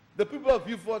 The people of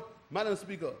Vieux Fort, Madam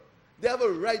Speaker, they have a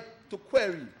right to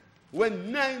query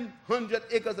when 900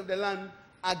 acres of their land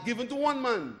are given to one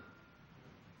man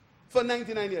for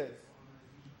 99 years.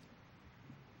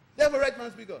 They have a right,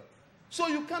 Madam Speaker. So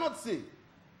you cannot say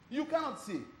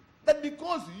that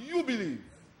because you believe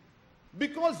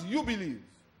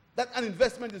that an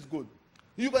investment is good,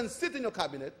 you can sit in your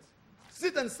cabinet,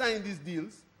 sit and sign these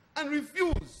deals, and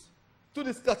refuse to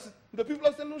discuss it with the people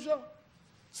of St. Lucia.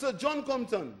 Sir John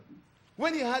Compton,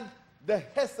 when he had the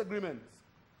Hess agreement,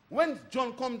 when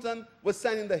John Compton was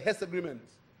signing the Hess agreement,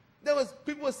 there was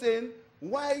people saying,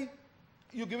 why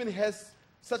you giving Hess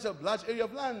such a large area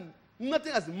of land?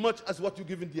 Nothing as much as what you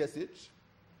give in DSH.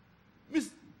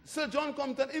 Sir John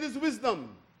Compton, in his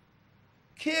wisdom,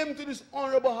 came to this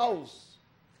honorable house.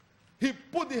 He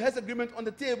put the Hess agreement on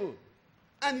the table,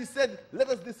 and he said, let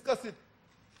us discuss it.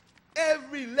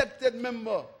 Every elected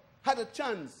member had a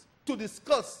chance to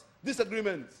discuss this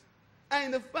agreement. And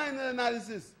in the final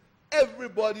analysis,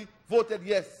 everybody voted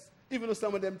yes, even though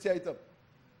some of them tear it up.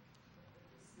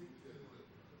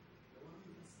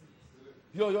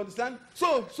 You understand?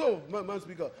 So, Madam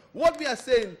Speaker, what we are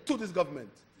saying to this government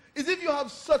is if you have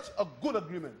such a good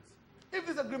agreement, if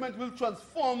this agreement will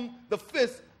transform the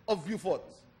face of Vieux Fort,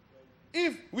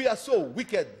 if we are so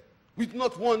wicked, we do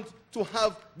not want to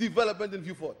have development in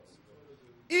Vieux Fort.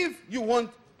 If you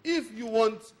want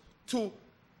to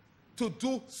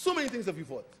do so many things in Vieux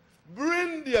Fort,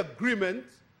 bring the agreement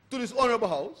to this honorable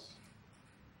house,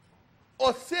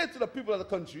 or say to the people of the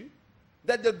country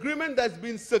that the agreement that's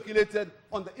been circulated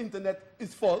on the internet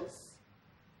is false.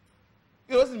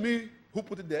 It wasn't me who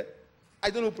put it there.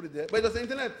 I don't know who put it there, but it was the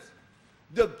internet.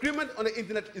 The agreement on the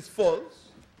internet is false.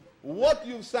 What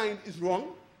you've signed is wrong.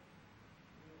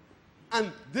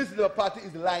 And this little party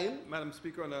is lying. Madam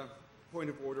Speaker, on a point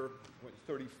of order, point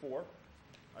 34,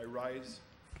 I rise,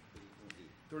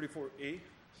 34A,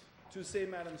 to say,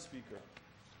 Madam Speaker,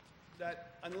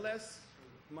 that unless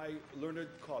my learned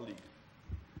colleague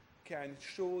can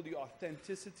show the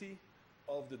authenticity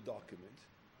of the document,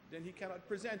 then he cannot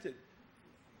present it.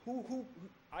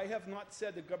 I have not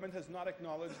said, the government has not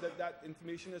acknowledged that that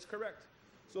information is correct.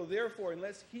 So therefore,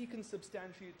 unless he can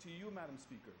substantiate to you, Madam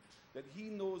Speaker, that he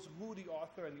knows who the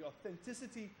author and the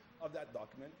authenticity of that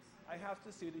document, I have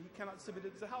to say that he cannot submit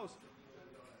it to the House.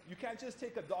 You can't just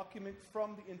take a document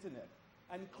from the internet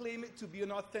and claim it to be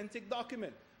an authentic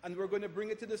document, and we're going to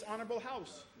bring it to this honorable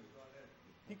House.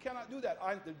 He cannot do that.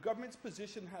 The government's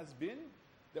position has been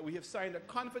that we have signed a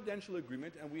confidential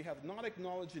agreement, and we have not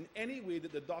acknowledged in any way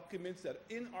that the documents that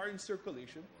are in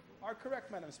circulation are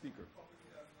correct, Madam Speaker.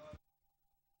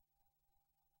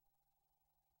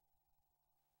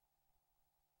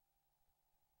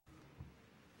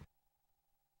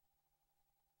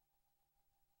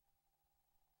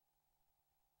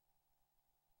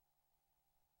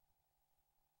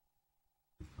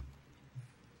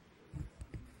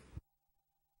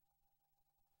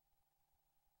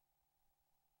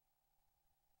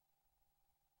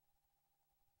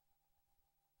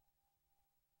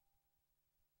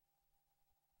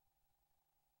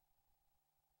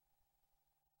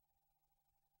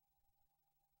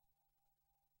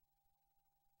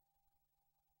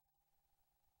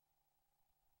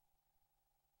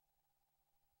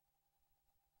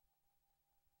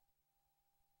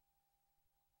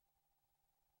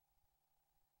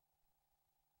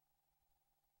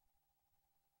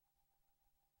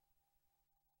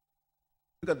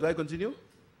 Do I continue?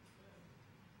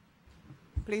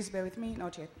 Please bear with me.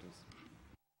 Not yet, please.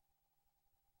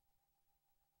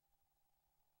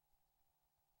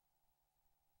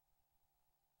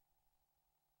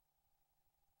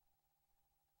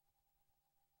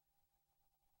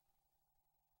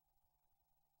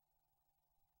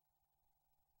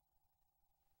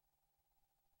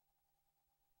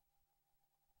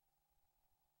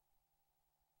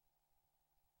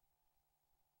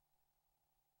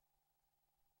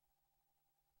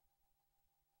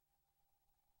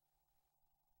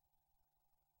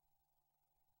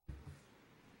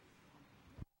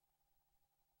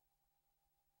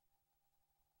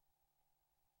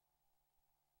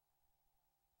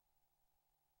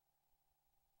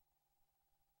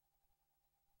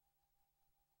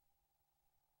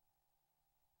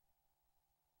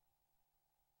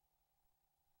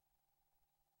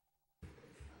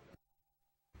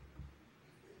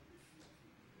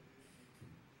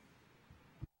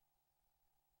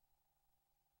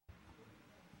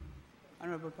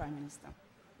 Honorable Prime Minister.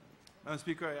 Madam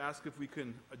Speaker, I ask if we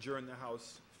can adjourn the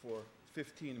House for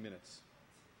 15 minutes.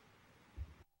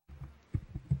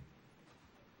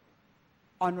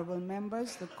 Honorable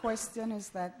members, the question is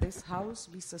that this House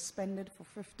be suspended for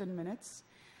 15 minutes.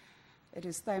 It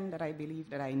is time that I believe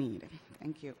that I need.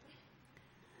 Thank you.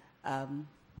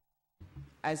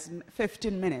 As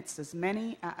 15 minutes, as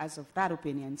many as of that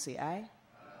opinion say aye.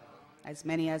 As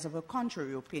many as of a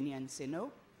contrary opinion say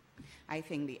no. I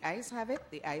think the ayes have it,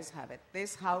 the ayes have it.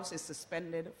 This House is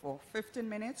suspended for 15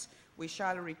 minutes. We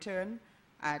shall return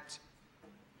at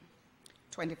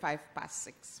 6:25.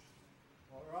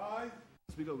 All right.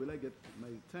 Speaker, will I get my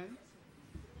time?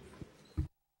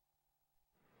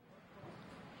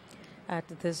 At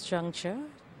this juncture,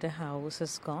 the House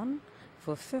has gone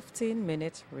for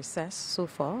 15-minute recess. So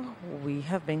far, we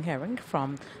have been hearing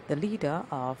from the leader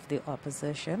of the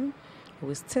opposition, who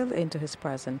is still into his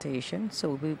presentation.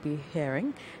 So we'll be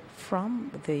hearing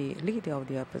from the leader of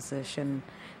the opposition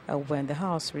when the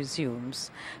House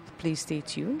resumes. Please stay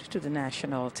tuned to the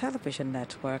National Television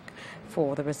Network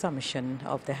for the resumption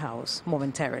of the House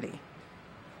momentarily.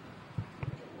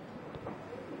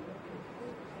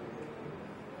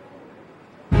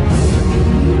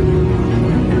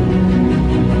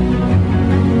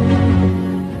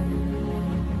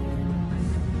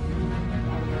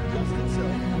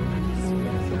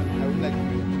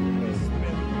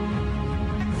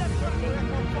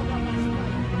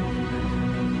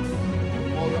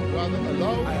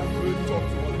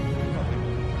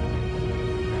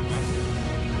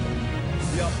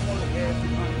 We are all here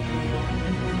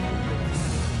to